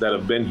that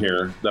have been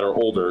here that are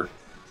older,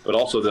 but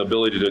also the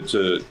ability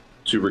to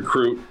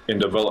recruit and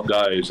develop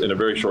guys in a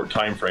very short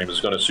time frame is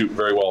going to suit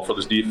very well for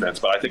this defense.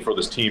 But I think for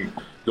this team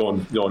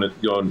going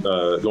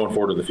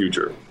forward in the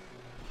future.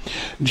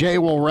 Jay,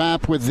 we'll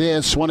wrap with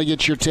this. Want to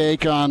get your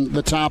take on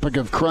the topic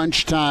of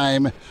crunch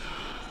time,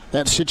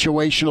 that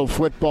situational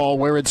football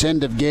where it's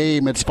end of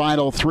game, it's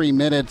final 3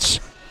 minutes.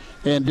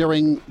 And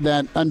during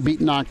that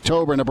unbeaten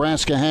October,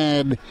 Nebraska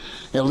had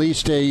at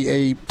least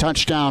a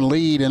touchdown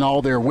lead in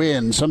all their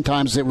wins.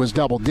 Sometimes it was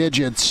double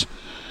digits,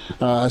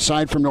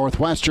 aside from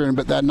Northwestern.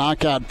 But that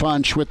knockout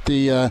punch with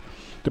the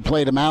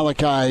play to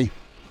Malachi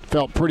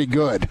felt pretty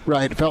good,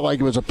 right? It felt like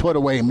it was a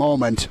put-away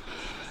moment.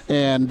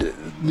 And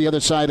the other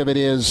side of it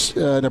is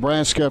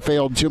Nebraska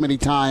failed too many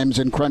times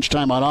in crunch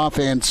time on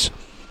offense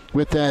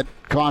with that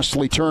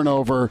costly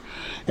turnover.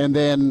 And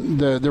then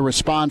the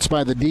response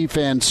by the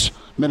defense,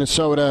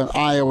 Minnesota,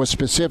 Iowa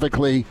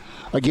specifically,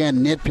 again,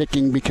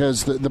 nitpicking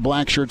because the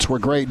black shirts were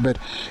great. But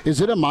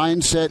is it a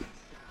mindset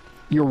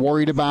you're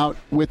worried about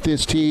with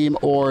this team,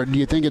 or do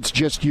you think it's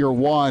just year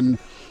one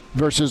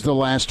versus the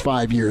last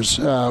 5 years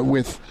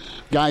with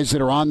guys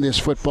that are on this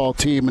football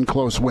team and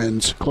close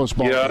wins, close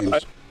ball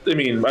games?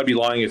 I'd be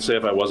lying to say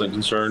if I wasn't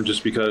concerned,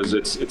 just because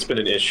it's been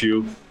an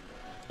issue.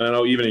 I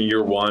know even in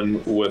year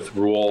one with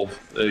Rule,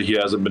 he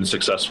hasn't been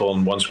successful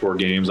in one-score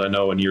games. I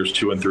know in years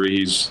 2 and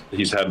 3,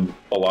 he's had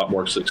a lot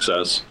more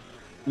success.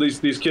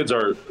 These kids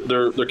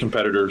they're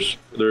competitors.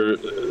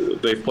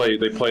 They play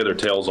their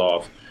tails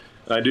off.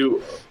 And I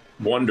do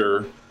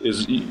wonder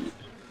is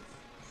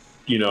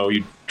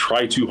you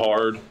try too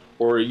hard,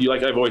 or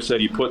like I've always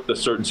said, you put the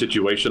certain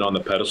situation on the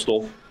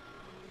pedestal.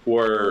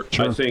 Where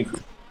sure. I think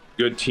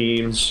good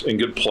teams and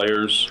good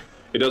players,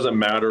 it doesn't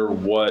matter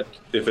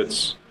if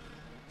it's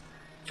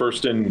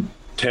 1st and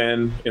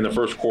 10 in the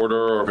first quarter,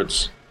 or if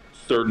it's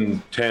 3rd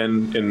and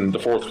 10 in the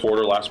fourth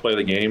quarter, last play of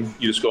the game.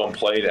 You just go and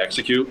play to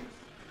execute.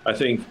 I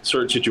think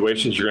certain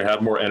situations you're going to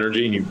have more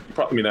energy,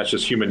 and that's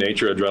just human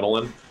nature,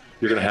 adrenaline.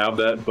 You're going to have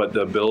that, but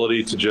the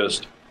ability to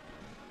just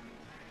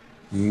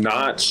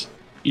not,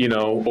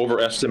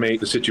 overestimate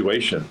the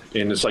situation.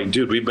 And it's like,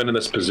 dude, we've been in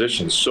this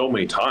position so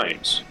many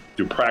times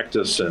through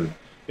practice and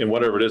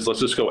whatever it is. Let's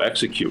just go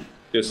execute.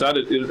 It's not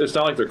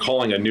like they're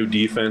calling a new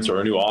defense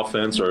or a new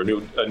offense or a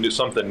new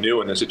something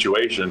new in the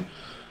situation.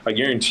 I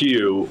guarantee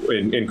you,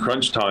 in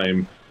crunch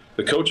time,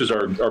 the coaches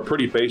are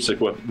pretty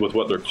basic with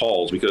what their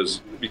calls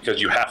because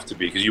you have to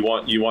be, because you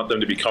want them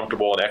to be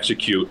comfortable and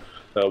execute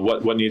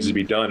what needs to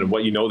be done and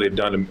what they've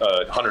done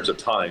hundreds of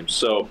times.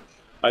 So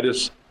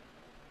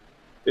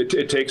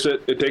it takes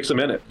a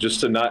minute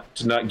just to not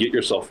get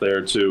yourself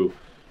there to,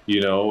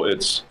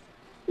 it's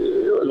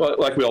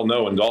like we all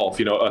know in golf,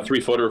 a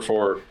 3-footer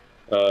for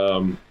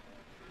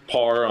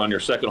par on your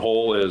second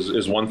hole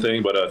is one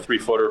thing, but a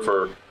 3-footer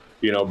for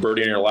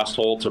birdie on your last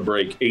hole to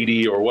break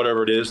 80 or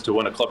whatever it is to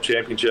win a club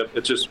championship,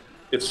 it's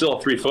still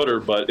a 3-footer,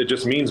 but it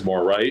just means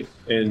more, right?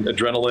 And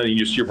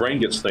adrenaline, your brain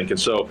gets thinking.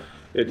 So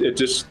it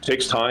just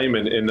takes time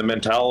and the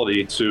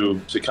mentality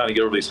to kind of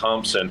get over these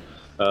humps. And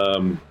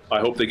I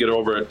hope they get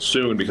over it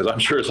soon, because I'm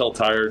sure as hell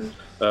tired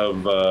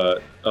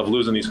of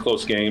losing these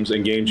close games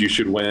and games you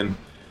should win,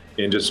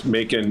 and just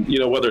making,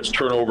 whether it's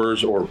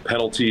turnovers or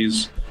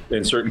penalties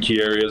in certain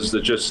key areas,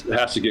 that just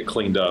has to get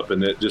cleaned up,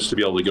 and just to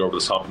be able to get over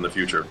this hump in the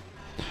future.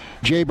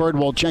 Jay Bird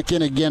will check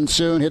in again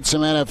soon, hit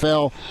some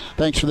NFL.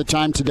 Thanks for the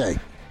time today.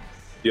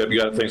 Yep, you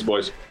got it. Thanks,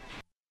 boys.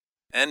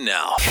 And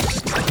now,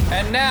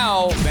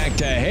 back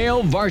to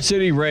Hail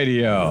Varsity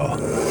Radio.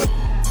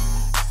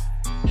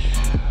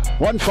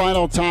 One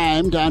final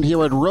time down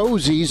here at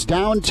Rosie's,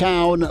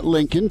 downtown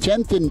Lincoln,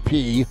 10th and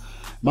P.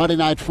 Monday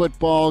Night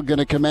Football going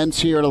to commence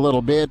here in a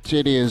little bit.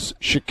 It is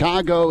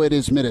Chicago. It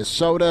is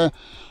Minnesota.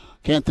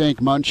 Can't thank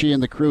Munchie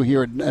and the crew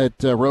here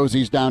at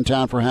Rosie's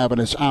downtown for having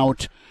us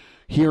out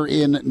here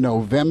in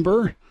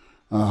November.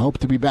 Hope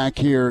to be back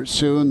here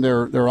soon.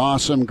 They're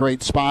awesome.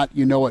 Great spot.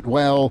 You know it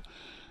well.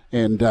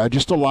 And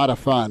just a lot of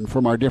fun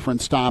from our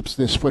different stops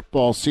this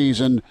football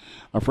season.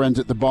 Our friends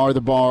at the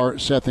Bar,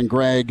 Seth and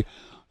Greg.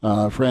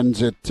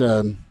 Friends at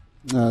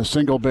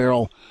Single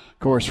Barrel, of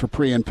course, for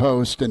pre and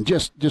post. And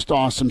just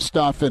awesome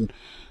stuff. And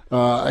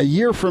a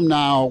year from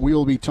now, we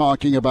will be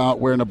talking about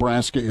where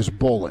Nebraska is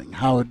bowling.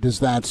 How does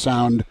that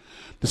sound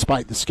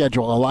despite the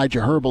schedule?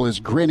 Elijah Herbal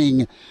is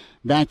grinning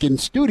back in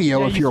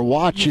studio if you're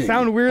watching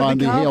sound weirdly on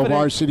the confident. Hail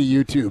Varsity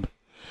YouTube.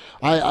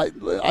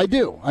 I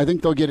do. I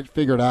think they'll get it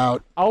figured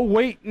out. I'll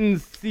wait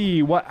and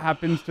see what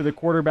happens to the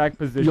quarterback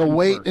position. You'll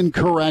wait first. and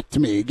correct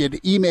me. Get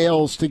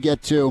emails to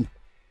get to.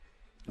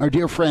 Our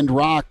dear friend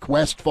Rock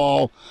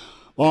Westfall,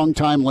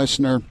 longtime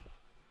listener,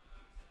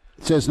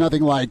 says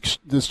nothing like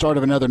the start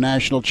of another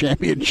national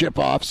championship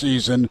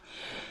offseason.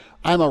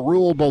 I'm a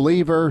rule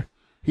believer.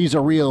 He's a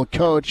real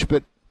coach,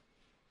 but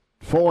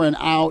 4 and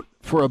out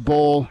for a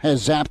bowl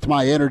has zapped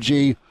my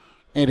energy,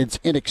 and it's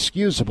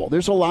inexcusable.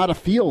 There's a lot of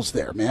feels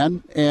there,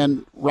 man.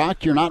 And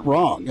Rock, you're not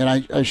wrong.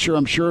 And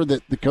I'm sure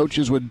that the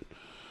coaches would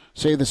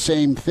say the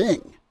same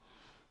thing,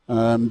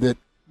 that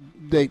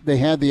they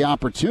had the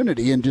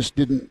opportunity and just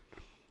didn't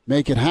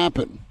make it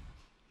happen.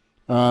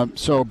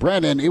 So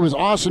Brennan, it was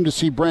awesome to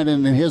see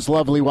Brennan and his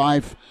lovely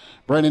wife,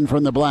 Brennan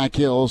from the Black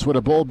Hills, with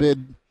a bowl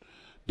bid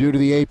due to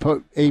the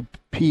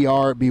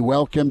APR be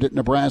welcomed at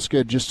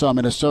Nebraska. Just saw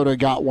Minnesota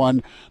got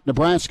one.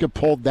 Nebraska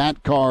pulled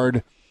that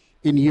card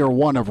in year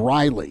 1 of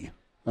Riley.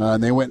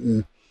 And they went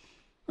and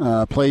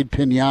played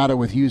Pinata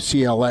with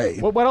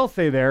UCLA. What I'll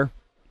say there,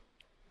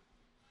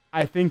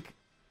 I think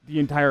the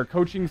entire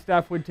coaching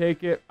staff would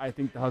take it. I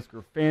think the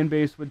Husker fan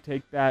base would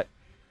take that.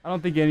 I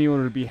don't think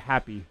anyone would be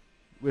happy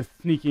with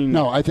sneaking.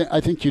 No, I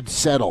think you'd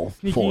settle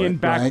sneaking in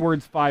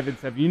backwards, right? 5 and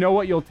 7. You know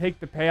what? You'll take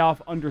the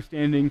payoff,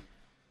 understanding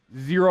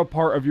zero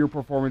part of your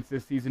performance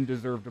this season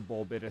deserved a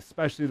bowl bid,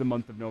 especially the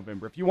month of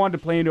November. If you wanted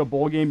to play into a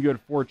bowl game, you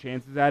had 4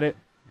 chances at it.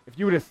 If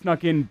you would have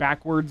snuck in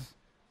backwards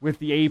with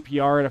the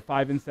APR at a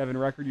 5 and 7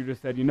 record, you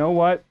just said, you know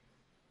what?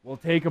 We'll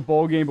take a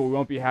bowl game, but we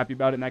won't be happy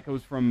about it. And that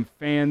goes from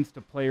fans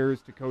to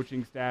players to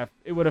coaching staff.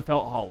 It would have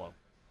felt hollow.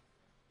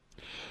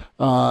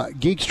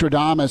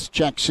 Geekstradamus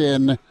checks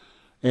in,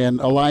 and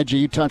Elijah,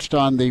 you touched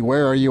on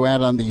where are you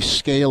at on the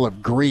scale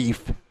of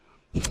grief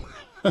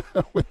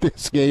with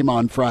this game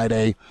on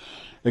Friday.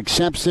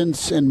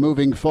 Acceptance and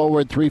moving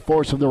forward,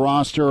 3/4 of the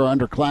roster are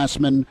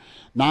underclassmen,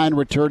 9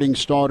 returning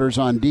starters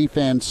on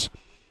defense.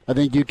 I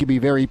think you could be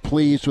very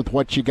pleased with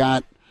what you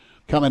got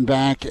coming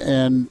back,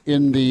 and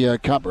in the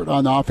cupboard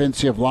on the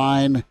offensive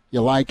line,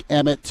 you like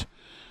Emmett.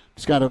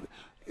 It's got a,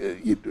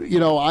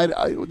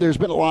 there's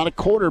been a lot of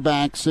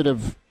quarterbacks that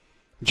have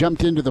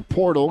jumped into the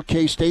portal.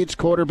 K-State's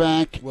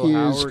quarterback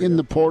is in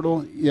the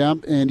portal,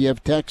 and you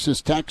have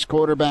Texas Tech's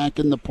quarterback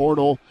in the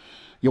portal.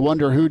 You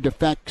wonder who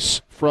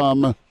defects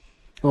from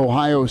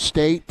Ohio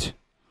State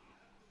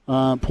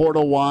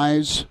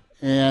portal-wise,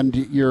 and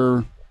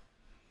you're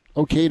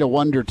okay to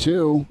wonder,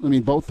 too. I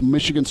mean, both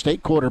Michigan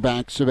State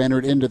quarterbacks have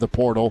entered into the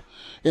portal.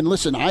 And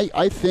listen,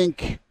 I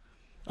think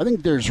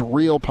there's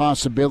real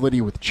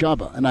possibility with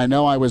Chubba, and I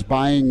know I was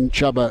buying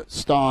Chubba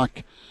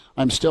stock.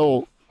 I'm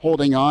still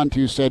holding on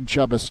to said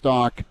Chubba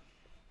stock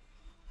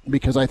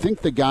because I think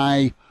the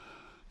guy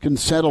can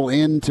settle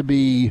in to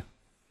be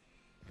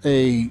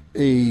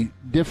a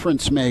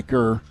difference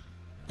maker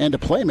and a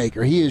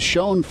playmaker. He has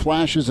shown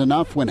flashes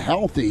enough when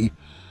healthy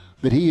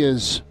that he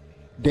is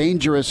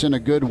dangerous in a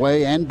good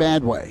way and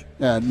bad way.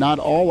 Not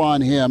all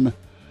on him,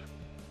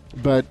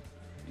 but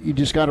you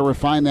just got to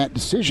refine that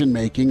decision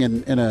making,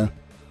 and a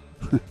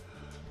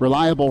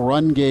reliable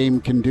run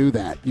game can do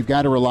that. You've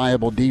got a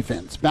reliable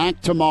defense.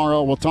 Back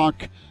tomorrow, we'll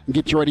talk and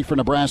get you ready for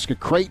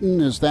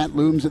Nebraska-Creighton as that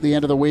looms at the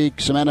end of the week.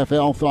 Some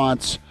NFL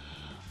thoughts.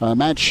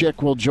 Matt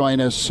Schick will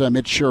join us.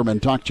 Mitch Sherman.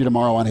 Talk to you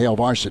tomorrow on Hail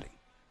Varsity.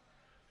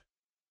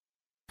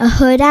 A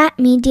Huda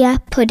Media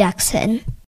Production.